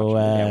go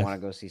watch a movie. I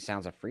want to go see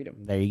Sounds of Freedom.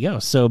 There you go.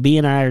 So B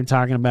and I are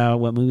talking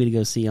about what movie to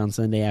go see on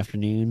Sunday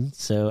afternoon.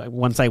 So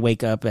once I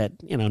wake up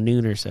at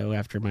noon or so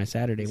after my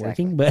Saturday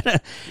working. But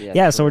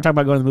so we're talking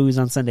about going to the movies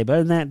on Sunday. But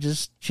other than that,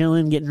 just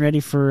chilling, getting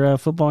ready for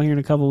football here in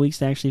a couple of weeks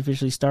to actually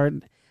officially start.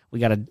 We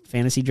got a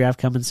fantasy draft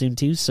coming soon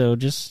too. So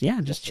just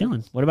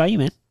chilling. What about you,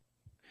 man?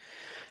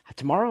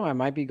 Tomorrow I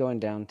might be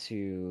going down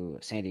to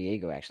San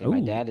Diego.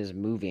 Actually, my dad is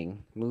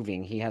moving.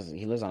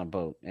 He lives on a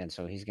boat, and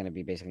so he's going to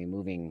be basically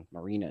moving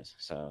marinas.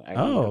 So I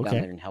go down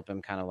there and help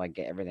him kind of like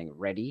get everything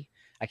ready.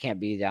 I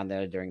can't be down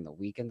there during the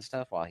week and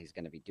stuff while he's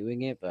going to be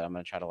doing it, but I'm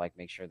going to try to like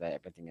make sure that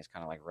everything is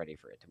kind of like ready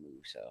for it to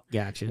move. So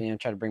Gotcha.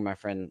 try to bring my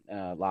friend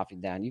Lofty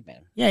down. You've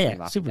been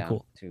Yeah, super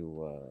cool.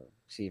 To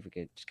see if we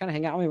could just kind of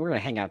hang out. I mean, we're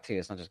going to hang out too.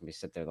 It's not just going to be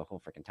sit there the whole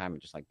freaking time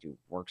and just like do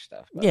work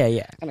stuff. But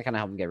Yeah. Kind of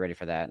help him get ready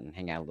for that and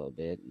hang out a little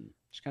bit and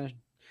just kind of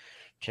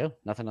chill.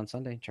 Nothing on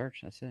Sunday, church.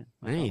 That's it.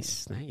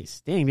 Nice.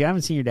 Damn, I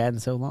haven't seen your dad in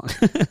so long.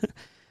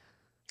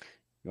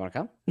 You want to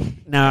come?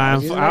 No,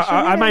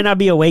 I might not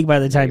be awake by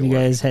the time you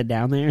guys head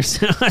down there,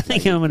 so I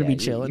think I'm going to be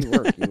chilling.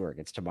 You work.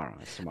 It's tomorrow.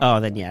 Oh,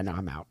 then yeah, no,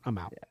 I'm out.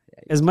 Yeah.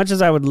 As much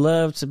as I would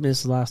love to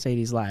miss Lost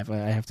 80s Live, I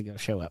have to go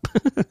show up.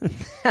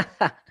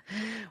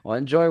 Well,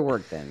 enjoy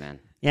work then, man.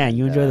 Yeah,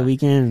 you enjoy the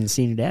weekend and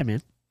seeing your dad,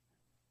 man.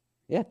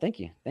 Yeah, thank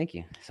you.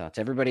 So to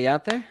everybody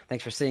out there,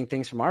 thanks for seeing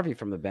things from our view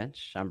from the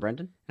bench. I'm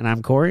Brendan. And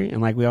I'm Corey,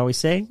 and like we always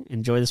say,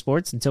 enjoy the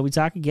sports until we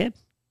talk again.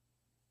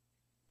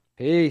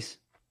 Peace.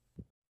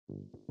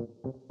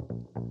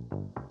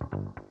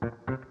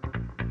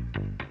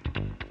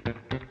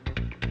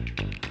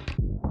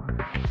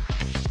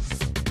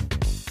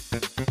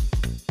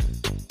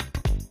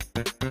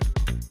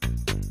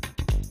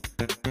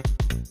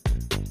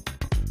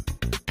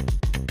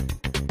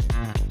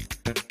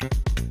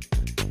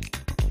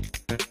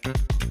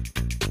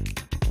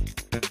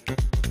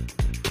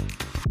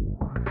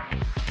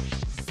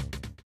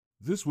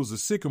 This was a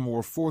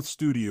Sycamore 4th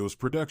Studios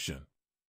production.